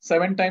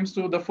 7 times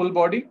to the full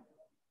body,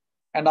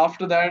 and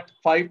after that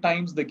 5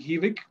 times the ghee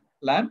wick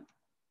lamp.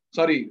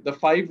 Sorry, the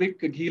 5 wick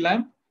ghee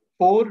lamp,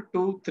 4,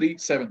 2, 3,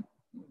 7.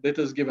 That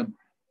is given.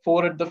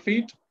 4 at the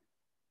feet,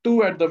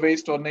 2 at the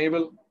waist or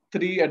navel,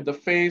 3 at the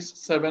face,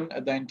 7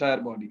 at the entire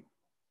body.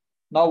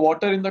 Now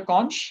water in the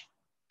conch,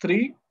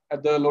 3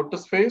 at the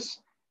lotus face,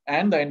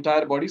 and the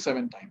entire body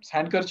 7 times.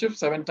 Handkerchief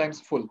 7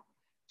 times full.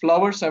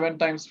 Flower 7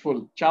 times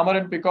full. Chamar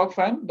and peacock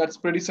fan, that's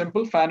pretty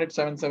simple. Fan it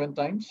 7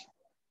 times.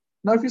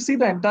 Now if you see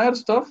the entire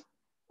stuff,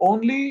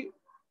 only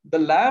the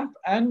lamp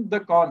and the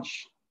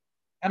conch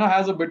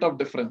has a bit of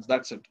difference.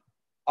 That's it.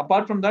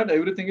 Apart from that,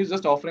 everything is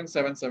just offering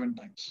 7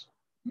 times.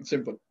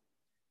 Simple.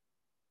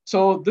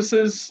 So this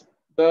is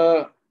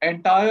the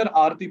entire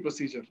Aarti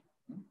procedure.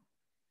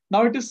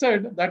 Now it is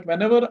said that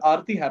whenever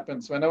Aarti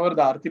happens, whenever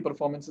the Aarti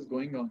performance is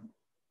going on,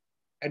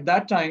 at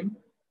that time,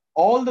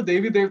 all the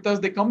Devi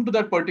Devtas, they come to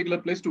that particular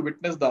place to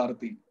witness the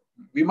Aarti.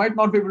 We might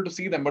not be able to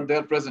see them, but they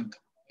are present.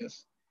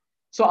 Yes.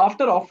 So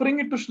after offering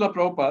it to Srila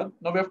Prabhupada,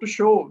 now we have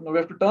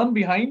to turn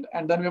behind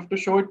and then we have to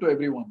show it to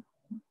everyone.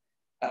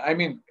 I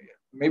mean,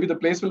 maybe the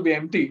place will be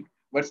empty,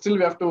 but still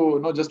we have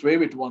to just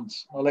wave it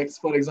once. Like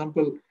for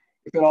example,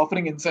 if you're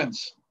offering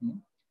incense,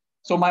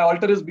 so my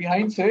altar is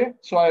behind, say,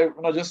 so I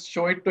just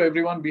show it to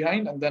everyone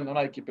behind, and then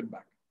I keep it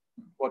back,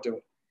 whatever.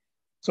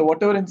 So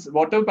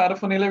whatever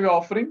paraphernalia we're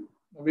offering,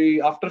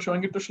 we after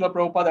showing it to Srila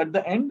Prabhupada at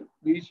the end,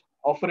 we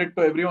offer it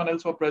to everyone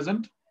else who are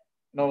present,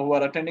 who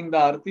are attending the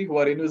Aarti, who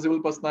are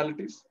invisible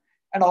personalities,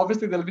 and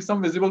obviously there'll be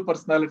some visible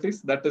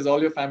personalities. That is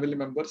all your family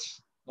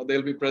members.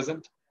 They'll be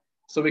present,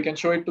 so we can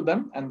show it to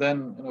them, and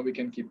then we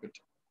can keep it.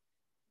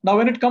 Now,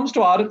 when it comes to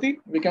Aarti,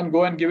 we can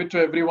go and give it to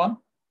everyone.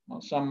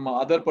 Some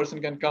other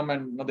person can come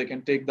and they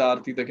can take the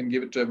Aarti, they can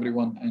give it to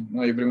everyone, and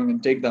everyone can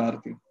take the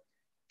Aarti.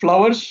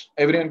 Flowers,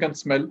 everyone can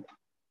smell.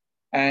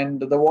 And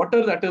the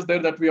water that is there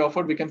that we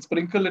offered, we can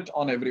sprinkle it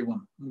on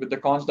everyone. With the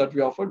conch that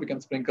we offered, we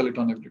can sprinkle it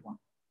on everyone.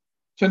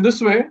 So in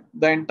this way,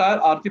 the entire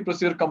Aarti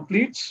procedure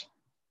completes.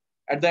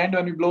 At the end,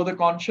 when we blow the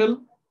conch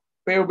shell,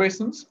 pay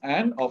obeisance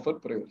and offer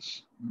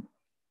prayers.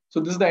 So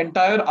this is the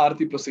entire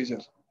Aarti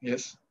procedure.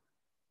 Yes.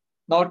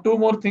 Now, 2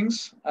 more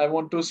things I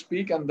want to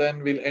speak, and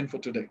then we'll end for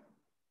today.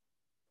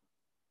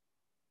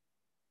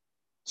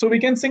 So we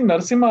can sing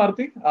Narsimha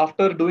Aarti.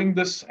 After doing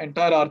this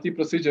entire Aarti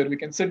procedure, we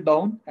can sit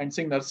down and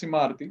sing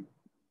Narsimha Aarti.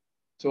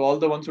 So all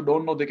the ones who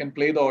don't know, they can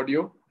play the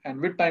audio.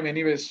 And with time,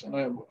 anyways,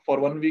 for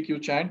 1 week you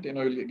chant,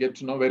 you'll get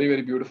to know very,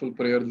 very beautiful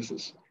prayer this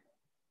is.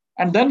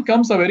 And then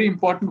comes a very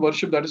important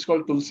worship that is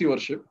called Tulsi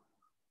worship.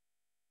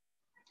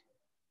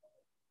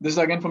 This is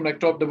again from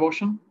Nectar of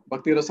Devotion,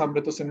 Bhakti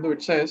Rasamrita Sindhu.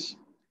 It says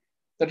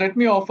that let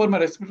me offer my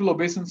respectful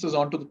obeisances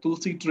onto the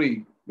Tulsi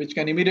tree, which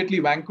can immediately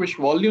vanquish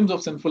volumes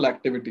of sinful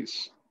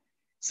activities.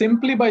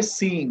 Simply by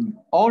seeing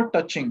or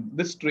touching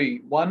this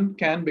tree, one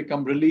can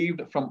become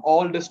relieved from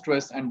all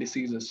distress and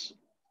diseases.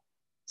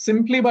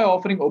 Simply by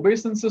offering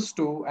obeisances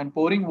to and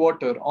pouring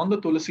water on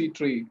the Tulsi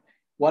tree,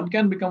 one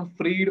can become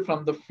freed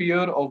from the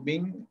fear of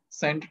being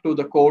sent to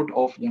the court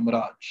of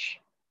Yamraj.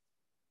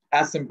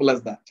 As simple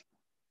as that.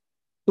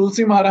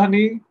 Tulsi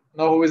Maharani,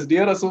 who is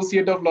dear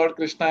associate of Lord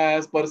Krishna,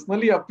 has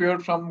personally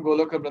appeared from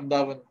Goloka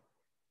Vrindavan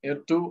here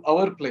to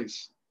our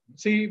place.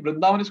 See,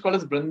 Vrindavan is called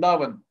as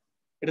Vrindavan.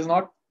 It is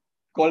not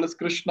called as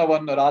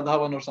Krishnavan or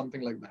Radhavan or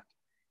something like that.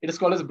 It is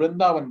called as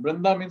Vrindavan.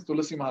 Vrinda means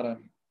Tulsi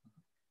Maharani.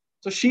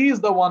 So she is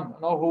the one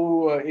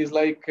who is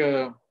like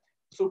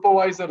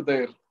supervisor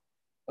there.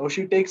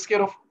 She takes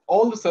care of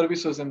all the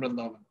services in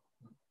Vrindavan.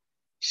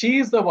 She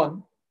is the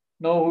one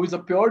who is a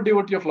pure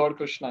devotee of Lord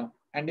Krishna.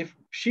 And if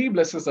she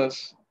blesses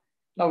us,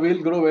 now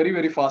we'll grow very,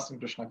 very fast in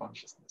Krishna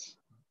consciousness.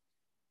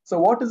 So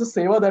what is the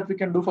seva that we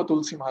can do for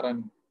Tulsi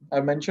Maharani?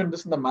 I mentioned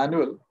this in the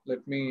manual.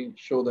 Let me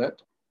show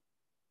that.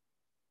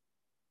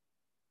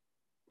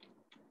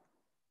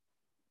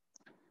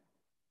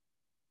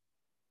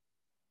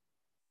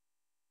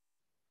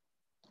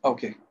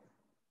 Okay.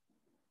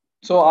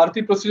 So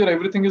Aarti procedure,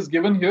 everything is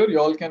given here. You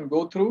all can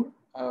go through.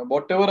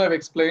 Whatever I've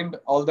explained,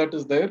 all that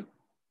is there.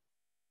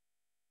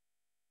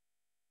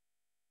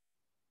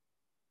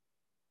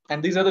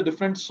 And these are the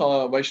different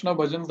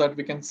Vaishnava bhajans that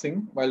we can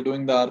sing while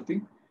doing the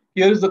Aarti.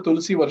 Here is the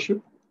Tulsi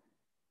worship.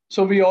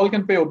 So we all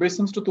can pay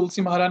obeisance to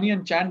Tulsi Maharani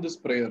and chant this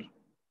prayer.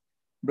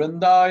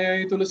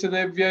 Brindayai Tulsi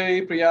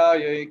Devyai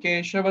Priyayai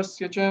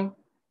Keshavasya cha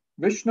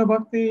Vishnu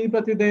Bhakti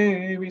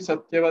Pratidevi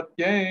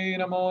Satyavatye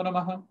Namo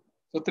Namaha.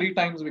 So 3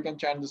 times we can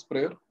chant this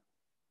prayer.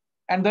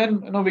 And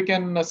then we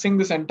can sing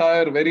this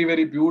entire very,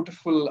 very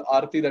beautiful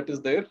arti that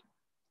is there.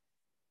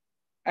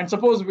 And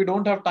suppose we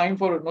don't have time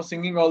for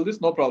singing all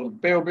this, no problem.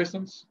 Pay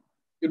obeisance.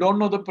 You don't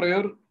know the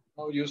prayer,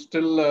 you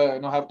still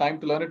have time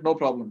to learn it, no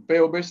problem. Pay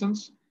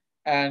obeisance,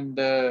 and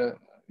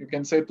you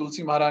can say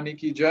Tulsi Maharani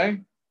ki jai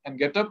and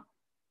get up,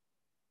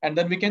 and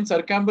then we can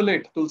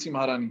circumambulate Tulsi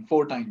Maharani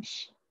 4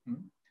 times.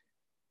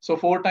 So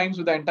 4 times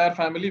with the entire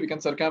family, we can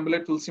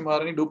circumambulate Tulsi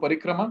Maharani, do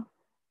parikrama,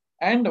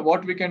 and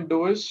what we can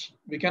do is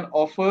we can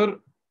offer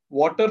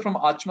water from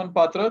Achman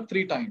Patra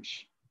 3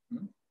 times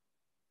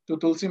to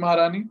Tulsi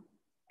Maharani,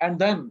 and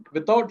then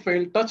without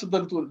fail touch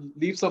the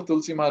leaves of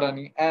Tulsi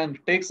Maharani and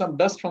take some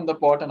dust from the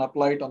pot and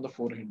apply it on the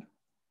forehead.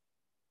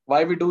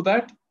 Why we do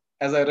that?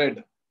 As I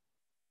read,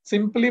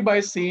 simply by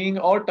seeing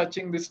or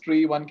touching this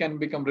tree, one can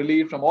become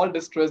relieved from all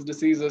distress,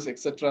 diseases,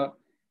 etc.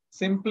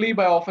 Simply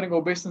by offering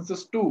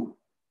obeisances to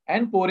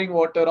and pouring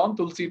water on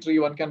Tulsi tree,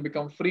 one can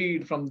become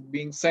freed from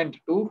being sent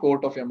to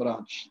court of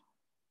Yamaraj.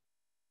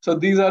 So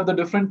these are the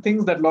different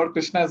things that Lord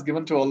Krishna has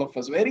given to all of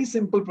us. Very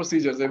simple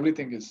procedures,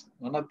 everything is.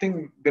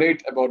 Nothing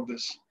great about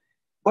this.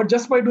 But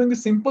just by doing the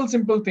simple,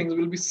 simple things,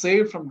 we'll be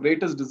saved from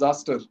greatest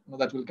disaster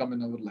that will come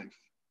in our life.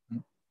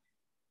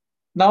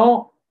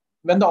 Now,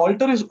 when the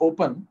altar is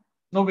open,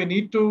 we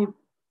need to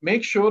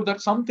make sure that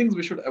some things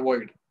we should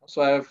avoid.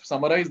 So I have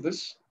summarized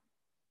this.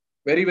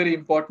 Very, very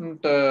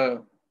important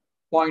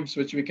points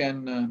which we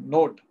can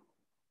note.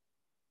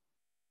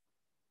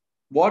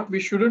 What we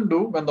shouldn't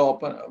do when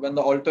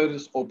the altar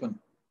is open.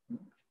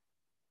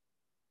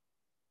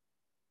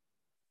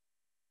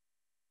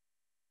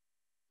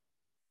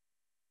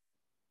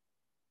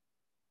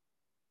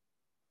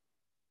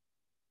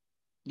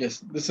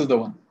 Yes, this is the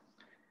one.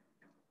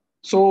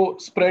 So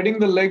spreading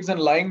the legs and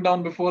lying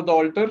down before the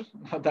altar,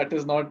 that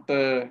is not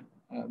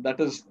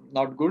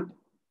good.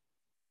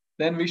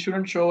 Then we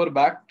shouldn't show our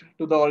back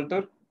to the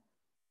altar.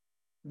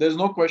 There's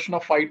no question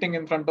of fighting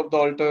in front of the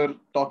altar,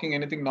 talking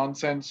anything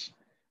nonsense,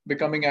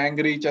 becoming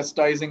angry,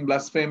 chastising,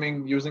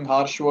 blaspheming, using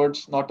harsh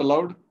words, not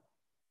allowed.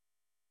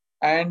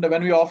 And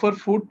when we offer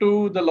food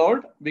to the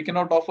Lord, we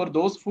cannot offer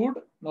those food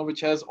which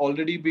has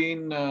already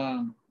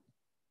been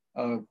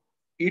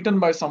eaten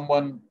by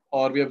someone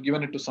or we have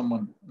given it to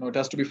someone. It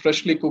has to be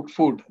freshly cooked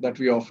food that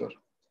we offer.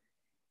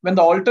 When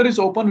the altar is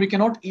open, we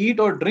cannot eat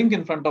or drink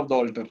in front of the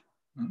altar.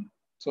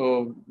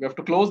 So we have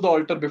to close the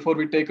altar before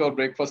we take our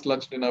breakfast,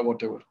 lunch, dinner,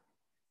 whatever.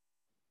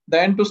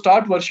 Then to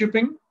start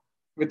worshipping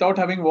without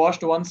having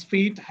washed one's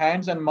feet,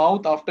 hands, and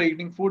mouth after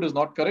eating food is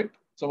not correct.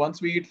 So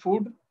once we eat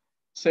food,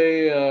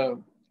 say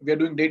we are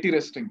doing deity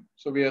resting.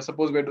 So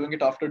suppose we are doing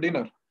it after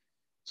dinner.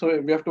 So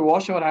we have to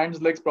wash our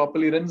hands, legs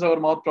properly, rinse our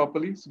mouth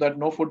properly so that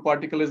no food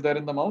particle is there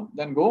in the mouth.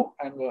 Then go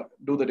and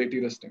do the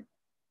deity resting.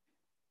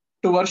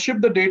 To worship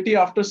the deity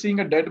after seeing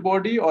a dead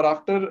body or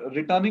after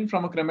returning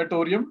from a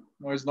crematorium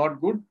is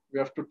not good. We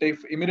have to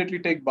immediately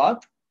take bath,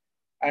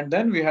 and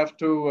then we have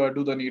to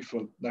do the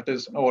needful. That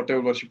is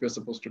whatever worship we are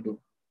supposed to do.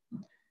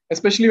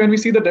 Especially when we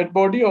see the dead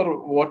body or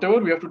whatever,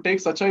 we have to take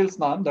Sachail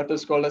Snan, that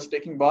is called as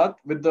taking bath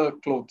with the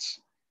clothes.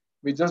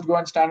 We just go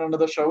and stand under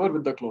the shower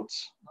with the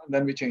clothes, and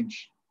then we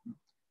change.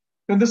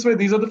 In this way,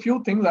 these are the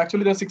few things.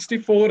 Actually, there are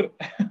 64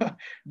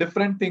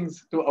 different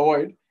things to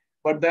avoid.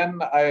 But then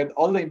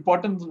all the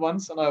important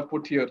ones I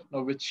put here,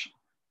 which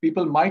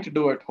people might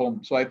do at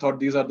home. So I thought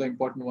these are the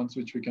important ones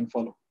which we can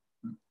follow.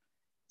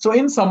 So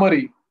in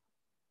summary,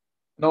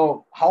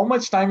 how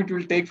much time it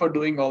will take for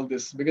doing all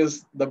this?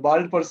 Because the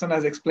bald person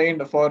has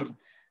explained for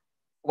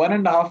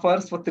 1.5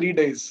 hours for 3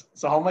 days.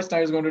 So how much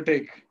time is going to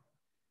take?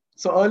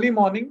 So early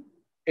morning,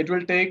 it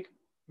will take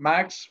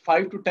max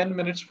 5 to 10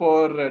 minutes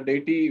for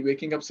deity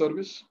waking up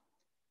service.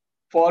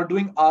 For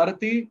doing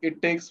Arati,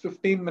 it takes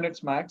 15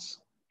 minutes max.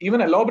 Even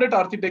elaborate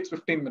Arati takes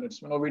 15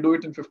 minutes. We do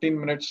it in 15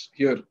 minutes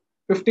here.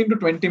 15 to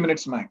 20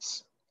 minutes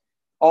max.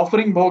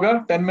 Offering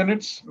Bhoga, 10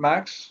 minutes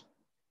max.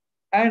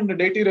 And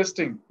deity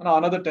resting,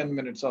 another 10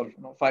 minutes or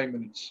 5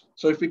 minutes.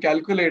 So if we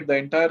calculate the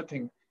entire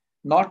thing,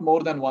 not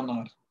more than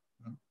 1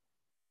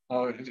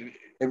 hour.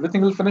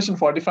 Everything will finish in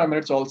 45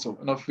 minutes also,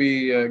 if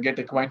we get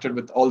acquainted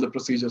with all the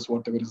procedures,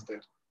 whatever is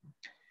there.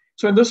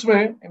 So in this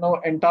way,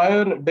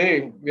 entire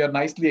day, we are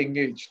nicely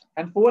engaged.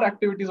 And 4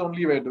 activities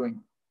only we're doing.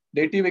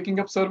 Deity waking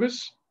up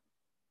service,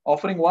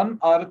 offering 1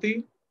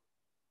 arati,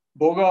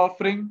 bhoga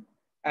offering,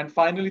 and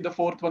finally the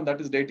 4th one,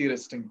 that is deity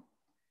resting.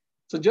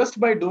 So just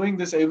by doing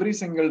this every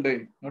single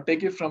day,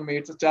 take it from me,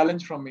 it's a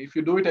challenge from me. If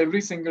you do it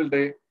every single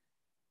day,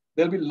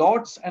 there'll be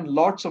lots and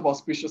lots of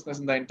auspiciousness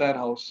in the entire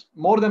house.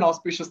 More than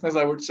auspiciousness,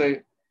 I would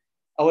say,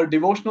 our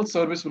devotional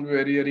service will be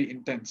very, very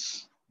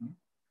intense.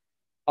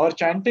 Our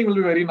chanting will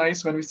be very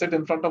nice when we sit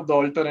in front of the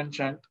altar and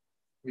chant.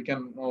 We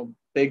can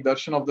take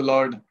darshan of the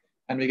Lord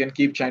and we can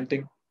keep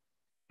chanting.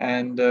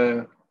 And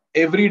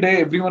every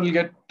day, everyone will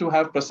get to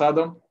have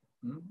prasadam.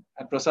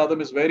 And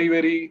prasadam is very,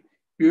 very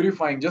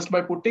purifying. Just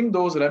by putting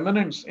those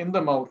remnants in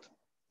the mouth,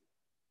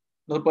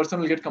 the person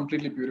will get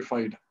completely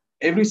purified.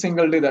 Every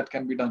single day that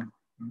can be done.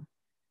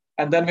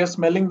 And then we are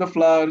smelling the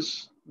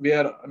flowers. We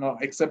are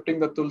accepting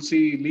the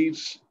tulsi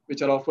leaves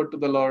which are offered to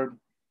the Lord.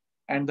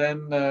 And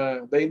then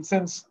the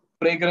incense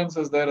fragrance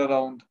is there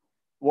around.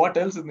 What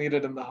else is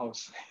needed in the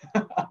house?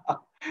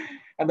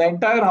 And the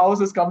entire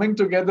house is coming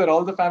together.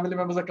 All the family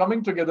members are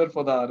coming together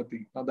for the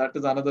arati. Now that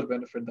is another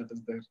benefit that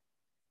is there.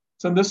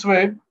 So in this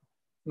way,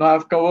 now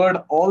I've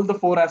covered all the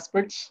four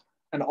aspects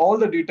and all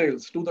the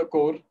details to the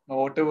core,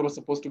 whatever was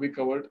supposed to be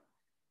covered.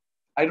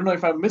 I don't know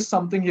if I missed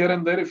something here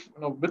and there. If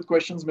with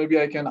questions, maybe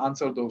I can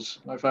answer those.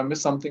 If I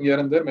miss something here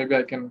and there, maybe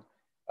I can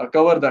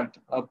cover that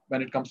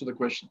when it comes to the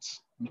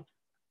questions.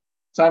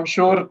 So I'm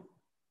sure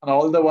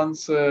all the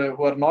ones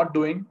who are not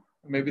doing,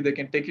 maybe they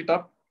can take it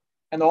up.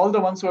 And all the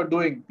ones who are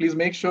doing, please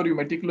make sure you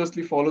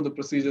meticulously follow the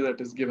procedure that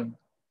is given.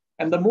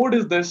 And the mood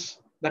is this,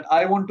 that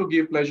I want to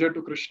give pleasure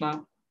to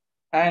Krishna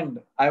and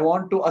I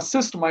want to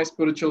assist my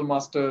spiritual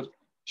master,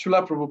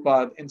 Srila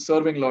Prabhupada, in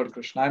serving Lord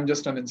Krishna. I'm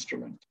just an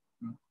instrument.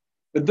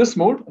 With this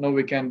mood,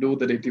 we can do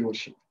the deity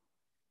worship.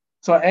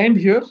 So I end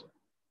here.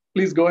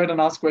 Please go ahead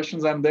and ask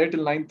questions. I'm there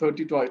till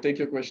 9:30 to take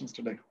your questions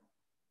today.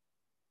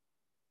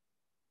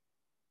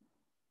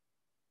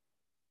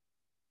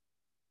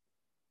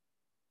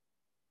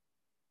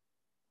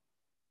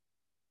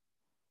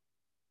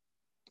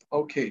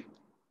 Okay.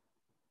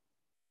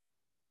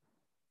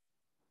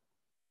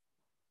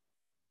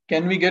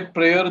 Can we get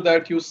prayer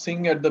that you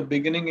sing at the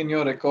beginning in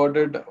your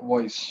recorded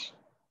voice?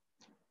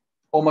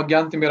 Om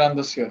Agyanti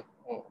Mirandasya.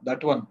 Oh,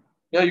 that one.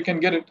 Yeah, you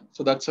can get it.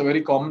 So that's a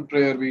very common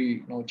prayer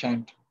we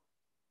chant.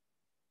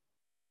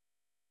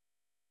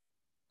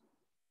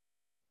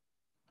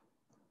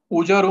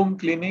 Puja room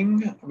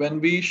cleaning, when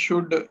we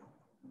should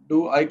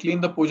do, I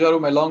clean the puja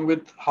room along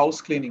with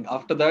house cleaning.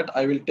 After that,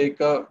 I will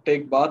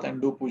take bath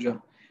and do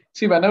puja.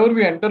 See, whenever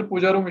we enter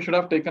puja room, we should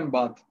have taken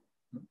bath.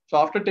 So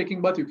after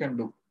taking bath, you can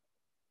do.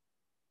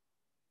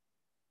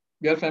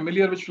 We are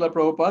familiar with Srila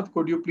Prabhupada.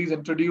 Could you please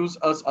introduce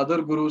us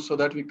other gurus so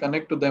that we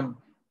connect to them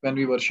when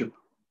we worship?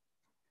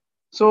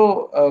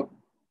 So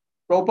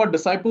Prabhupada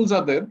disciples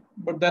are there,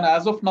 but then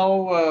as of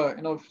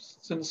now,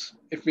 since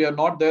if we are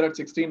not there at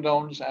 16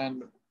 rounds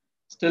and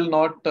still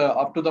not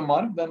up to the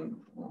mark, then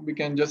we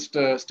can just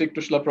stick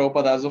to Srila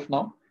Prabhupada as of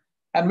now.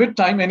 And with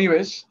time,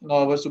 anyways,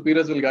 our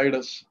superiors will guide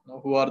us.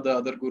 Who are the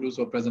other gurus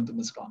who are present in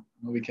this ISKCON?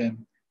 We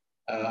can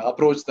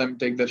approach them,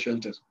 take their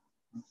shelter.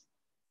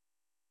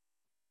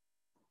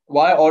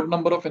 Why odd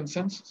number of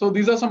incense? So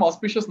these are some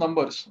auspicious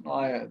numbers.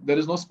 There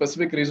is no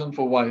specific reason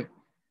for why.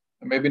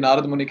 Maybe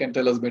Narad Muni can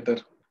tell us better.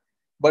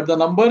 But the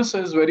numbers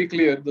is very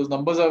clear. Those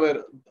numbers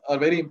are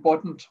very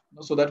important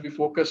so that we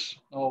focus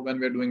when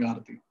we are doing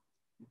Aarti.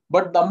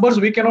 But numbers,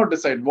 we cannot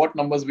decide what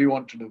numbers we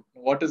want to do.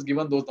 What is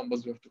given, those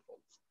numbers we have to follow.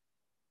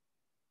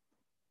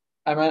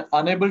 I'm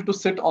unable to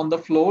sit on the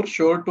floor,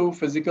 sure to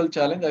physical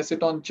challenge. I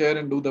sit on chair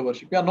and do the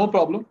worship. Yeah, no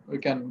problem. We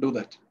can do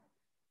that.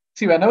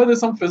 See, whenever there's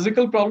some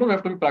physical problem, we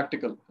have to be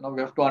practical.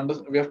 We have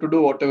to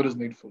do whatever is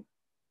needful.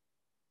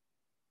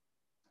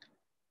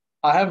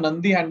 I have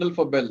Nandi handle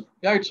for bell.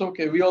 Yeah, it's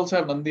okay. We also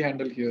have Nandi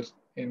handle here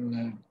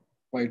in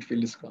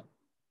Whitefield ISKCON.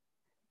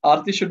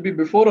 Aarti should be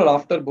before or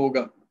after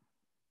Bhoga.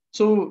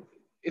 So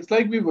it's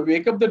like we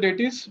wake up the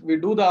deities, we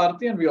do the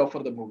Aarti and we offer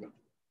the Bhoga.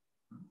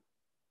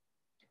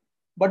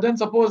 But then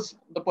suppose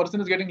the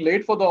person is getting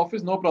late for the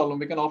office, no problem.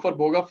 We can offer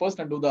Bhoga first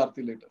and do the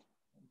Aarti later.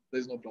 There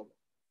is no problem.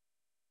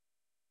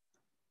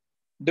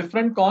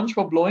 Different conch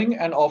for blowing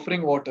and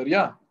offering water.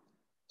 Yeah.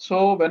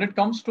 So when it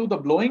comes to the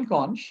blowing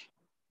conch,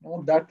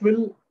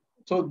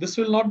 so this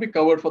will not be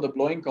covered for the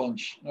blowing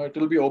conch. It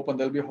will be open.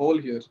 There'll be a hole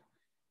here.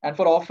 And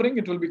for offering,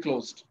 it will be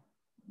closed.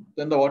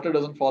 Then the water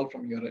doesn't fall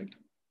from here, right?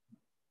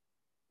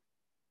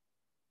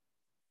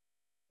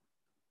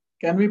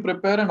 Can we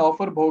prepare and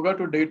offer bhoga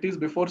to deities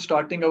before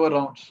starting our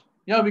rounds?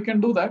 Yeah, we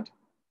can do that.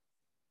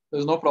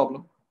 There's no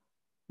problem.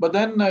 But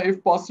then,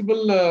 if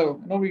possible,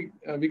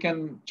 we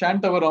can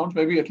chant our rounds,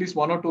 maybe at least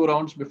 1 or 2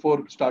 rounds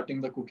before starting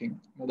the cooking.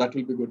 That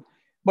will be good.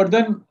 But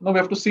then, we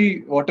have to see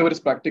whatever is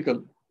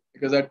practical,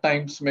 because at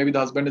times maybe the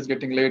husband is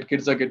getting late,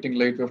 kids are getting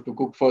late. We have to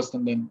cook first,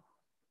 and then,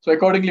 so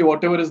accordingly,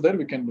 whatever is there,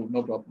 we can do.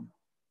 No problem.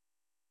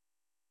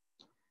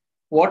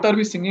 What are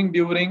we singing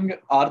during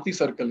Aarti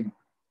circling?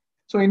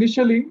 So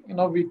initially,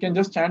 we can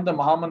just chant the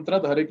Maha Mantra,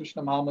 the Hare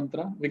Krishna Maha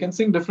Mantra. We can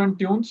sing different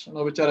tunes,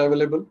 which are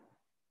available.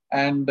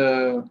 And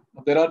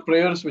there are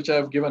prayers which I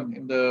have given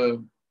in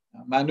the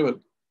manual.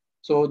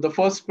 So the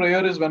first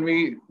prayer is when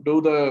we do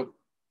the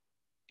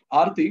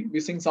Aarti, we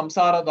sing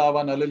Samsara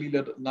Dava Nala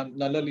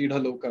Leedha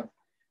Loka.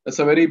 That's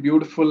a very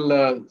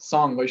beautiful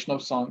song,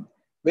 Vaishnav song.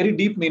 Very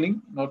deep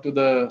meaning to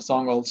the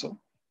song also.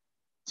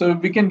 So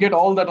we can get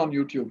all that on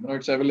YouTube.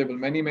 It's available.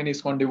 Many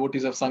ISKCON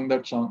devotees have sung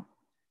that song.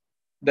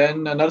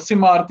 Then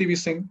Narsimha Aarti we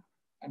sing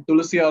and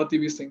Tulasi Aarti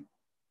we sing.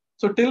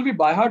 So till we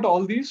by heart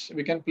all these,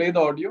 we can play the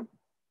audio.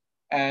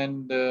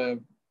 And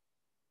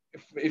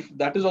if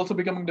that is also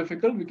becoming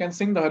difficult, we can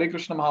sing the Hare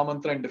Krishna Maha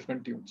Mantra in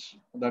different tunes.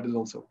 That is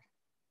also okay.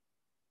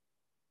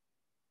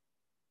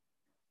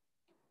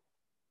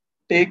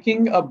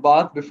 Taking a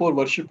bath before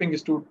worshipping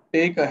is to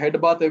take a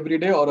head bath every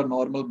day or a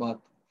normal bath.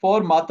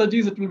 For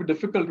Matajis, it will be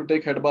difficult to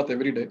take head bath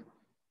every day.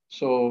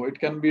 So it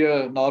can be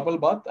a normal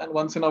bath, and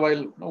once in a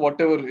while,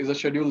 whatever is a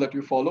schedule that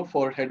you follow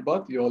for head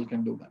bath, you all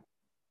can do that.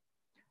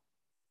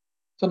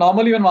 So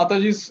normally when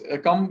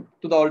Matajis come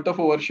to the altar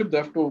for worship, they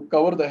have to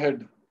cover the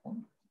head.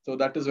 So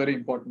that is very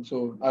important.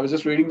 So I was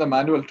just reading the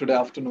manual today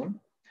afternoon.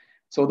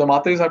 So the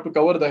Matajis have to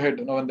cover the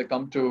head, when they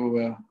come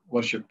to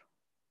worship.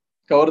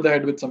 Cover the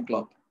head with some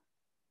cloth.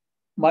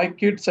 My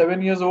kid,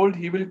 7 years old,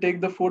 he will take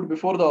the food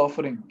before the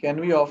offering. Can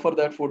we offer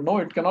that food? No,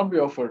 it cannot be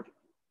offered.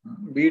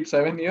 Be it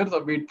 7 years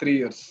or be it 3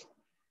 years.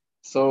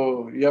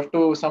 So you have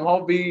to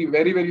somehow be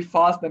very, very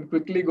fast and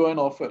quickly go and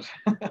offer.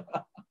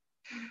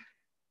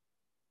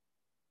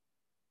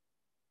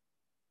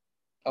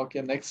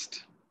 Okay,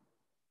 next.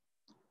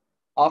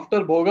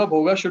 After Bhoga,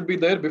 Bhoga should be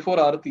there before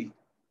Arati.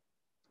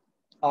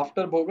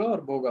 After Bhoga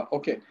or Bhoga?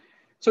 Okay.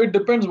 So it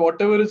depends,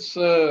 whatever is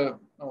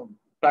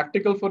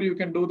practical for you, you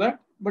can do that.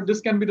 But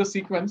this can be the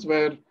sequence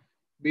where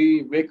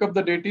we wake up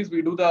the deities,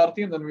 we do the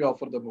Arati, and then we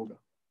offer the Bhoga.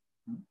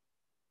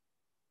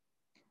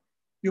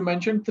 You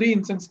mentioned 3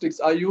 incense sticks.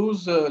 I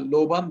use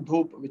Loban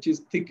Dhoop, which is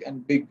thick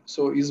and big.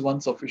 So is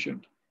one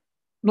sufficient?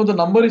 No, the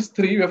number is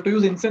 3. You have to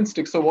use incense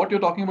sticks. So what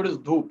you're talking about is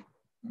Dhoop.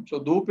 So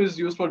Dhoop is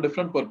used for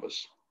different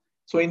purpose.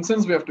 So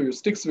incense we have to use,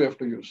 sticks we have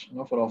to use,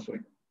 for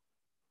offering.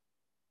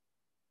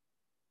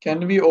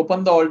 Can we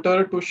open the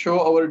altar to show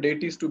our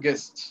deities to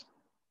guests?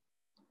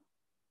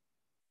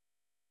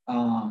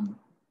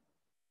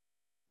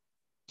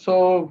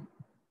 So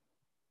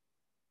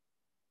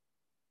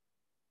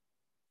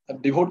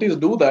devotees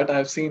do that. I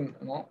have seen,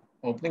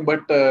 opening,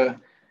 but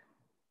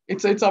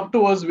it's up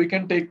to us. We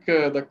can take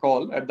the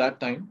call at that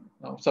time.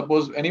 Now,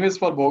 suppose, anyways,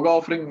 for Bhoga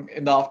offering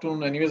in the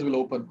afternoon, anyways, will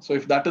open. So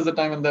if that is the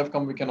time when they have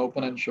come, we can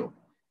open and show.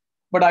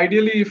 But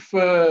ideally, if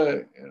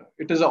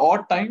it is an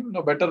odd time,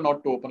 better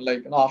not to open,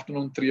 like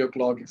afternoon 3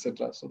 o'clock,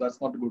 etc. So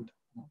that's not good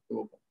to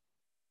open.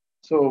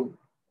 So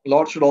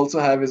Lord should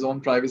also have his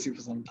own privacy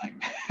for some time.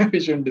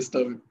 We shouldn't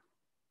disturb him.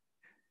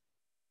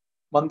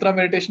 Mantra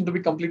meditation to be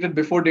completed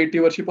before deity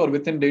worship or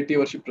within deity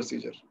worship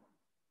procedure.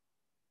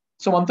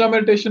 So mantra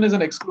meditation is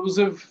an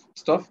exclusive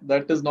stuff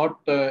that is not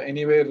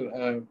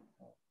anywhere.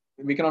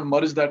 We cannot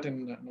merge that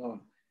in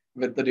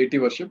with the deity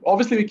worship.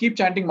 Obviously, we keep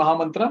chanting Maha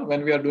Mantra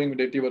when we are doing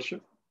deity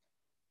worship,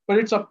 but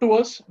it's up to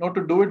us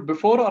to do it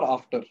before or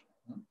after.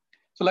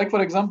 So, like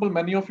for example,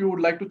 many of you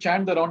would like to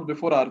chant the rounds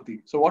before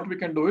Aarti. So what we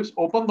can do is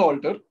open the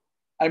altar.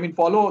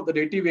 Follow the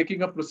deity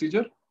waking up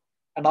procedure.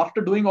 And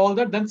after doing all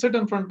that, then sit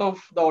in front of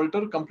the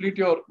altar, complete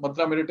your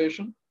mantra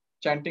meditation,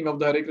 chanting of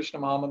the Hare Krishna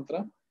Maha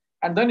Mantra,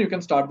 and then you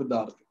can start with the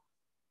Aarti.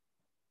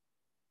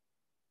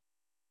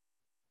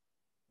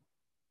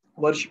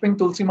 Worshipping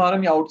Tulsi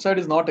Maharani outside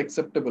is not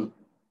acceptable.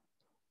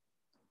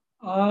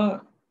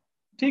 No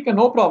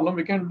problem,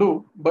 we can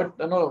do, but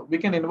we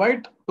can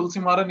invite Tulsi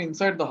Maharani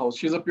inside the house.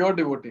 She's a pure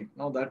devotee.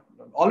 That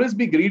always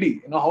be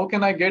greedy. How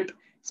can I get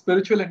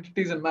spiritual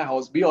entities in my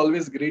house? Be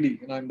always greedy,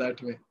 in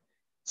that way.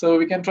 So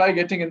we can try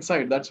getting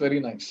inside. That's very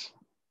nice.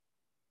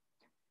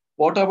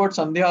 What about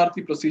Sandhya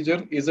Aarti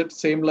procedure? Is it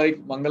same like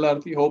Mangala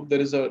Aarti? Hope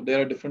there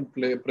are different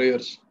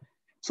prayers.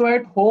 So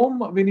at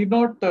home, we need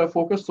not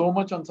focus so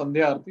much on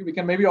Sandhya Aarti. We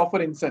can maybe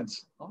offer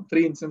incense.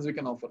 3 incense we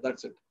can offer.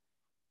 That's it.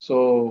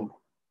 So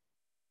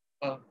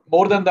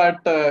more than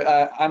that,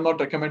 I'm not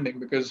recommending,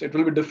 because it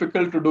will be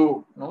difficult to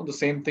do the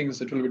same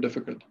things. It will be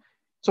difficult.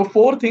 So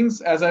 4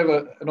 things, as I've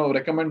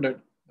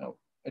recommended.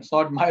 It's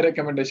not my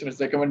recommendation.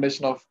 It's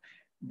recommendation of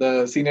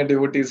the senior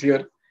devotees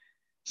here.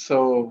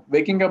 So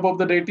waking up of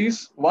the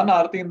deities, 1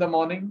 aarti in the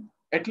morning,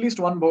 at least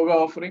 1 bhoga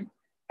offering,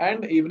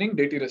 and evening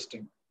deity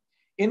resting.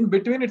 In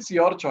between, it's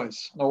your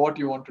choice. Now what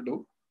you want to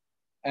do.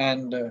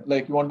 And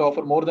like you want to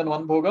offer more than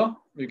 1 bhoga,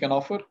 you can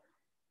offer.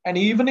 And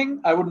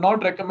evening, I would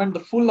not recommend the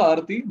full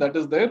aarti that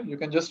is there. You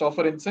can just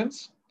offer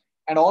incense,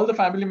 and all the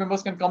family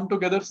members can come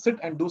together, sit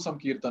and do some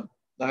kirtan,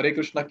 the Hare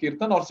Krishna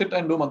kirtan, or sit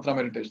and do mantra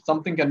meditation.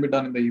 Something can be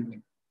done in the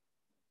evening.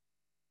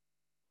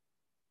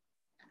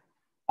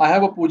 I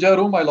have a puja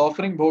room. While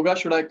offering bhoga,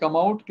 should I come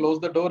out,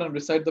 close the door, and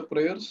recite the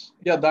prayers?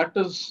 Yeah, that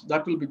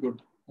will be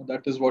good.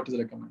 That is what is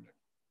recommended.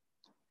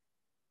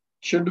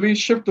 Should we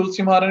shift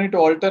Tulsi Maharani to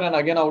altar and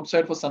again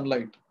outside for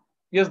sunlight?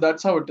 Yes,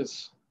 that's how it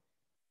is.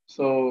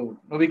 So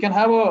we can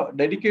have a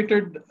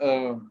dedicated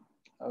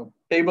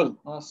table,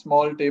 a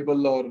small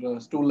table or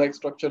stool-like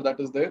structure that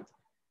is there.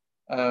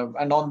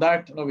 And on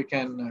that, we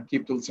can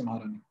keep Tulsi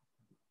Maharani.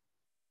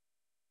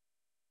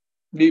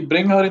 We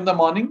bring her in the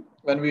morning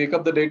when we wake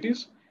up the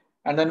deities.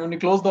 And then when we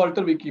close the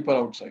altar, we keep her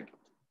outside.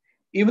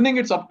 Evening,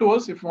 it's up to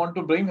us. If we want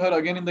to bring her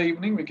again in the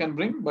evening, we can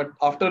bring. But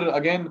after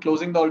again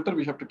closing the altar,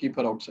 we have to keep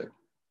her outside.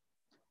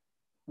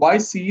 Why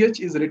CH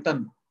is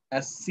written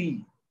as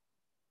C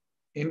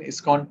in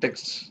ISKCON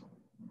texts?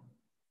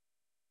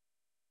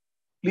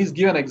 Please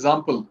give an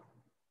example.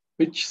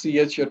 Which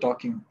CH you're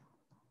talking?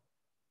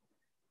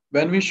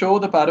 When we show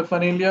the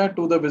paraphernalia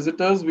to the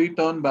visitors, we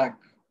turn back.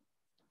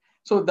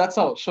 So that's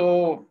how.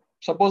 So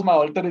suppose my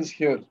altar is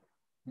here.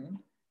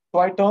 So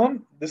I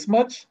turn this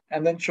much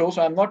and then show.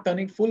 So I'm not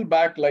turning full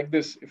back like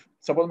this. If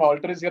suppose my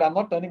altar is here, I'm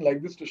not turning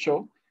like this to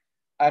show.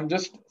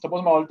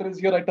 Suppose my altar is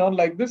here, I turn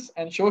like this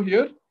and show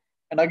here.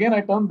 And again,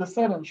 I turn this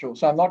side and show.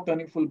 So I'm not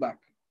turning full back.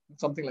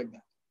 Something like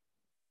that.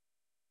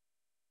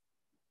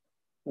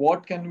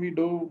 What can we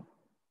do?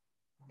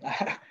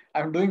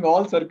 I'm doing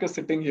all circus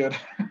sitting here.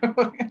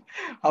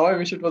 How I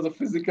wish it was a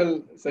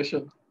physical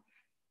session.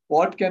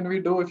 What can we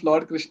do if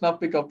Lord Krishna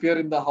pick appear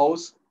in the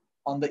house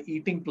on the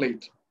eating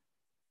plate?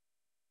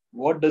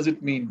 What does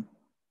it mean?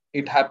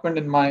 It happened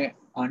in my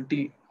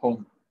auntie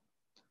home.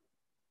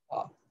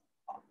 Uh,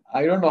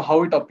 I don't know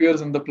how it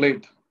appears in the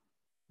plate.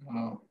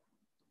 Uh,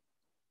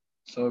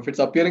 so if it's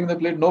appearing in the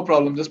plate, no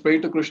problem. Just pray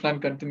to Krishna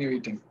and continue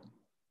eating.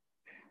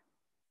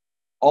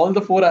 All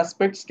the four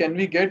aspects. Can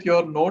we get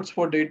your notes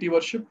for deity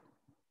worship?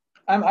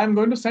 I'm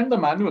going to send the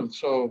manual,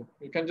 so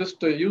you can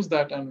just use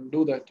that and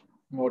do that,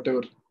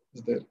 whatever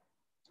is there.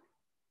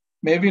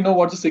 Maybe you know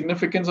what's the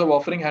significance of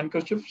offering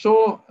handkerchief.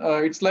 So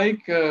it's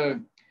like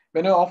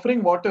when you're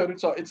offering water,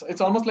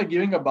 it's almost like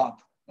giving a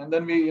bath, and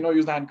then we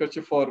use the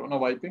handkerchief for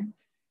wiping.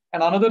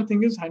 And another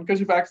thing is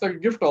handkerchief acts like a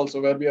gift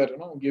also, where we are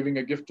giving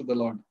a gift to the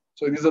Lord.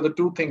 So these are the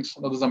two things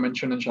those are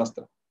mentioned in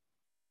Shastra.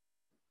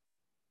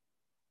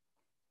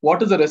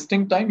 What is the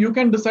resting time? You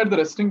can decide the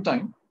resting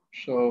time.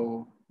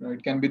 So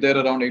it can be there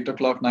around 8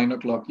 o'clock, 9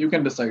 o'clock. You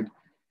can decide.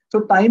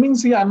 So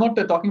timings here, I'm not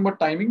talking about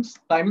timings.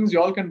 Timings,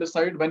 you all can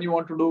decide when you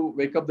want to do,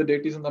 wake up the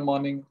deities in the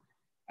morning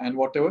and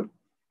whatever.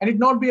 And it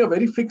not be a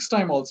very fixed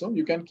time also.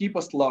 You can keep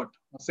a slot,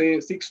 say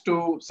 6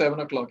 to 7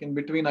 o'clock. In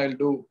between, I'll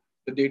do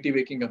the deity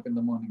waking up in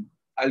the morning.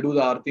 I'll do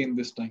the arti in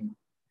this time.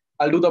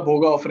 I'll do the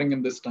bhoga offering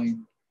in this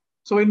time.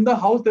 So in the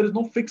house, there is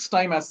no fixed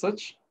time as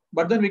such,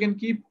 but then we can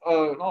keep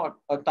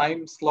a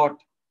time slot.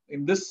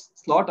 In this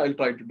slot, I'll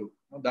try to do.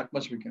 That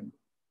much we can do.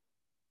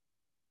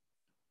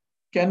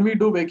 Can we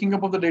do waking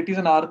up of the deities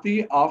and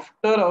arti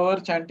after our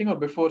chanting or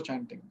before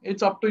chanting?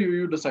 It's up to you.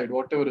 You decide.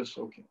 Whatever is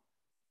okay.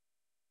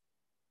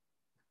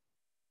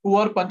 Who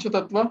are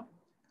Panchatattva?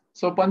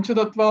 So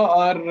Panchatattva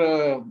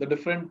are the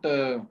different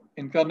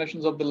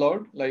incarnations of the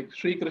Lord, like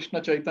Sri Krishna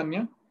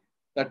Chaitanya.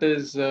 That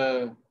is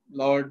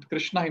Lord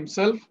Krishna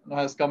himself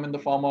has come in the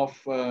form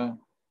of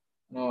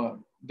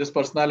this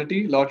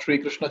personality, Lord Sri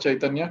Krishna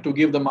Chaitanya, to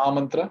give the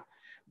Mahamantra.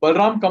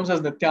 Balram comes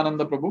as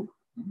Nityananda Prabhu.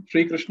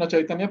 Sri Krishna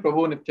Chaitanya,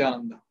 Prabhu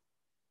Nityananda.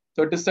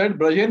 So it is said,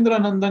 Brajendra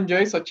Nandan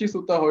Jai Sachi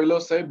Sutta Hoilo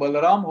say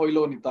Balaram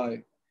Hoilo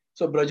Nitai.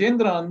 So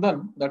Brajendra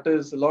Nandan, that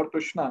is Lord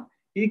Krishna,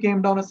 he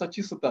came down as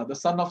Sachi Sutta, the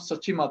son of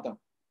Sachi Mata,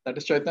 that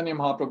is Chaitanya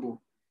Mahaprabhu.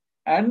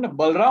 And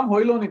Balram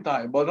Hoilo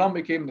Nitai, Balram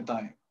became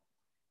Nitai.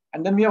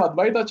 And then we have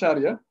Advaita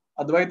Charya.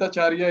 Advaita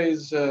Charya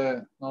is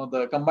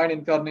the combined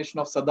incarnation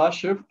of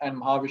Sadashiv and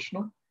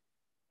Mahavishnu.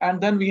 And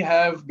then we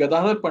have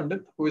Gadadhar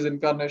Pandit, who is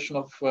incarnation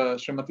of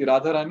Srimati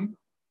Radharani.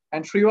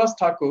 And Srivas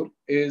Thakur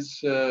is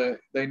the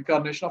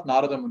incarnation of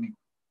Narada Muni.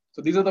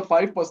 So these are the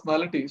five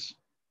personalities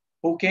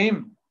who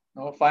came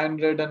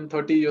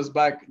 530 years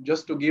back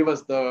just to give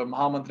us the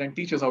Mahamantra and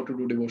teach us how to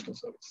do devotional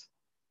service.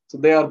 So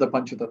they are the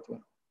Panchatattva.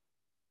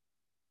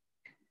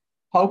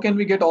 How can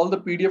we get all the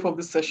PDF of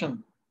this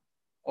session?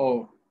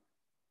 Oh,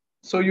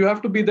 so you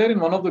have to be there in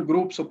one of the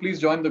groups. So please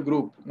join the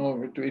group.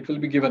 No, it will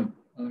be given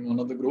in one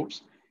of the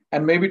groups.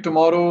 And maybe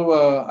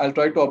tomorrow I'll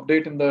try to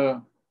update in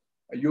the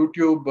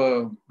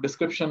YouTube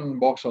description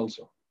box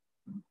also.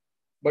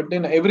 But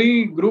in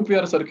every group, we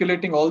are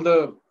circulating all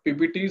the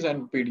PPTs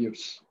and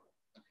PDFs.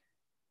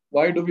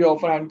 Why do we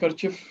offer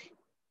handkerchief?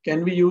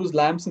 Can we use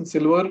lamps in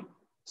silver,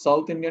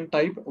 South Indian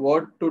type?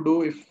 What to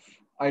do if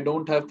I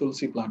don't have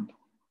Tulsi plant?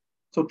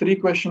 So 3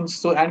 questions.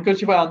 So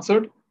handkerchief I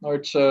answered. Now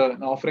it's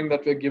an offering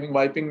that we're giving,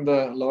 wiping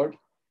the Lord,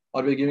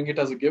 or we're giving it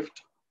as a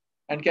gift.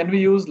 And can we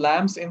use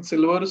lamps in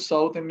silver,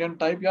 South Indian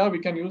type? Yeah, we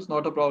can use,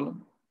 not a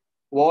problem.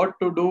 What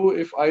to do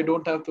if I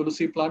don't have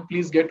Tulsi plant?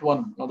 Please get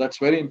one. Now that's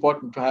very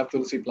important to have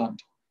Tulsi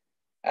plant.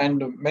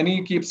 And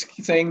many keep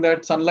saying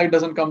that sunlight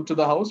doesn't come to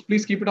the house.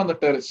 Please keep it on the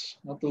terrace.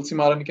 Now, Tulsi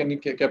Maharani can be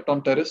kept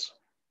on terrace,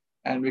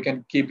 and we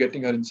can keep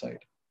getting her inside.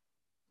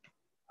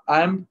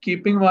 I am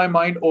keeping my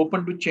mind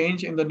open to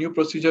change in the new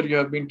procedure you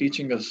have been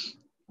teaching us.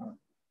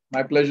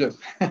 My pleasure.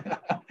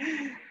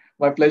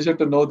 My pleasure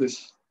to know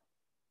this.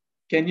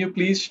 Can you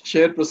please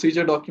share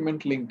procedure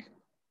document link?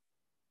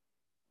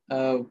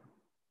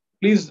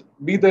 Please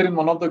be there in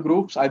one of the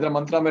groups, either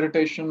mantra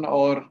meditation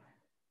or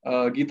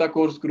Gita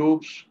course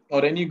groups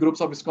or any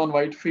groups of ISKCON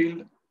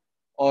Whitefield,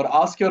 or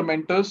ask your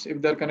mentors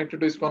if they're connected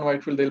to ISKCON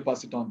Whitefield, they'll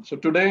pass it on. So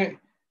today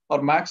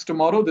or max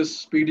tomorrow,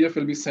 this PDF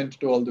will be sent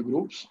to all the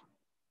groups.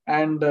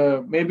 And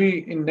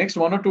maybe in next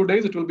 1 or 2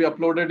 days, it will be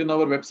uploaded in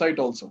our website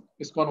also,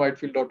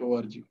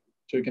 iskonwhitefield.org.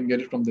 So you can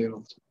get it from there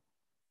also.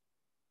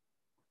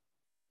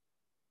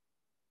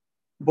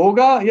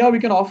 Bhoga, yeah, we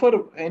can offer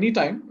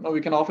anytime. No,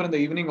 we can offer in the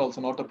evening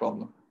also, not a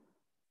problem.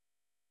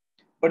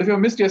 But if you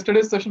missed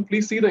yesterday's session,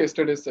 please see the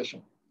yesterday's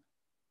session.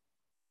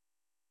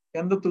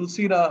 Can the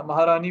Tulsi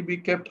Maharani be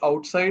kept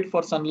outside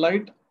for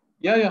sunlight?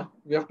 Yeah,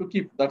 we have to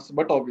keep. That's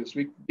but obvious.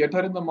 We get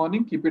her in the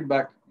morning, keep it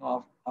back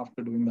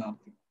after doing the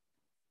arti.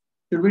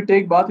 Should we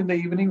take bath in the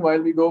evening while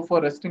we go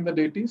for resting the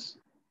deities?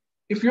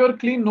 If you are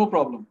clean, no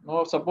problem.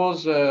 No,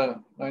 suppose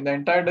in the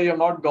entire day you have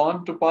not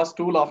gone to pass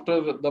stool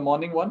after the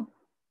morning one,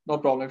 no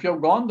problem. If you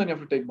have gone, then you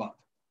have to take bath.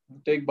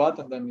 Take bath,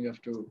 and then you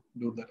have to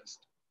do the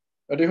rest.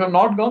 But if you have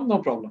not gone, no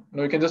problem.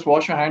 You can just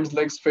wash your hands,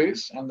 legs,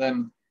 face, and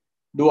then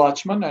do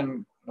Achman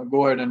and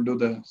go ahead and do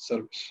the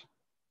service.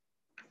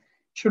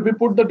 Should we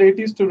put the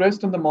deities to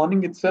rest in the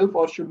morning itself,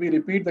 or should we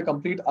repeat the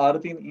complete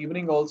Aarti in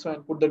evening also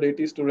and put the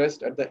deities to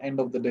rest at the end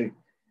of the day?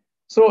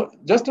 So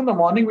just in the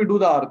morning we do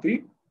the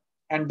Aarti,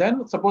 and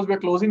then suppose we are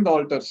closing the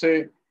altar.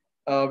 Say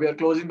we are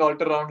closing the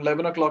altar around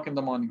 11 o'clock in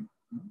the morning.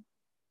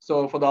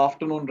 So for the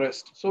afternoon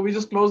rest, so we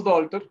just close the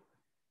altar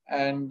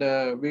and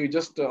we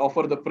just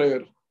offer the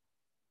prayer.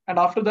 And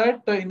after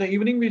that, in the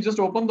evening, we just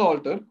open the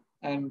altar.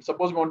 And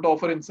suppose we want to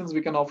offer incense,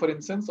 we can offer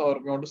incense, or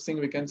we want to sing,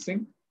 we can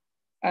sing.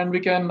 And we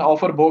can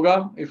offer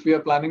bhoga if we are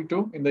planning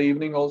to in the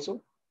evening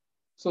also.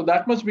 So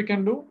that much we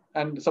can do.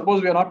 And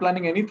suppose we are not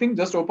planning anything,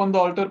 just open the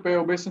altar, pay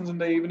obeisance in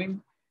the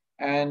evening.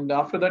 And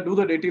after that, do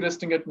the deity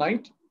resting at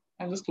night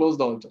and just close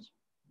the altar.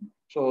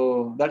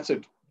 So that's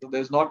it. So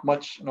there's not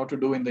much not to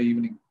do in the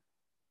evening.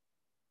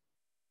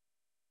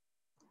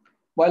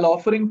 While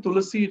offering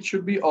tulasi, it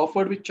should be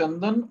offered with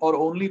chandan or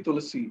only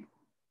tulasi.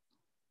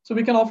 So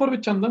we can offer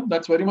with chandan.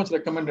 That's very much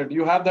recommended.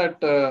 You have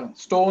that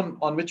stone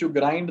on which you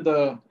grind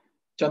the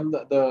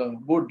the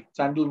wood,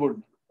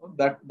 sandalwood.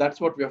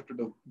 That's what we have to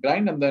do.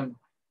 Grind and then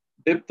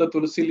dip the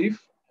tulsi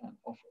leaf and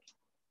offer.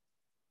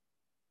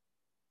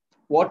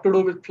 What to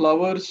do with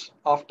flowers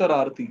after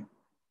aarti?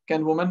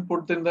 Can women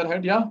put in their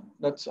head? Yeah,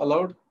 that's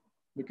allowed.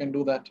 We can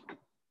do that.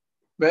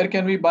 Where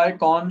can we buy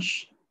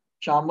conch,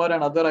 chamar,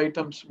 and other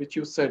items which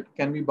you said?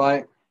 Can we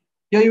buy?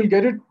 Yeah, you'll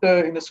get it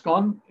in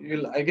ISKCON.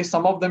 I guess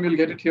some of them you'll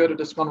get it here at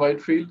ISKCON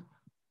Whitefield.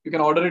 You can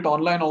order it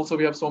online also.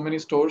 We have so many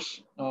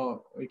stores.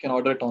 We can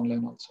order it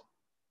online also.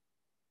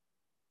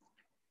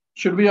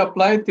 Should we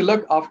apply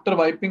tilak after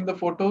wiping the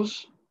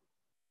photos?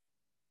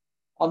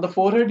 On the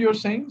forehead, you're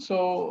saying?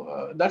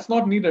 So that's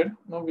not needed.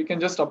 No, we can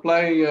just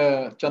apply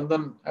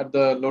chandan at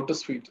the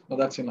lotus feet. No,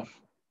 that's enough.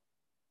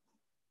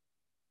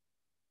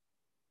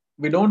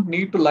 We don't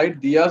need to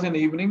light diyas in the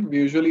evening. We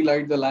usually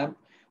light the lamp.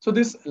 So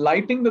this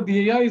lighting the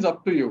diya is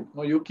up to you.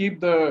 You keep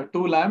the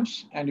two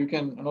lamps and you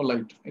can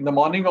light. In the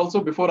morning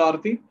also before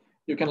Aarti,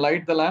 you can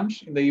light the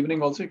lamps. In the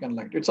evening also you can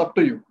light. It's up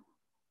to you.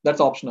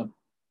 That's optional.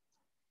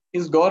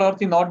 Is Gaur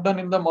Aarti not done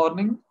in the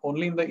morning,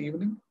 only in the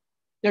evening?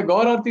 Yeah,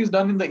 Gaur Aarti is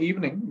done in the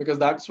evening because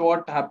that's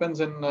what happens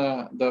in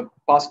the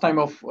pastime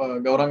of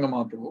Gauranga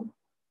Mahaprabhu.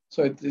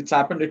 So it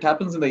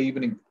happens in the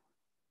evening.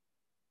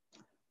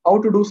 How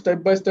to do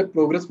step-by-step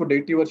progress for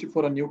deity worship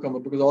for a newcomer,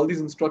 because all these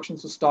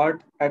instructions to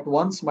start at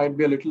once might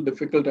be a little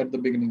difficult at the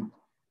beginning.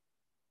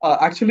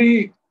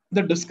 Actually,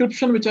 the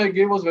description which I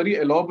gave was very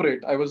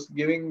elaborate. I was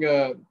giving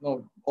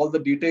all the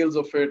details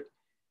of it.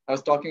 I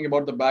was talking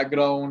about the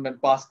background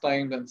and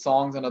pastimes and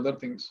songs and other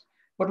things.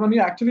 But when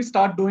you actually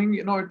start doing,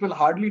 it will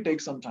hardly take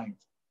some time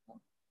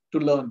to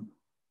learn.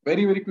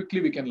 Very, very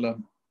quickly we can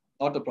learn.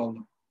 Not a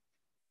problem.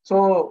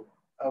 So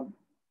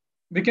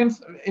we can,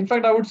 in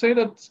fact, I would say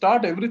that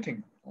start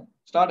everything.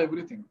 Start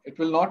everything. It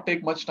will not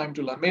take much time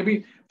to learn.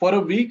 Maybe for a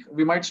week,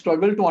 we might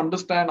struggle to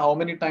understand how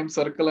many times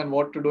circle and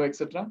what to do,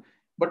 etc.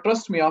 But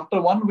trust me,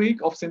 after 1 week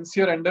of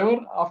sincere endeavor,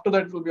 after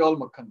that it will be all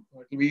makhan.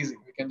 It will be easy.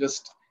 We can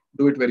just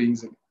do it very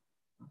easily.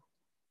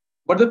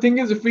 But the thing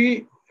is,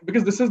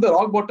 because this is the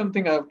rock bottom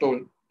thing I have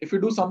told, if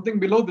you do something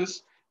below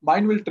this,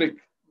 mind will trick.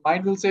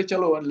 Mind will say,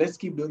 chalo, and let's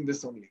keep doing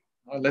this only.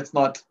 Let's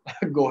not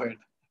go ahead.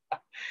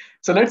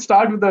 So let's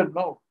start with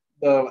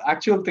the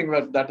actual thing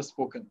that is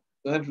spoken.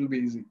 Then it will be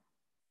easy.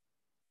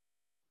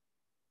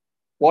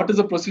 What is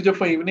the procedure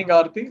for evening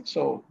aarti?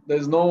 So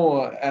there's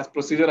no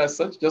procedure as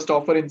such. Just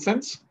offer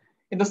incense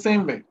in the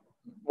same way.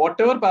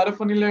 Whatever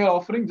paraphernalia you're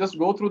offering, just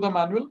go through the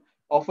manual,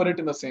 offer it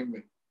in the same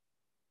way.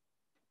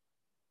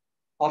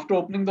 After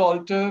opening the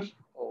altar,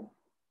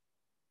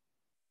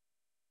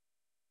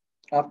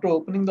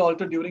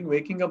 during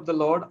waking up the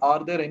Lord,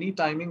 are there any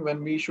timing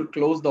when we should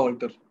close the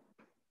altar?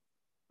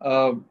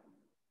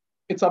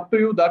 It's up to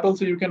you. That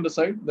also you can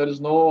decide. There is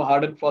no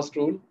hard and fast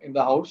rule in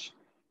the house.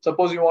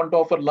 Suppose you want to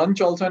offer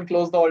lunch also and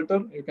close the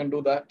altar, you can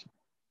do that.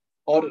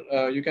 Or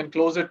you can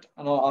close it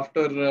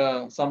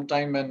after some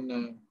time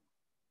and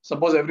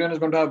suppose everyone is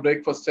going to have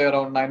breakfast, say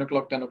around 9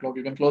 o'clock, 10 o'clock,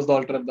 you can close the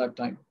altar at that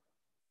time.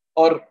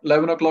 Or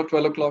 11 o'clock,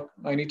 12 o'clock,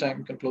 anytime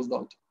you can close the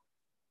altar.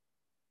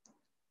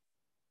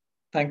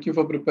 Thank you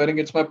for preparing.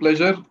 It's my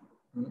pleasure.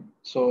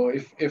 So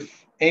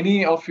if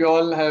any of you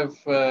all have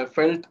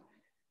felt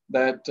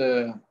that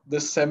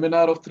this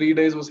seminar of 3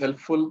 days was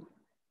helpful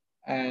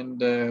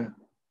and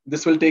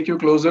this will take you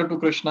closer to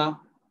Krishna,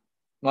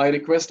 now I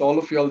request all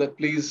of you all that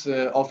please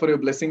offer your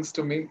blessings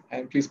to me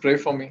and please pray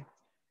for me.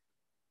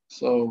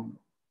 So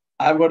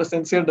I've got a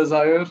sincere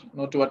desire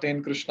to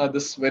attain Krishna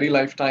this very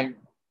lifetime.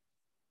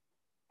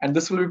 And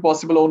this will be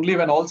possible only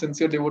when all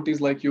sincere devotees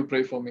like you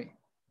pray for me.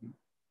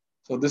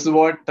 So this is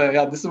what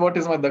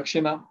is my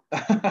dakshina.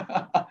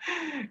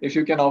 If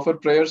you can offer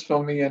prayers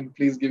for me and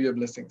please give your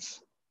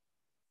blessings.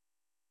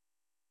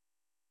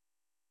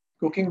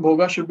 Cooking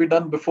bhoga should be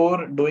done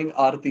before doing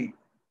aarti.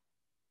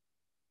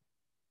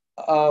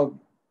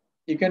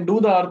 You can do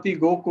the aarti,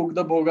 go cook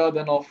the bhoga,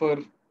 then offer.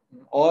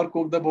 or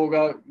cook the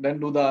bhoga, then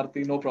do the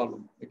arti, no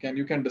problem.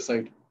 You can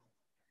decide.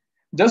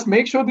 Just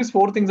make sure these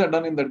four things are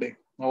done in the day,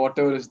 or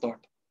whatever is thought.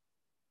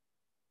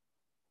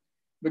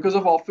 Because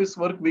of office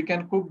work, we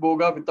can cook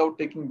bhoga without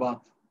taking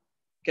bath.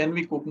 Can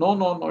we cook? No,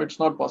 no, no, it's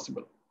not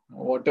possible.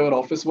 Whatever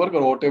office work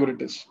or whatever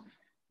it is.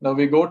 Now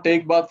we go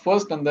take bath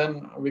first and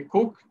then we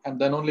cook and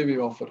then only we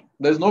offer.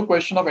 There's no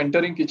question of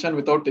entering kitchen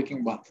without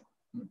taking bath.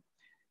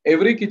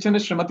 Every kitchen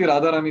is Srimati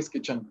Radharani's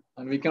kitchen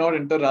and we cannot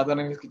enter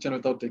Radharani's kitchen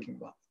without taking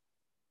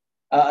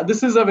bath.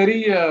 This is a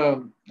very,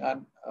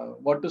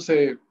 what to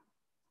say,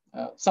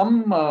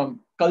 some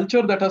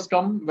culture that has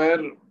come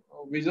where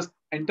we just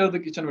enter the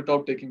kitchen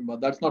without taking bath.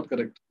 That's not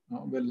correct.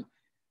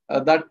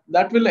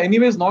 That will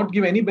anyways not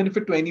give any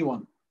benefit to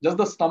anyone. Just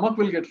the stomach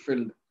will get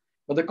filled,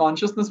 but the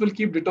consciousness will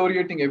keep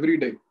deteriorating every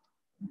day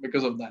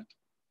because of that.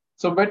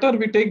 So better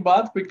we take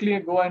bath quickly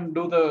and go and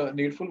do the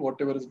needful,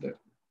 whatever is there.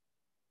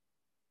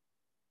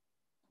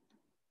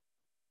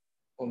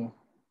 Oh,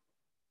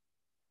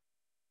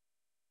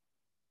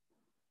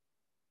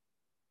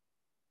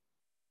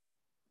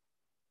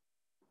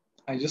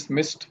 I just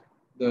missed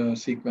the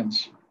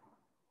sequence.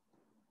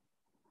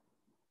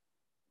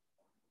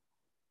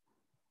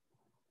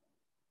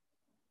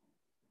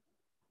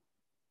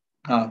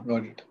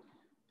 Got it.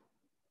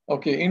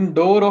 Okay, in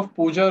door of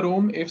puja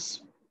room, if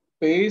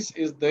space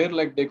is there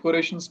like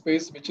decoration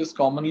space, which is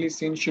commonly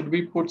seen, should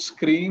we put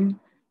screen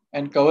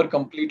and cover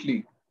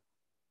completely,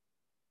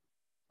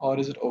 or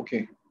is it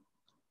okay?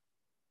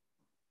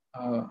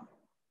 Uh,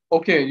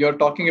 okay, you're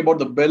talking about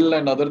the bell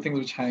and other things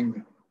which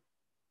hang.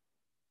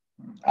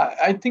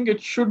 I think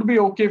it should be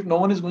okay if no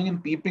one is going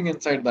and peeping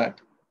inside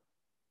that.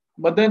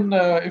 But then,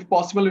 if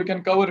possible, we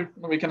can cover it.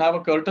 We can have a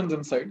curtains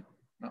inside,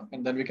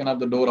 and then we can have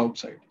the door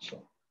outside.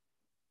 So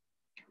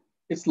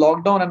it's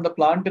locked down, and the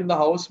plant in the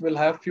house will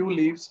have few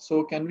leaves.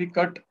 So can we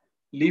cut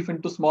leaf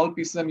into small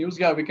pieces and use?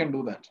 Yeah, we can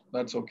do that.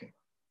 That's okay.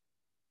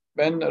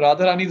 When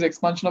Radharani's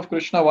expansion of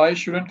Krishna, why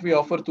shouldn't we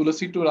offer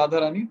Tulasi to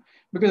Radharani?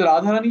 Because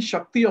Radharani is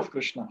Shakti of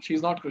Krishna. She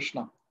is not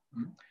Krishna.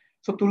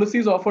 So Tulasi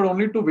is offered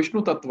only to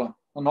Vishnu Tattva,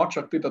 not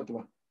Shakti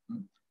Tattva.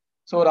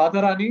 So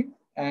Radharani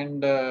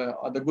and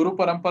the Guru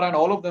Parampara and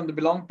all of them they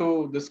belong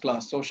to this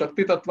class. So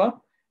Shakti Tattva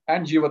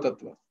and Jiva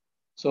Tattva.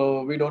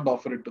 So we don't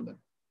offer it to them.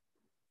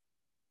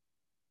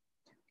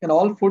 Can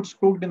all foods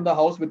cooked in the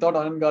house without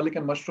onion, garlic,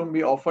 and mushroom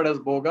be offered as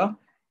bhoga?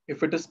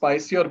 If it is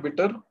spicy or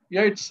bitter,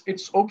 yeah,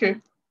 it's okay.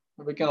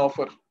 We can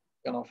offer.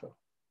 Can offer.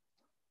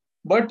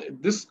 But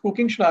this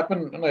cooking should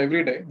happen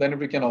every day. Then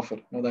we can offer.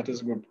 That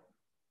is good.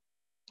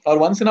 Or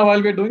once in a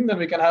while we're doing, then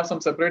we can have some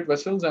separate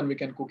vessels and we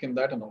can cook in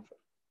that and offer.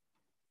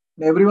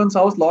 In everyone's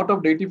house, lot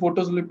of deity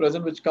photos will be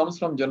present, which comes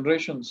from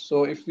generations.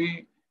 So if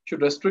we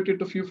should restrict it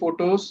to few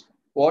photos,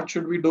 what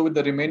should we do with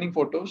the remaining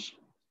photos?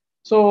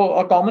 So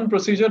a common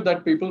procedure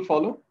that people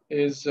follow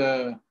is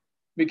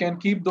we can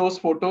keep those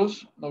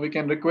photos. We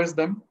can request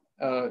them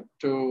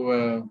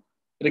to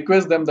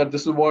request them that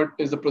this is what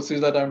is the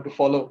procedure that I am to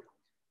follow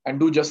and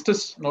do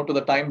justice to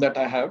the time that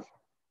I have.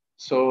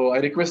 So I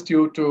request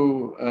you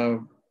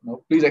to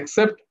please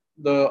accept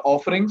the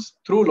offerings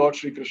through Lord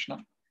Sri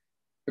Krishna,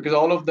 because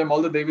all of them,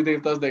 all the Devi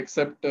Devtas, they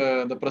accept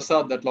the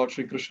prasad that Lord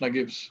Sri Krishna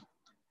gives.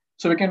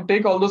 So we can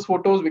take all those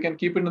photos, we can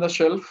keep it in the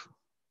shelf,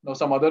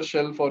 some other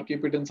shelf, or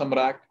keep it in some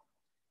rack.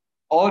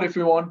 Or if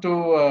you want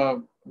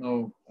to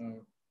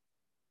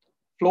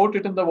float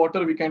it in the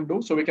water, we can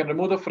do. So we can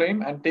remove the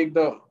frame and take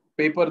the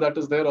paper that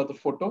is there or the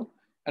photo,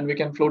 and we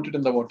can float it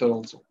in the water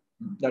also.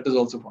 That is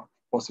also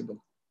possible.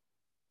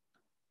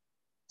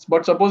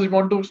 But suppose you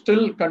want to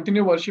still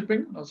continue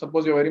worshipping,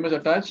 suppose you're very much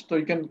attached, so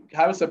you can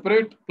have a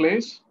separate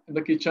place in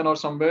the kitchen or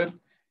somewhere,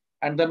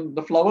 and then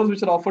the flowers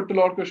which are offered to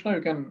Lord Krishna,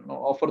 you can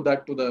offer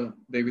that to the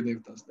Devi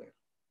Devtas there.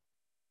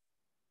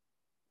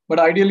 But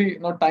ideally,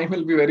 time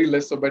will be very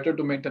less, so better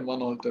to maintain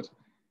one altar,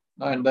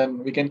 and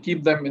then we can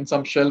keep them in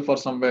some shelf or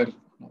somewhere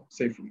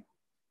safely.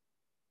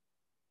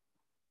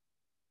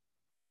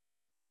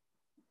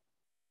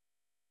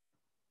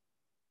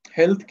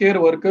 Healthcare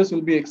workers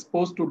will be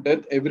exposed to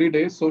death every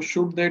day, so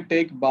should they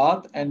take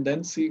bath and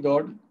then see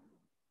God?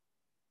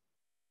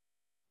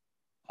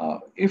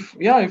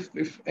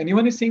 If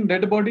anyone is seeing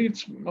dead body,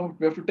 it's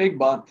we have to take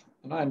bath,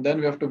 and then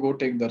we have to go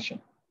take darshan.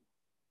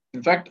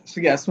 In fact,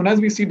 see, as soon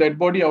as we see dead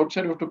body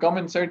outside, we have to come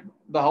inside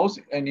the house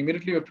and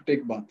immediately we have to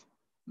take bath.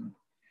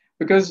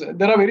 Because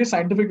there are very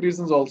scientific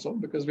reasons also,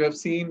 because we have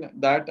seen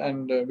that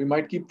and we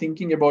might keep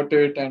thinking about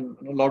it and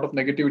a lot of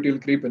negativity will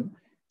creep in.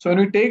 So when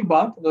we take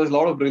bath, there's a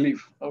lot of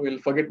relief. We'll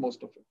forget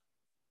most of it.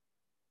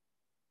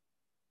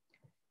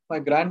 My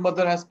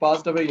grandmother has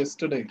passed away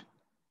yesterday.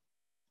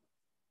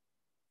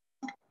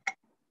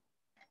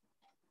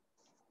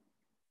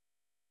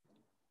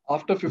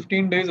 After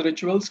 15 days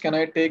rituals, can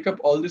I take up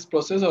all this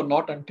process or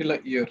not until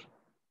a year?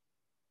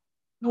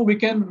 No, we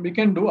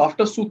can do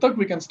after Sutak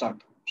we can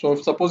start. So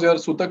if suppose your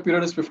Sutak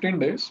period is 15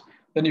 days,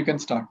 then you can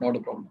start, not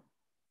a problem.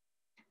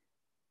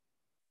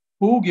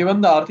 Who given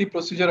the Aarti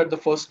procedure at the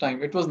first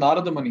time? It was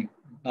Narada Muni.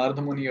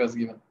 Narada Muni was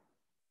given.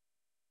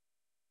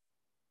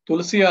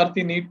 Tulsi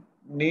Aarti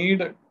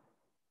need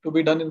to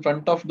be done in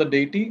front of the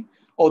deity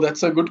Oh,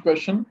 that's a good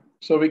question.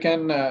 So we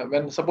can,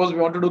 when suppose we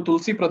want to do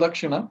Tulsi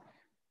Pradakshina,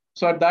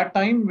 so at that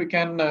time we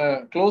can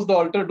close the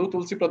altar, do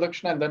Tulsi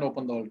Pradakshina, and then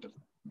open the altar.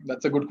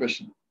 That's a good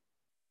question.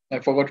 I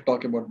forgot to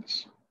talk about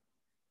this.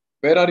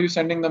 Where are you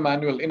sending the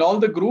manual? In all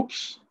the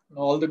groups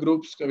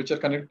which are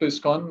connected to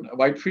ISKCON,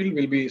 Whitefield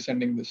will be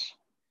sending this.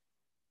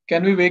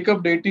 Can we wake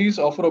up deities,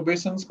 offer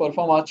obeisance,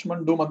 perform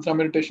achman, do mantra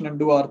meditation, and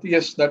do arti?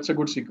 Yes, that's a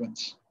good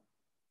sequence.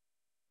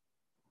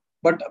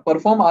 But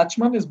perform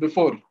achman is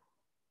before,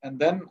 and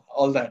then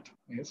all that.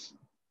 Yes.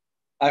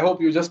 I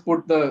hope you just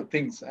put the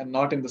things and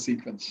not in the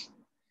sequence.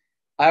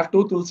 I have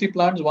two tulsi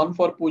plants, one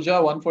for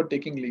puja, one for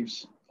taking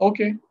leaves.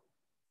 Okay.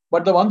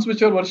 But the ones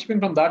which are worshipping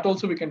from that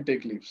also we can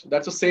take leaves.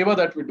 That's a seva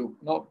that we do.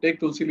 Now take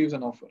tulsi leaves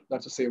and offer.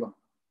 That's a seva.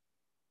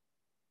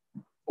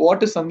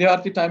 What is Sandhya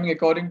Arti timing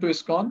according to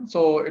ISKCON?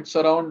 So it's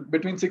around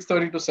between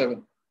 6:30 to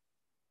 7.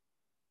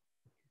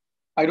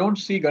 I don't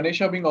see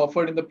Ganesha being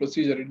offered in the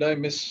procedure. Did I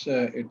miss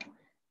it?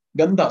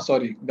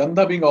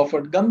 Gandha being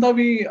offered. Gandha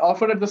we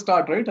offered at the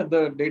start, right? At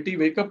the deity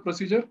wake up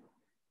procedure.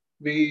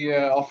 We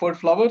offered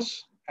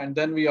flowers and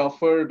then we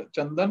offered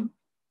chandan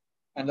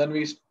and then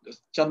we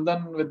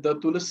chandan with the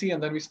tulasi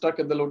and then we stuck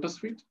at the lotus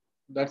feet.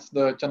 That's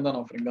the chandan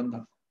offering,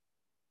 Gandha.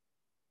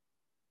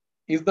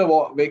 Is the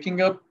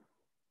waking up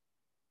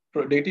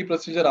deity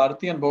procedure,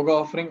 arti and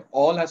bhoga offering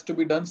all has to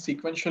be done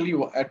sequentially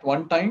at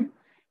one time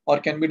or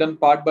can be done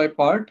part by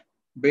part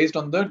based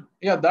on the,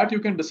 yeah, that you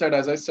can decide,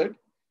 as I said,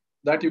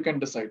 that you can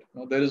decide.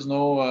 No, there is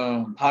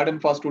no hard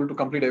and fast rule to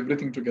complete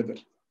everything together.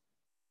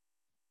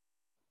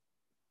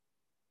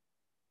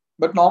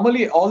 But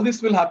normally all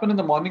this will happen in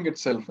the morning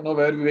itself,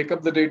 where we wake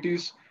up the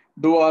deities,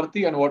 do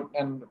arti and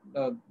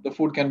the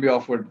food can be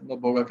offered, the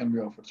bhoga can be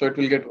offered. So it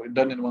will get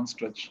done in one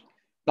stretch.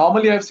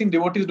 Normally I've seen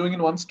devotees doing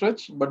in one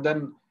stretch, but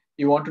then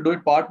you want to do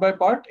it part by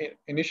part,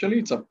 initially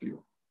it's up to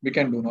you. We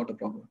can do, not a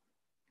problem.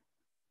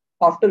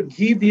 After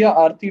ghee diya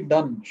arti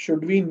done,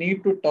 should we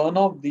need to turn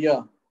off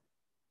diya?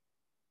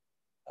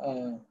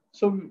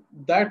 So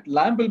that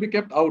lamp will be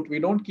kept out. We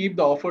don't keep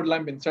the offered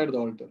lamp inside the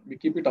altar. We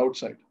keep it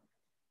outside.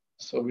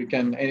 So we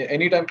can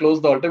anytime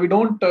close the altar. We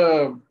don't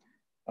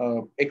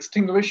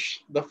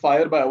extinguish the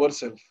fire by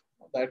ourselves.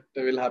 That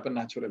will happen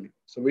naturally.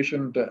 So we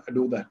shouldn't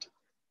do that.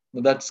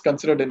 That's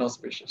considered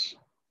inauspicious.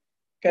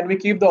 Can we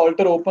keep the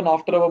altar open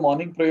after our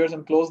morning prayers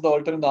and close the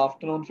altar in the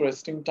afternoon for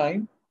resting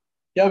time?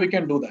 Yeah, we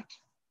can do that.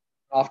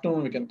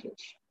 Afternoon we can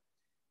close.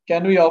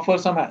 Can we offer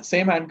some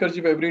same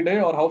handkerchief every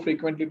day or how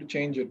frequently to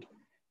change it?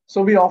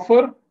 So we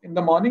offer in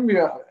the morning,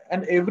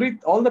 and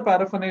all the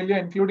paraphernalia,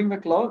 including the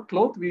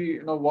cloth, we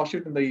wash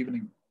it in the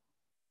evening,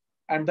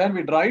 and then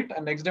we dry it,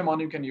 and next day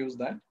morning you can use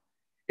that.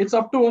 It's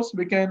up to us.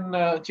 We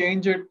can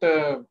change it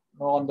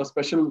on the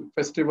special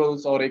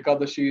festivals or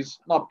ekadashis.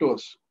 Up to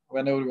us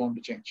whenever we want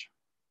to change.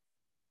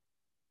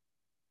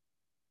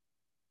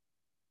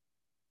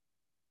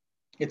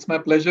 It's my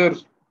pleasure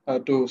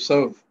to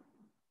serve.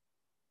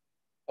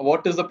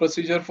 What is the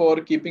procedure for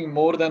keeping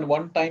more than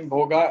one time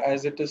bhoga?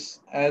 As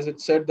it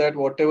said that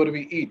whatever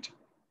we eat,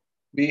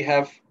 we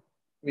have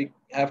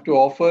to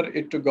offer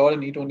it to God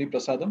and eat only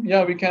prasadam.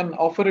 Yeah, we can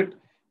offer it.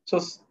 So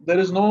there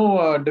is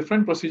no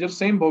different procedure.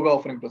 Same bhoga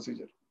offering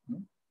procedure.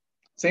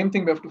 Same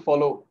thing we have to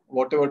follow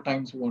whatever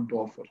times we want to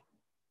offer.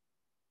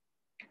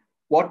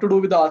 What to do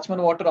with the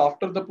achman water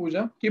after the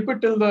puja? Keep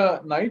it till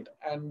the night,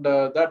 and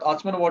that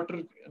achman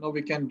water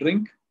we can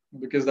drink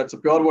because that's a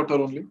pure water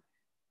only.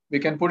 We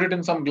can put it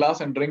in some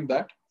glass and drink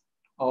that.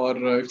 Or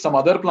if some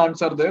other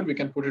plants are there, we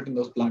can put it in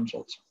those plants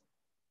also.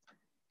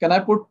 Can I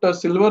put a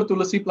silver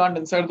tulasi plant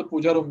inside the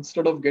puja room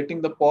instead of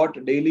getting the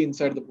pot daily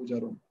inside the puja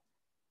room?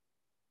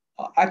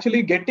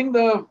 Actually, getting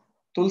the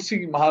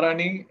tulsi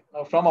Maharani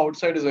from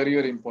outside is very,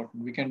 very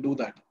important. We can do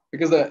that.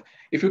 Because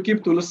if you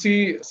keep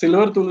tulasi,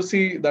 silver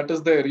tulasi that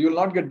is there, you will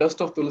not get dust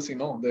of tulasi,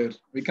 no, there.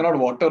 We cannot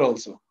water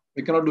also.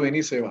 We cannot do any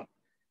seva.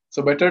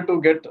 So better to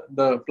get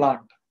the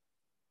plant.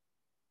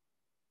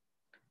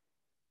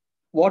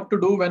 What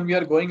to do when we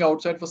are going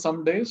outside for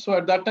some days? So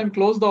at that time,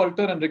 close the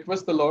altar and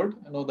request the Lord,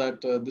 that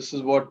this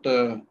is what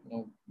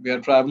we are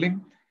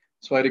traveling.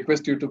 So I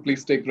request you to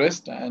please take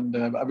rest, and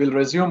I will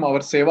resume our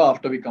seva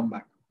after we come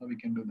back. We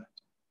can do that.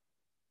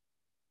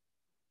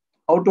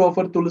 How to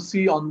offer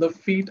tulsi on the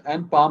feet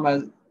and palm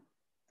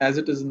as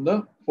it is in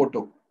the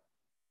photo.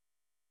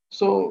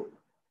 So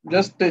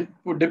just dip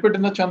it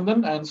in the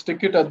chandan and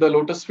stick it at the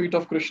lotus feet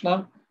of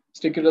Krishna,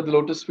 stick it at the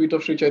lotus feet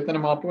of Sri Chaitanya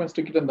Mahaprabhu, and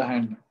stick it in the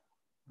hand.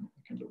 You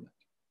can do that.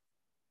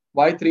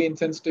 Why 3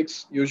 incense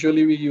sticks?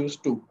 Usually we use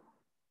 2.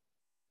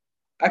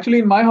 Actually,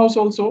 in my house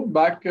also,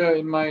 back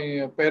in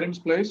my parents'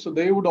 place, so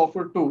they would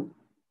offer 2.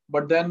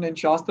 But then in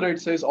Shastra,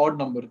 it says odd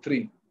number,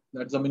 3.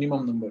 That's the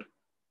minimum number.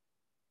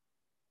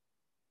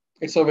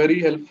 It's a very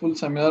helpful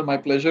seminar. My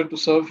pleasure to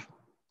serve.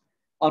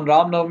 On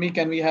Ram Navami,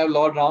 can we have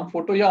Lord Ram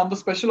photo? Yeah, on the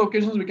special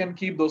occasions, we can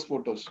keep those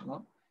photos.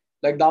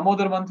 Like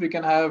Damodar month, we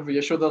can have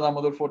Yashoda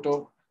Damodar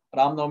photo.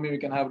 Ram Navami, we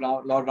can have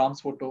Lord Ram's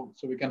photo.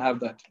 So we can have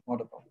that. Not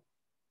a problem.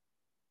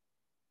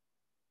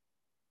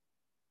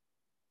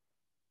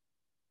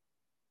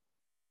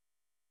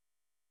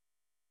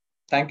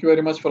 Thank you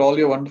very much for all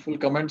your wonderful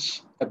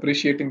comments,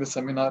 appreciating the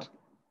seminar.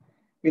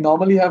 We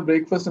normally have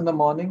breakfast in the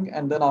morning,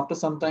 and then after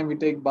some time we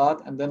take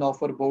bath and then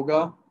offer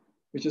boga,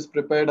 which is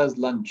prepared as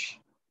lunch.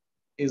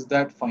 Is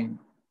that fine?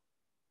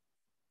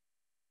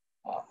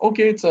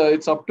 Okay,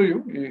 it's up to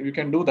you. You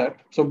can do that.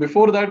 So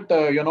before that,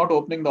 you're not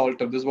opening the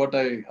altar. This is what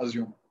I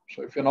assume.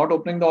 So if you're not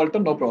opening the altar,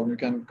 no problem. You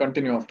can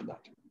continue after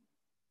that.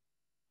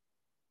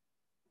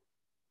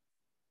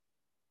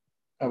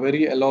 A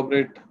very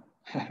elaborate.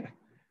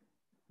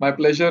 My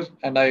pleasure,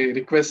 and I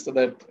request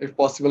that if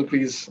possible,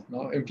 please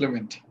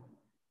implement.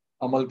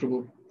 Amal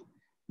Prabhu.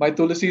 My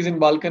tulsi is in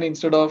balcony.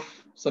 Instead of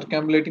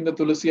circumambulating the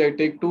tulsi, I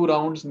take 2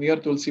 rounds near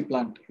tulsi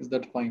plant. Is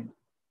that fine?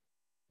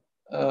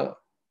 Uh,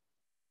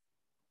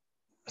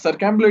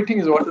 Circumambulating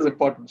is what is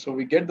important. So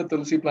we get the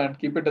tulsi plant,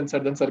 keep it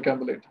inside, then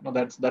circumambulate. No,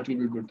 that will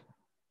be good.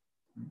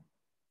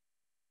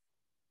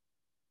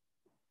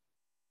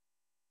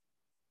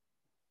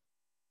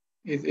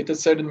 It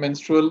is said in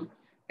menstrual,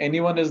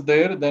 anyone is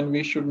there, then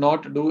we should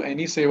not do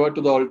any seva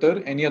to the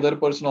altar. Any other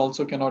person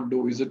also cannot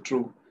do. Is it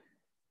true?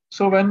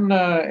 So when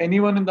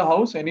anyone in the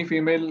house, any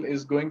female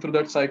is going through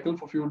that cycle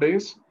for a few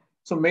days,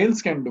 so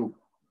males can do.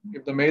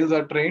 If the males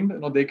are trained,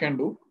 they can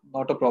do,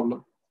 not a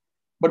problem.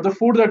 But the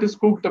food that is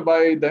cooked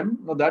by them,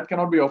 that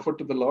cannot be offered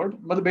to the Lord.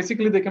 But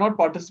basically, they cannot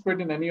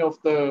participate in any of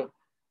the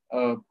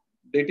uh,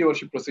 deity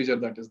worship procedure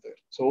that is there.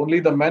 So only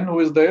the men who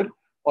is there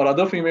or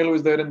other female who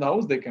is there in the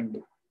house, they can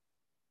do.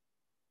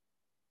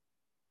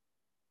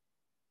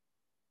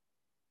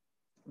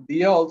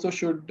 Diya also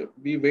should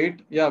we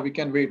wait? Yeah, we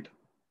can wait.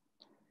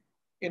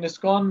 In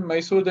ISKCON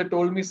Mysore, they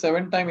told me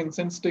 7 time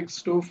incense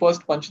sticks to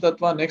first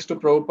Panchatattva, next to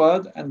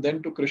Prabhupada, and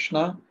then to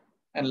Krishna,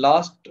 and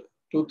last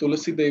to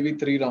Tulasi Devi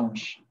 3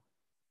 rounds.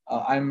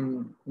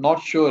 I'm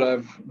not sure.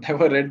 I've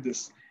never read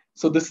this.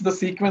 So this is the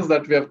sequence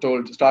that we have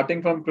told,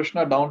 starting from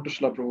Krishna down to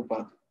Srila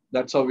Prabhupada.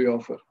 That's how we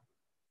offer.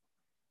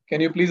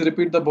 Can you please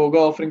repeat the Bhoga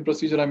offering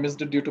procedure? I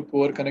missed it due to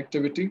poor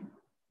connectivity.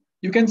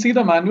 You can see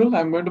the manual.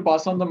 I'm going to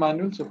pass on the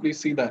manual, so please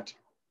see that.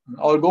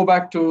 Or go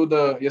back to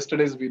the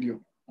yesterday's video.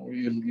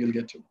 You'll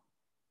get to.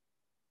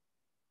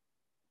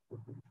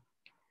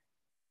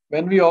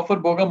 When we offer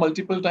Bhoga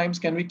multiple times,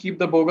 can we keep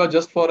the Bhoga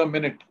just for a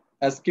minute?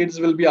 As kids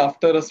will be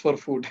after us for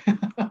food.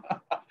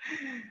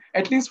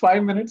 At least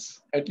 5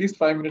 minutes. At least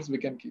 5 minutes we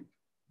can keep.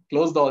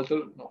 Close the altar.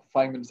 No,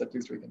 5 minutes at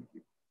least we can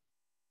keep.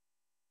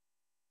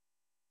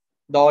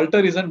 The altar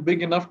isn't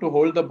big enough to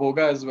hold the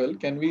Bhoga as well.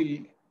 Can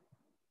we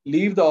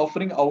leave the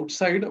offering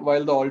outside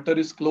while the altar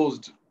is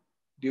closed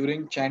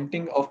during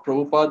chanting of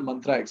Prabhupada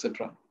mantra,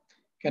 etc.?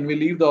 Can we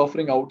leave the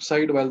offering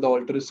outside while the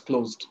altar is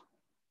closed?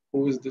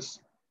 Who is this?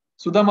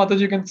 Sudha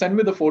Mataji, you can send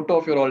me the photo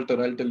of your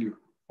altar. I'll tell you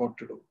what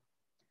to do.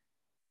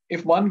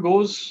 If one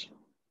goes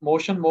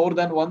motion more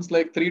than once,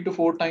 like 3 to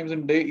 4 times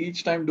in a day,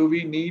 each time do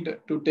we need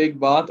to take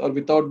bath, or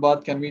without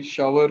bath can we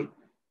shower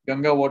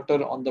Ganga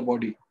water on the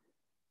body?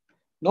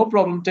 No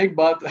problem, take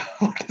bath.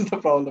 What is the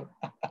problem?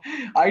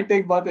 I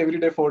take bath every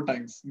day 4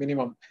 times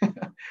minimum.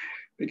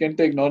 We can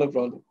take, not a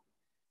problem.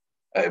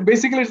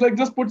 Basically, it's like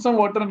just put some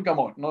water and come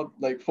out. Not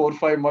like 4 or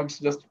 5 mugs,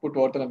 just put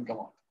water and come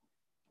out.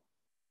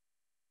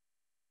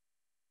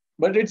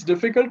 But it's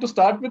difficult to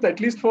start with, at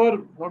least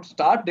for not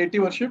start deity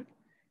worship.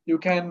 You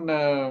can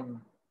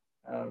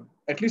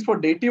at least for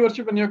deity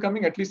worship, when you're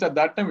coming, at least at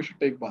that time we should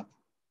take bath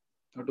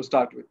to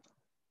start with.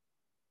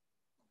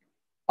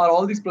 Are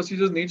all these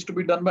procedures needs to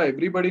be done by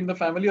everybody in the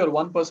family, or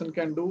one person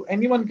can do?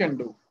 Anyone can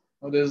do.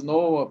 There's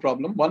no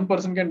problem. One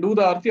person can do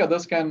the arti,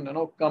 others can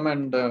come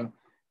and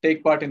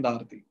take part in the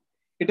arti.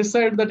 It is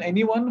said that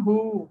anyone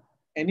who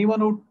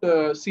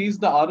sees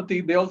the arti,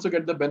 they also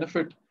get the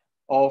benefit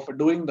of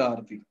doing the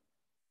arti.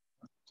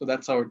 So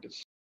that's how it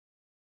is.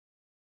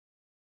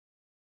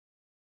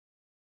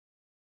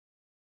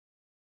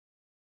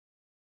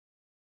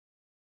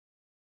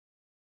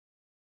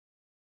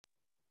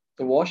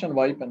 So wash and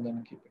wipe and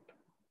then keep it.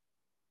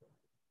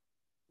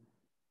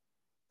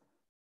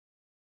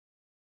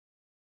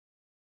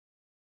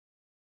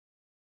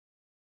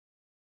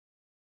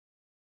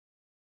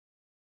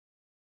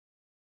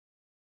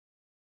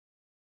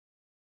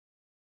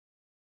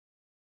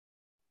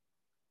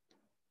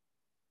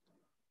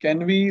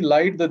 Can we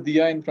light the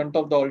diya in front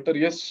of the altar?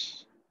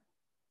 Yes.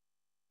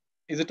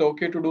 Is it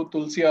okay to do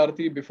Tulsi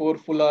Aarti before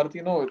full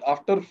Aarti? No,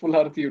 after full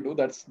Aarti you do.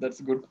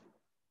 That's good.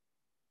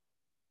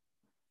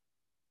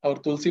 Our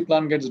Tulsi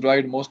plant gets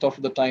dried most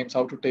of the times.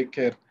 How to take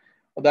care?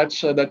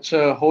 That's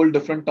a whole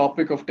different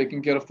topic of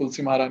taking care of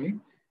Tulsi Maharani.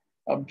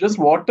 Just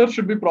water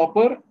should be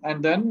proper,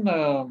 and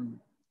then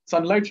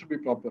sunlight should be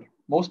proper.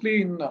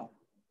 Mostly in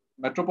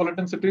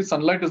metropolitan cities,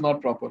 sunlight is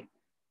not proper.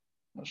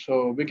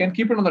 So we can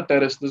keep it on the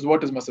terrace. This is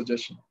what is my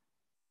suggestion.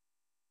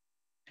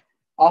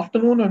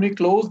 Afternoon, when we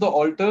close the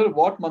altar,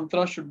 what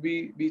mantra should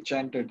be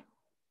chanted?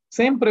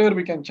 Same prayer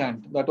we can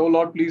chant. That, oh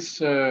Lord, please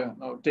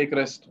take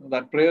rest.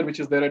 That prayer which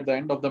is there at the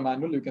end of the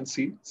manual, you can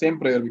see. Same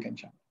prayer we can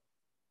chant.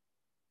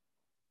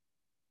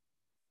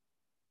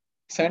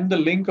 Send the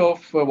link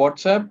of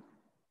WhatsApp.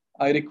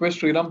 I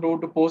request Sriram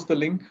Prabhu to post the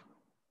link.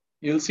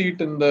 You'll see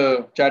it in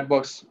the chat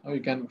box.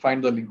 You can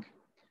find the link.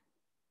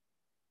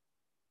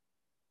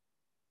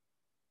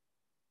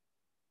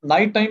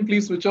 Night time,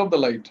 please switch off the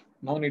light.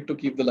 No need to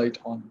keep the light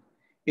on.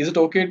 Is it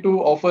okay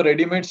to offer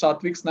ready-made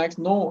sattvic snacks?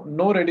 No,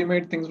 no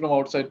ready-made things from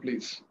outside,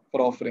 please,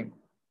 for offering.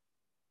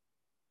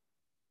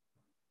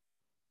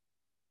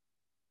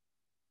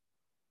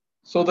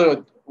 So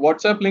the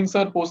WhatsApp links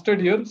are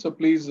posted here, so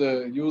please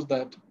use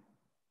that.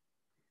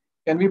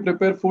 Can we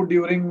prepare food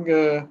during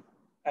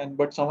and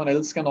but someone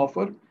else can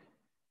offer?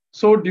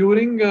 So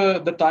during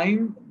the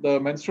time, the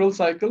menstrual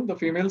cycle, the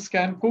females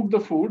can cook the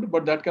food,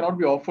 but that cannot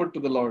be offered to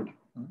the Lord.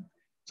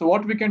 So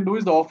what we can do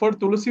is the offered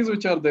tulsis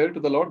which are there to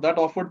the Lord, that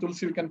offered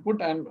tulsi we can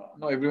put, and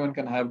everyone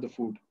can have the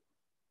food.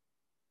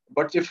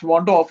 But if you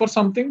want to offer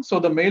something, so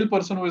the male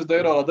person who is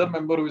there or other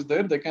member who is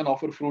there, they can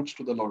offer fruits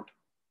to the Lord.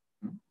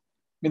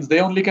 Means they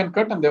only can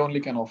cut and they only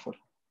can offer.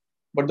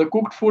 But the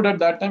cooked food at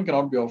that time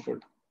cannot be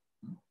offered.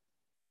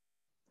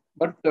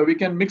 But we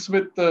can mix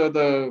with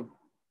the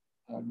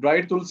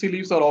dried tulsi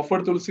leaves or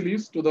offered tulsi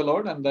leaves to the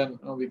Lord, and then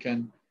we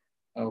can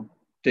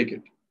take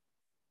it.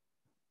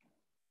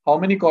 How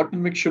many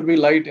cotton wicks should we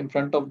light in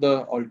front of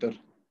the altar?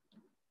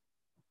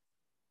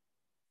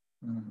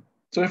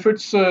 So if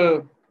it's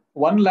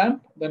one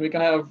lamp, then we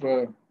can have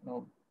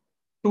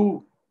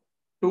two,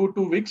 two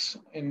wicks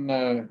in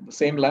the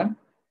same lamp.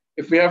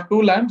 If we have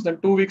two lamps,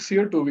 then 2 weeks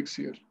here, 2 weeks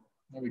here.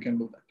 We can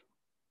do that.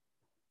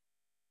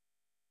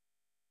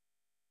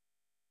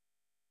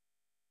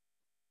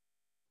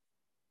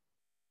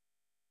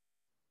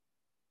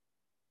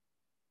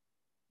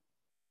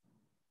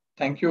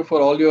 Thank you for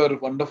all your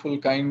wonderful,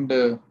 kind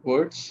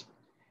words.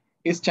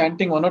 Is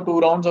chanting 1 or 2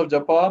 rounds of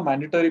japa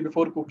mandatory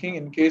before cooking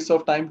in case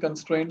of time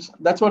constraints?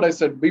 That's what I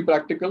said. Be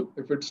practical.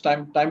 If it's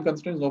time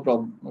constraints, no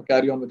problem.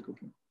 Carry on with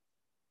cooking.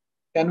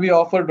 Can we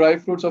offer dry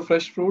fruits or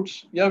fresh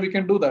fruits? Yeah, we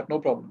can do that. No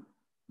problem.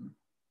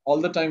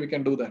 All the time we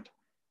can do that.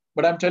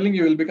 But I'm telling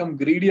you, you'll become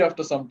greedy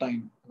after some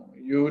time.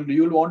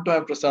 You'll want to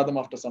have prasadam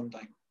after some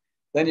time.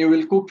 Then you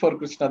will cook for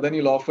Krishna. Then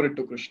you'll offer it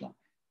to Krishna.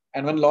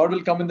 And when Lord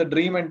will come in the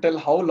dream and tell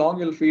how long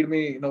you'll feed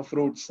me,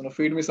 fruits,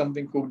 feed me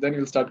something cooked, then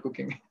you'll start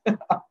cooking.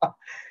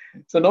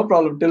 So no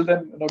problem. Till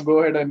then, go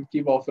ahead and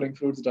keep offering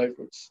fruits, dry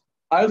fruits.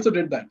 I also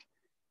did that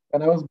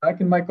when I was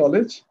back in my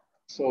college.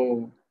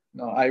 So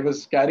I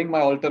was carrying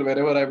my altar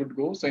wherever I would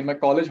go. So in my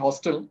college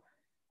hostel,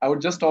 I would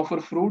just offer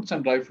fruits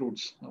and dry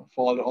fruits.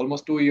 For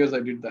almost 2 years,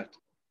 I did that.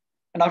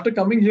 And after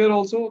coming here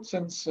also,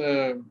 since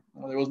there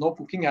was no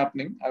cooking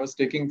happening, I was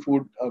taking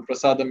food,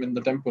 prasadam in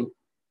the temple.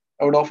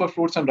 I would offer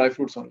fruits and dry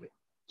fruits only.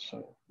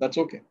 So that's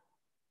okay.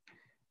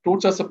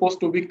 Fruits are supposed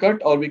to be cut,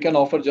 or we can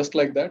offer just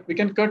like that. We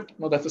can cut.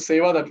 No, that's a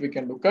seva that we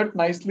can do. Cut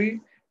nicely,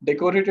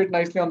 decorate it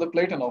nicely on the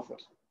plate, and offer.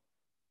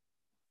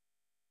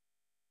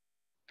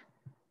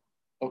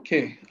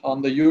 Okay,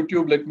 on the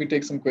YouTube, let me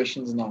take some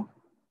questions now.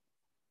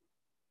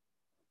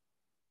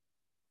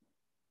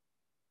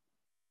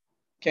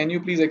 Can you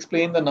please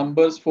explain the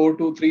numbers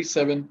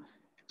 4237?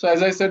 So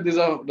as I said, these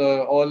are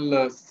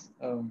all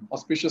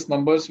auspicious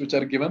numbers which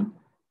are given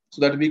so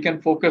that we can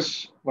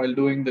focus while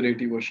doing the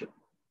deity worship.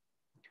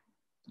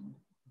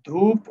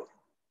 Dhoop,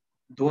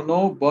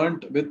 Dhuno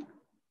burnt with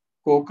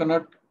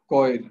coconut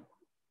coil.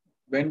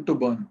 When to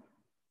burn?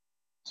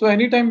 So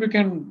anytime we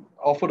can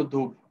offer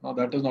dhoop. Now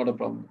that is not a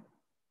problem.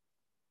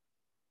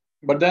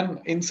 But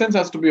then incense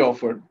has to be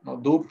offered. Now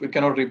dhoop, we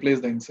cannot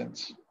replace the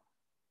incense.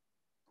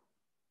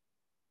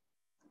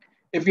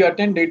 If we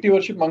attend deity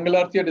worship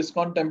Mangalarti at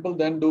ISKCON temple,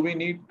 then do we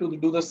need to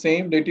do the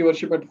same deity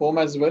worship at home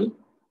as well?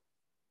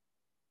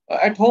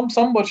 At home,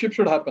 some worship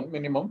should happen,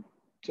 minimum.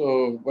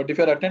 So, but if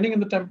you're attending in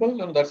the temple,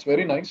 then that's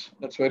very nice.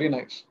 That's very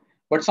nice.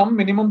 But some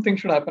minimum thing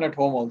should happen at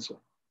home also.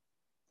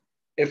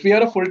 If we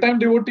are a full-time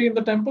devotee in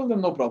the temple,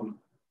 then no problem.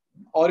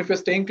 Or if you're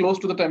staying close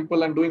to the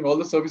temple and doing all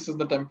the services in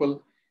the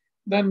temple,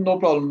 then no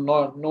problem.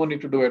 No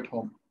need to do at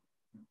home.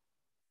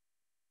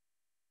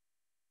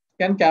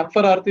 Can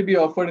camphor arti be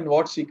offered in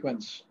what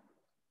sequence?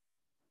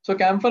 So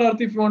camphor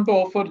arti, if you want to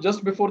offer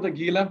just before the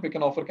ghee lamp, we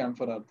can offer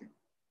camphor arti.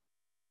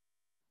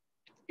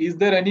 Is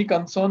there any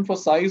concern for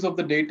size of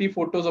the deity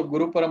photos of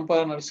Guru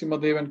Parampara,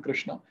 Narasimhadev and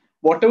Krishna?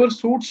 Whatever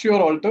suits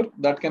your altar,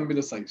 that can be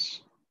the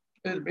size.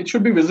 It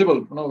should be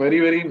visible, very,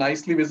 very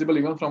nicely visible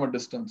even from a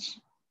distance.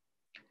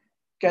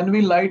 Can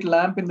we light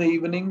lamp in the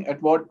evening? At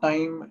what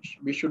time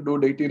we should do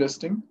deity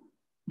resting?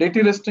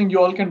 Deity resting, you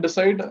all can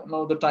decide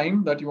the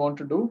time that you want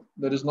to do.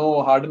 There is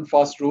no hard and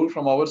fast rule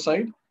from our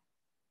side.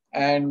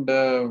 And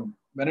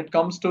when it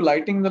comes to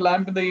lighting the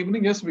lamp in the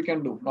evening, yes, we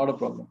can do, not a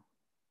problem.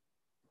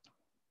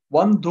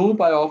 One dhoop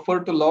I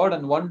offer to Lord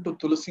and one to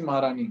Tulsi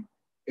Maharani.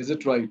 Is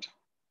it right?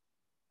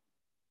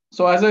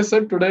 So as I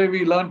said, today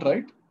we learned,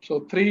 right? So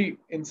 3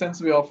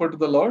 incense we offer to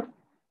the Lord,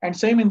 and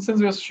same incense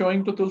we are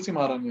showing to Tulsi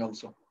Maharani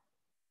also.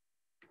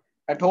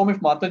 At home, if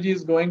Mataji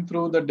is going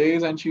through the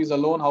days and she is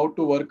alone, how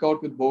to work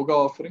out with Bhoga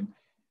offering.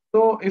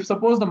 So if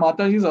suppose the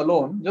Mataji is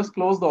alone, just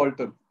close the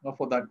altar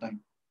for that time.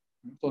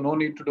 So no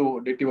need to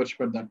do deity worship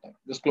at that time.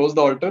 Just close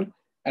the altar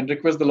and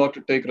request the Lord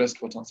to take rest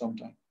for some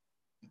time.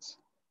 Yes.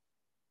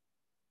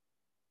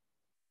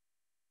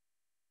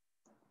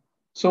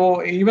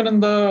 So even in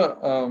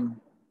the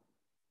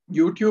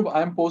YouTube,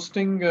 I'm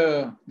posting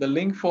the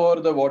link for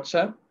the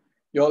WhatsApp.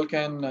 You all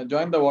can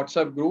join the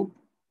WhatsApp group.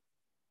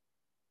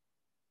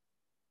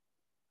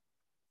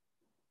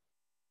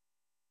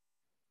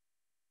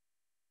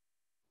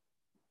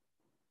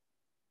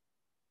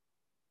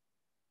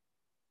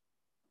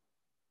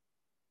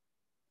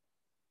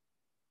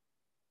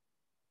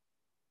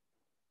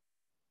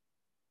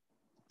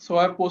 So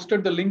I've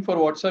posted the link for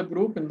WhatsApp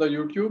group in the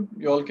YouTube.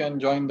 You all can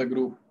join the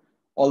group,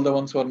 all the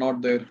ones who are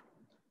not there.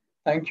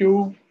 Thank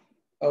you.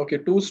 Okay,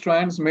 2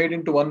 strands made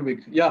into 1 week.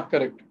 Yeah,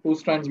 correct. 2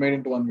 strands made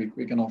into 1 week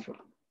we can offer.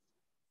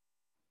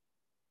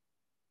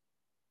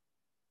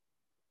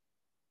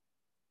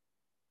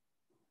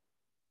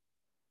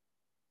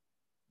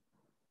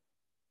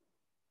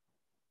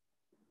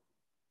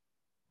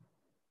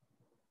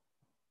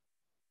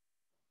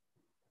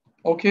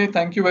 Okay,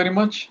 thank you very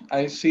much.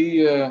 I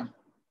see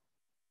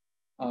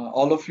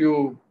all of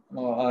you,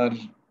 are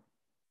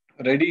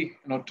ready,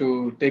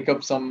 to take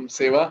up some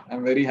seva.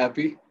 I'm very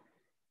happy.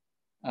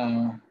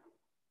 Uh,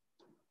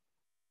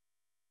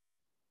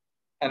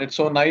 and it's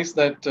so nice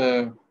that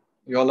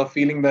you all are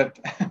feeling that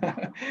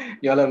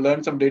you all have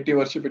learned some deity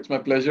worship. It's my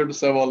pleasure to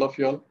serve all of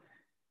you all.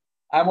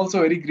 I'm also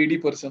a very greedy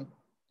person.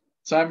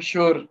 So I'm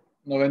sure,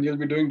 when you'll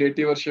be doing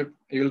deity worship,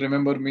 you'll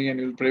remember me and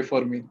you'll pray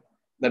for me.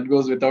 That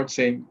goes without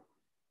saying.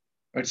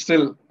 But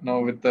still,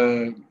 with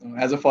the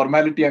as a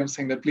formality, I'm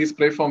saying that please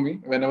pray for me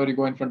whenever you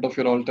go in front of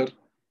your altar.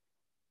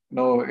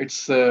 No,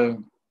 uh,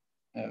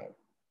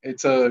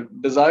 it's a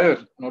desire,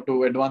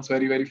 to advance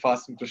very very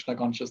fast in Krishna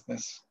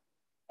consciousness.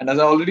 And as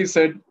I already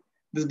said,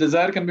 this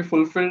desire can be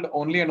fulfilled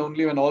only and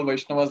only when all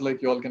Vaishnavas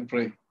like you all can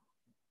pray.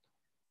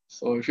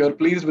 So if you are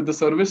pleased with the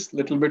service,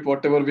 little bit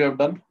whatever we have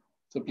done,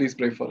 so please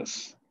pray for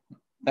us.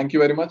 Thank you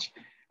very much.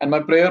 And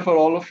my prayer for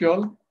all of you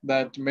all,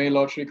 that may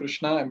Lord Sri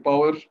Krishna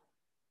empower,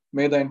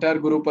 may the entire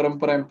Guru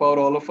Parampara empower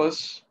all of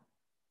us,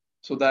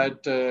 so that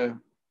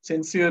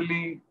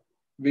sincerely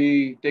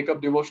we take up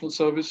devotional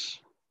service.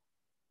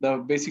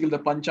 Basically the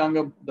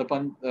Panchanga,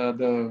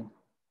 the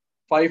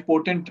 5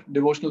 potent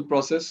devotional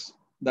process,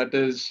 that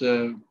is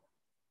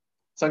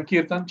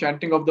Sankirtan,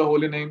 chanting of the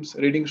holy names,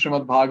 reading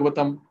Srimad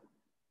Bhagavatam,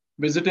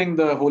 visiting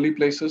the holy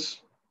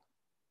places,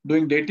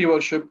 doing deity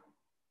worship,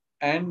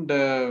 and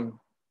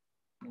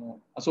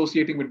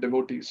associating with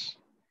devotees.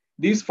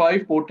 These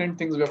 5 potent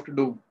things we have to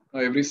do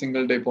every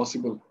single day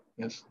possible.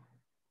 Yes.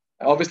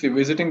 Obviously,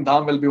 visiting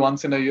Dham will be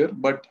once in a year,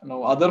 but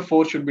other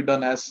 4 should be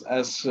done as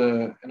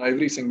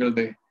every single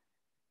day.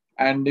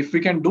 And if we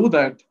can do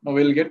that,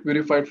 we'll get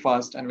purified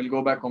fast and we'll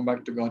go back home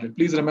back to God.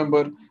 Please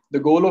remember, the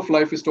goal of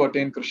life is to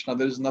attain Krishna.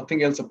 There is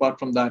nothing else apart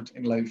from that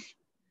in life.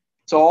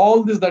 So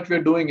all this that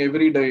we're doing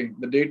every day,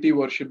 the deity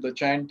worship, the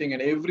chanting,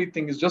 and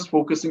everything is just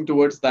focusing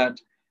towards that.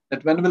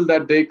 That when will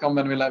that day come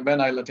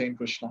when I'll attain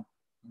Krishna?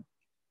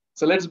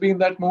 So let's be in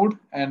that mood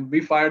and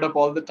be fired up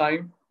all the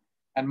time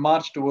and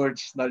march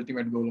towards the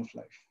ultimate goal of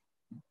life.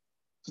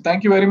 So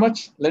thank you very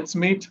much. Let's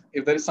meet.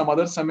 If there is some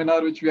other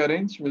seminar which we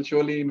arrange, we'll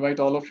surely invite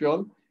all of you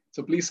all.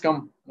 So please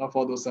come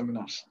for those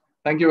seminars.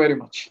 Thank you very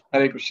much.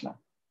 Hare Krishna.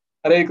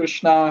 Hare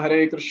Krishna,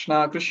 Hare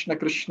Krishna, Krishna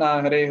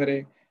Krishna, Hare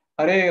Hare.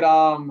 Hare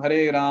Ram,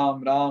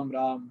 Ram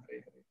Ram,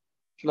 Hare Hare.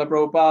 Srila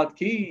Prabhupada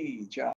ki jai.